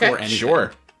 Okay,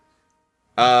 sure.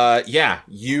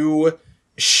 You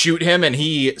shoot him, and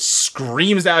he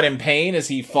screams out in pain as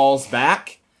he falls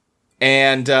back.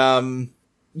 And,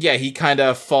 he kind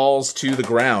of falls to the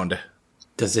ground.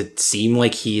 Does it seem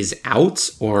like he's out,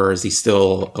 or is he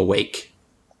still awake?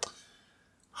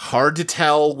 Hard to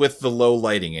tell with the low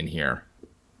lighting in here.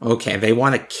 Okay, they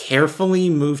want to carefully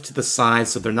move to the side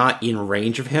so they're not in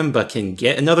range of him, but can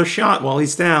get another shot while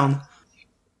he's down.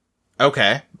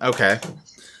 Okay.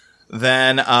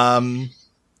 Then,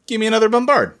 give me another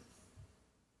bombard.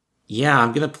 Yeah,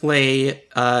 I'm gonna play,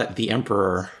 the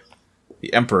Emperor.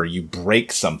 The Emperor, you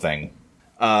break something.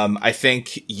 I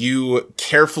think you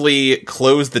carefully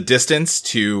close the distance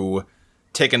to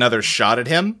take another shot at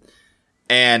him.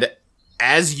 And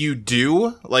as you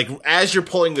do, like, as you're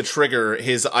pulling the trigger,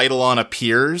 his Eidolon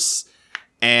appears,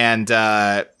 and,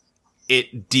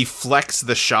 it deflects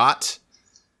the shot.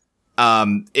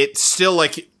 It's still,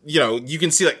 like, you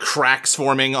can see, like, cracks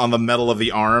forming on the metal of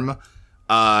the arm,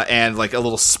 and, like, a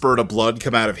little spurt of blood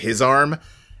come out of his arm,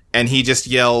 and he just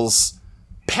yells,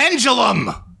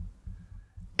 "Pendulum!"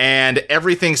 And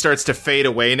everything starts to fade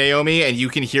away, Naomi, and you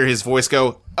can hear his voice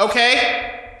go,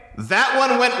 "Okay, that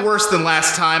one went worse than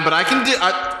last time, but I can do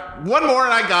one more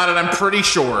and I got it, I'm pretty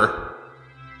sure."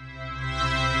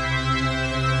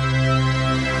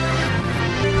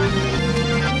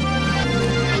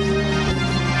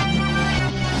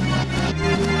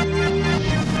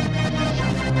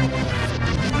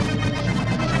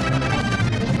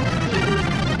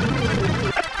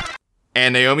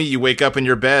 And Naomi, you wake up in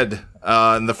your bed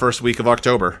in the first week of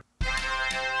October.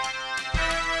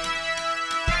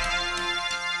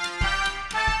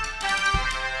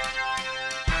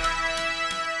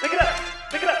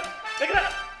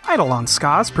 Eidolon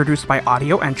SKA is produced by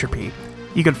Audio Entropy.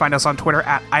 You can find us on Twitter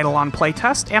at Eidolon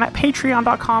Playtest and at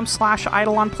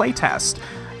patreon.com/Eidolon Playtest.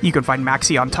 You can find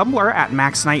Maxie on Tumblr at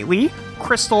MaxKnightly,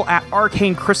 Crystal at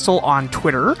Arcane Crystal on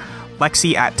Twitter,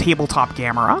 Lexi at Tabletop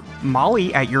Gamera,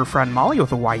 Molly at Your Friend Molly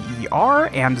with a Y-E-R,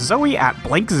 and Zoe at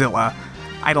Blankzilla.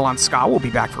 Eidolon SKA will be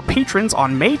back for patrons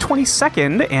on May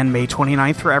 22nd and May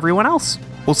 29th for everyone else.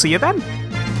 We'll see you then.